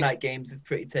Thursday night games is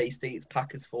pretty tasty. It's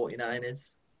Packers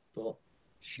 49ers, but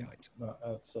shite.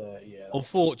 That's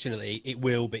Unfortunately, it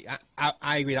will be.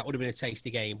 I agree that would have been a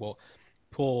tasty game, but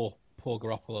poor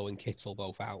Garoppolo and Kittle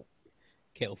both out.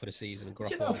 Kittle for the season and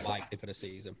Garoppolo likely for the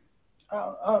season.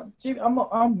 I'm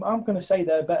going to say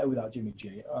they're better without Jimmy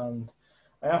G. And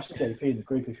I asked JP in the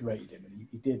group if he rated him, and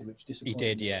he did, which disappointed me.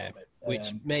 He did, yeah.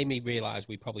 Which made me realise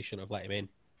we probably shouldn't have let him in.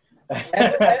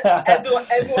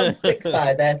 Everyone sticks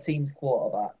by their team's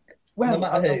quarterback, no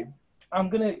matter who. I'm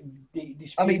gonna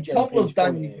dispute. I mean, Tom loves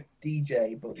Dan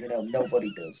DJ, but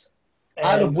nobody does.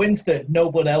 I love Winston.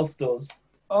 Nobody else does.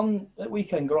 On that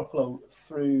weekend, Garoppolo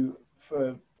threw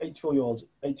for 84 yards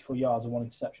and 1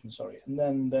 interception. Sorry, and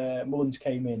then Mullins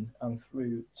came in and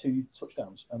threw 2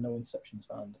 touchdowns and no interceptions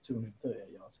and 238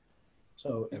 yards.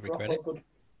 So is Garoppolo good?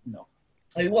 No.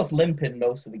 He was limping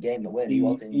most of the game, but when he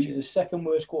was injured. He's the second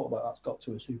worst quarterback that's got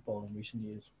to a Super Bowl in recent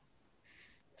years.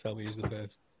 Tell me who's the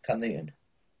first. Cam Newton.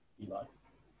 Eli.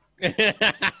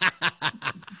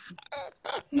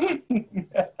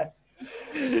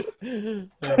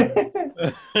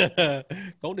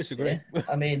 Don't disagree. Yeah,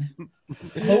 I mean,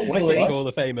 hopefully, Hall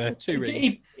of Famer, 2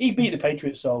 rings. He beat the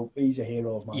Patriots, so he's a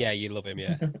hero of mine. Yeah, you love him,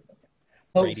 yeah.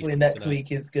 Hopefully next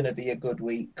week is going to be a good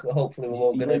week. Hopefully we're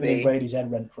all going to be. Brady's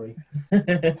head rent free.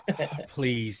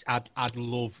 Please, I'd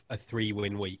love a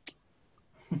 3-win week.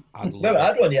 We haven't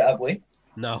had one yet, have we?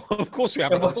 No, of course we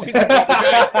haven't. Not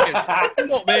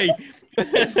me.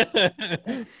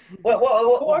 Hang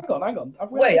on.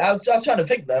 Wait, I was trying to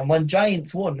think then. When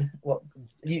Giants won,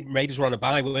 Raiders were on a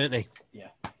bye, weren't they?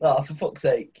 Yeah. Oh, for fuck's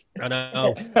sake! I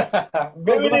know.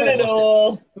 Ruining it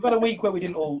all. We've had a week where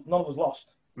none of us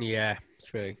lost. Yeah,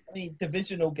 true. I mean,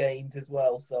 divisional games as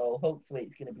well, so hopefully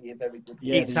it's going to be a very good.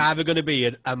 Yeah, it's either going to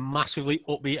be a massively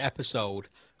upbeat episode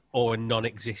or a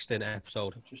non-existent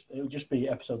episode. It'll just be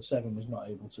episode 7 was not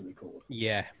able to record.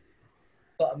 Yeah.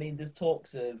 But I mean, there's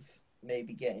talks of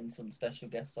maybe getting some special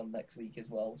guests on next week as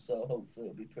well, so hopefully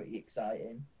it'll be pretty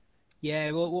exciting.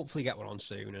 Yeah, we'll hopefully get one on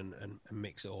soon and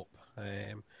mix it up.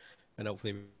 And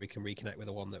hopefully we can reconnect with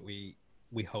the one that we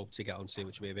hope to get on soon,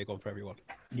 which will be a big one for everyone.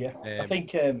 Yeah, I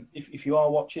think if you are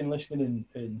watching, listening,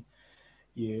 and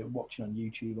you're watching on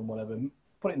YouTube and whatever,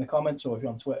 put it in the comments, or if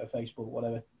you're on Twitter, Facebook,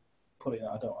 whatever, put it in.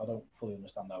 I don't fully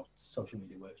understand how social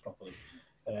media works properly,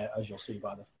 as you'll see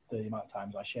by the amount of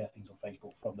times I share things on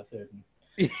Facebook from the third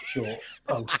and short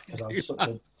post, because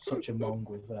I'm such a mong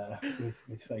with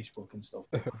Facebook and stuff.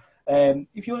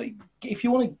 If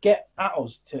you want to get at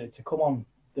us to come on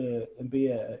and be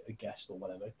a guest or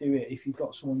whatever, do it. If you've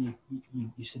got someone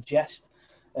you suggest,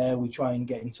 we try and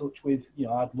get in touch with.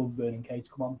 I'd love Vernon Kay to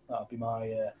come on. That'd be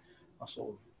my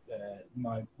sort of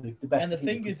the best. And the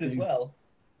thing is, as well,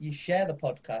 you share the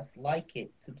podcast, like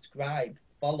it, subscribe,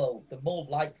 follow. The more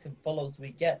likes and follows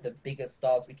we get, the bigger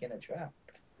stars we can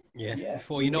attract. Yeah.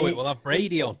 Before you know it, we'll have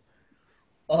Brady on.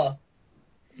 Oh,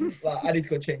 well, I need to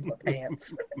go change my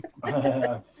pants.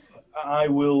 I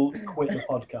will quit the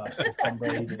podcast with Tom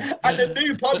Brady. And a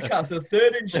new podcast, a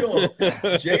third and short.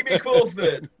 Jamie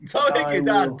Crawford, Tom Higgins,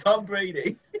 and Tom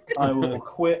Brady. I will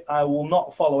quit. I will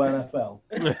not follow NFL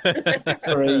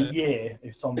for a year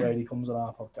if Tom Brady comes on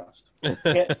our podcast.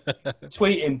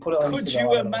 Tweet him, put it on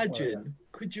Instagram.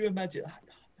 Could you imagine?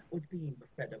 That would be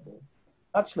incredible.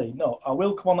 Actually, no, I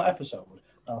will come on that episode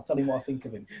and I'll tell him what I think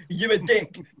of him. You're a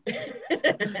dick.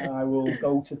 I will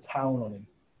go to town on him.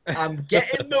 I'm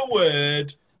getting the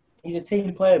word. He's a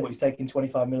team player, but he's taking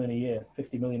 25 million a year,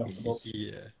 50 million off the books.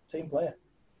 Yeah, team player.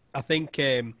 I think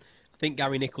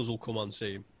Gary Nichols will come on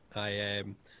soon. I had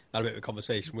a bit of a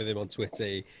conversation with him on Twitter.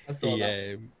 I saw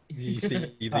that. You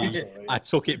see the I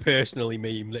took it personally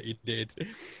meme that he did.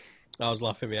 I was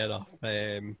laughing my head off.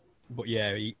 But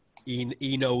yeah,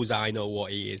 he knows I know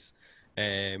what he is.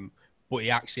 But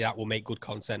that will make good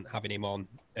content having him on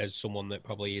as someone that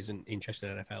probably isn't interested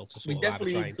in NFL to sort of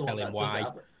either try and tell him why.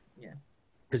 Yeah,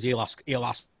 because he'll ask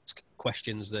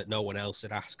questions that no one else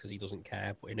would ask because he doesn't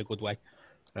care, but in a good way.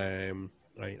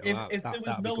 If there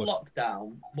was no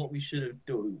lockdown, what we should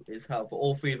do is have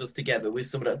all three of us together with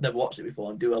someone that's never watched it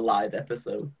before and do a live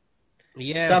episode.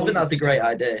 Yeah, I think that's a great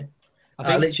idea.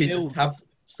 I literally just have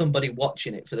somebody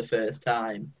watching it for the first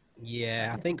time.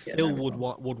 Yeah, I think Phil would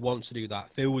want to do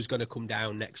that. Phil was going to come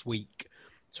down next week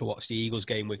to watch the Eagles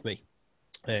game with me.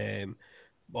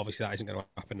 Obviously, that isn't going to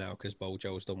happen now because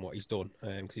Bojo's done what he's done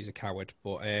because he's a coward.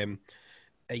 But,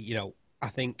 I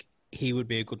think he would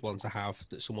be a good one to have,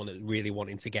 that someone that's really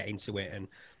wanting to get into it and,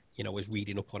 was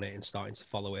reading up on it and starting to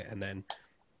follow it and then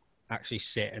actually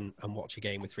sit and watch a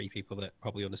game with three people that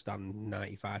probably understand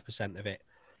 95% of it.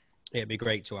 It'd be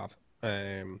great to have.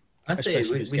 I say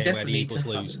we definitely need to have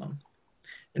him on.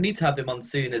 We need to have him on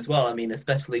soon as well. I mean,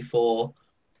 especially for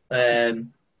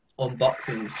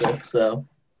unboxing stuff. So.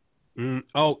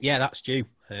 Oh yeah, that's due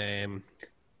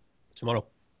tomorrow.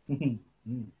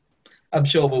 I'm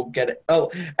sure we'll get it.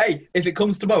 Oh, hey, if it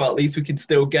comes tomorrow, at least we can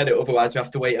still get it. Otherwise, we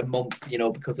have to wait a month,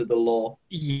 because of the law.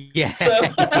 Yeah. So,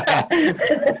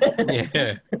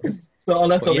 yeah. So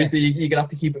unless obviously you're gonna have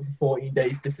to keep it for 14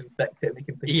 days, disinfect it, and we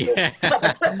can pick it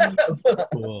up.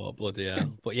 Oh bloody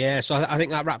hell! But yeah, so I think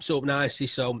that wraps it up nicely.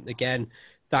 So again,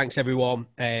 thanks everyone.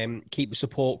 Keep the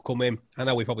support coming. I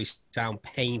know we probably sound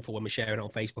painful when we're sharing on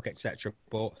Facebook, etc.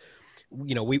 But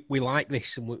we like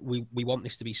this, and we want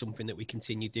this to be something that we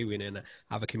continue doing and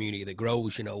have a community that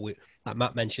grows. Like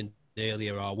Matt mentioned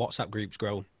earlier, our WhatsApp group's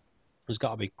grown. There's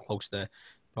got to be close to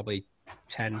probably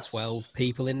 10, 12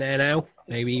 people in there now,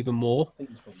 maybe even more. I think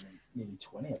there's probably nearly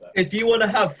 20 of them. If you want to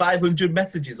have 500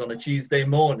 messages on a Tuesday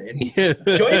morning, join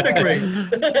the group.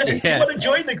 If you want to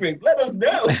join the group, let us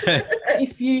know.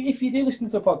 If you do listen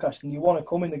to the podcast and you want to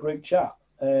come in the group chat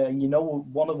and you know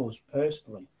one of us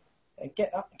personally,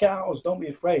 get at us. Don't be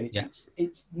afraid.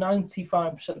 It's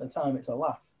 95% of the time it's a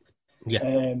laugh.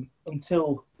 Yeah.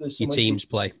 Until there's your teams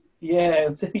play. Yeah,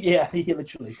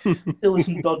 literally. Until there's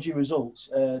some dodgy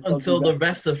results. Until the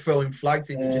refs are throwing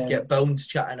flags and you just get Bones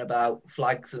chatting about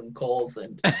flags and calls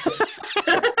and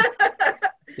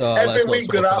every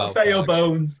week without fail,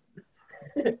 Bones.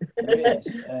 Yes,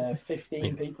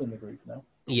 15 people in the group now.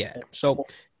 Yeah, so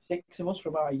 6 of us for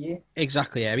about a year.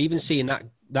 Exactly. Yeah, even seeing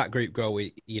that group grow,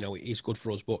 is good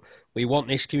for us. But we want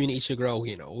this community to grow.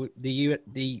 The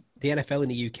NFL in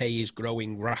the UK is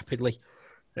growing rapidly.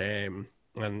 And,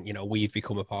 we've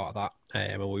become a part of that,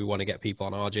 and we want to get people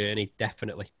on our journey,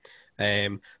 definitely.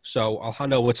 So I'll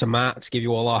hand over to Matt to give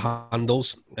you all our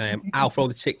handles. I'll throw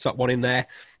the TikTok one in there.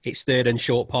 It's Third and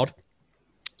Short Pod.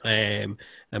 And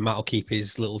Matt will keep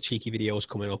his little cheeky videos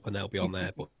coming up, and they'll be on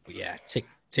there. But yeah,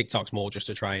 TikTok's more just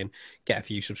to try and get a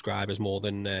few subscribers more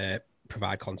than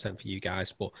provide content for you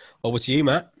guys. But over to you,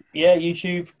 Matt. Yeah,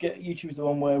 YouTube's the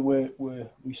one where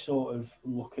we sort of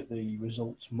look at the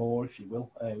results more, if you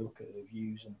will. Look at the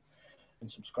views and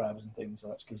subscribers and things.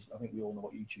 That's because I think we all know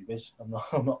what YouTube is. I'm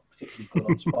not particularly good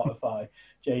on Spotify.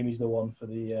 Jamie's the one for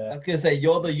the. I was going to say,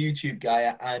 you're the YouTube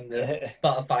guy. I'm the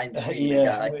Spotify and streaming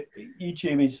guy.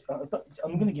 YouTube is.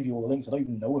 I'm going to give you all the links. I don't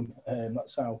even know them.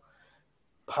 That's how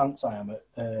pants I am at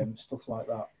stuff like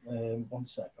that. One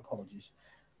sec. Apologies.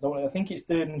 I think it's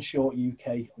Third and Short UK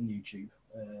on YouTube.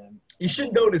 You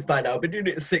should know this by now. I've been doing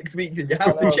it 6 weeks and you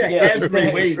have to check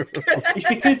every week. It's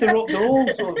because they're all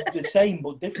sort of the same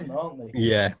but different, aren't they?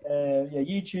 Yeah.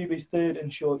 YouTube is Third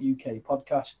and Short UK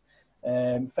podcast.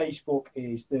 Facebook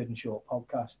is Third and Short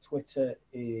podcast. Twitter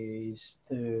is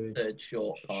Third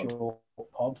Short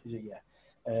Pod. Is it?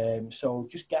 Yeah. So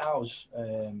just get ours.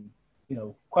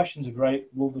 Questions are great.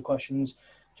 Love the questions.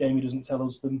 Jamie doesn't tell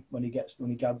us them when he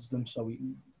gathers them. So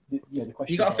the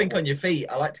question. You got to think on your feet.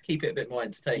 I like to keep it a bit more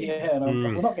entertaining. Yeah, and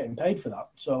we're not getting paid for that.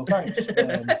 So thanks to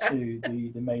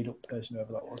the made-up person,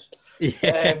 whoever that was.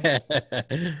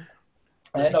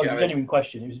 No, it was a genuine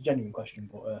question. It was a genuine question,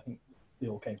 but I think they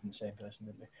all came from the same person,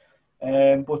 didn't they?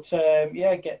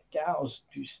 Get ours.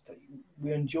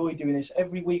 We enjoy doing this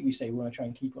every week. We say we want to try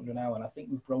and keep it under an hour, and I think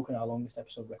we've broken our longest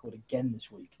episode record again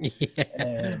this week.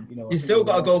 You still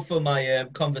got to go for my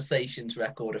conversations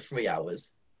record of 3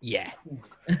 hours. Yeah.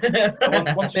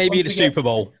 Once Maybe the Super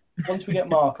Bowl. Once we get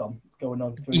Mark on, going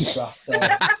on through his draft.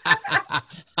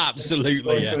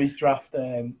 Absolutely, through his draft.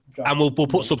 And we'll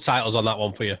put subtitles on that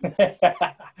one for you.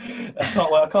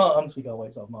 I can't honestly go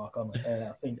wait to have Mark on.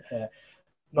 I think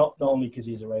not only because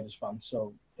he's a Raiders fan,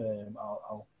 so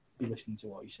I'll be listening to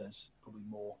what he says probably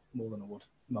more than I would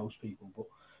most people, but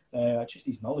just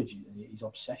his knowledge and his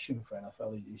obsession for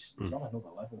NFL is on another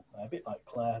level. A bit like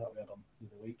Claire that we had on the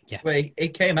other week. Yeah. Well, he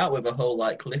came out with a whole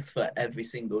list for every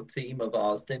single team of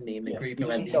ours, didn't he? In the group,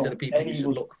 and these are the people you should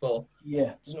look for.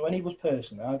 Yeah, doesn't know any of us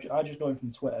personally. I just know him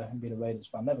from Twitter and being a Raiders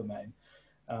fan. Never met him,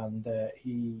 and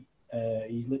he's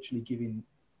literally giving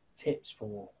tips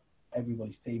for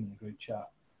everybody's team in the group chat.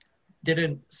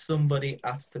 Didn't somebody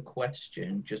ask the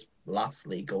question? Just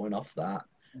lastly, going off that.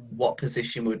 What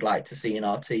position we'd like to see in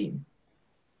our team?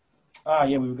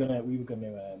 Yeah, we were gonna.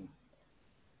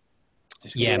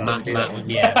 Matt.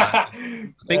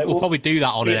 I think we'll probably do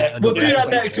that on it. We'll do that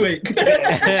next week.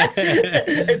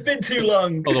 It's been too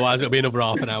long. Otherwise, it'll be another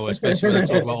half an hour, especially when we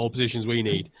talk about all positions we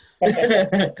need.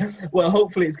 Well,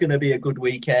 hopefully, it's going to be a good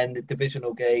weekend.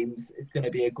 Divisional games. It's going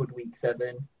to be a good week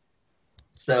 7.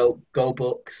 So go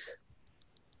Bucks.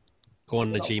 Go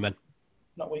on, the G-men.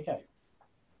 Not week 8.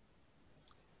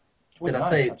 Did I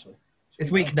say actually? It's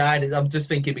week 9? I'm just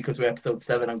thinking because we're episode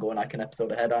 7, I'm going like an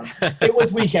episode ahead on. It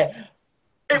was week 8.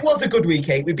 It was a good week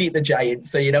 8. We beat the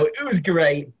Giants, so it was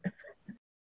great.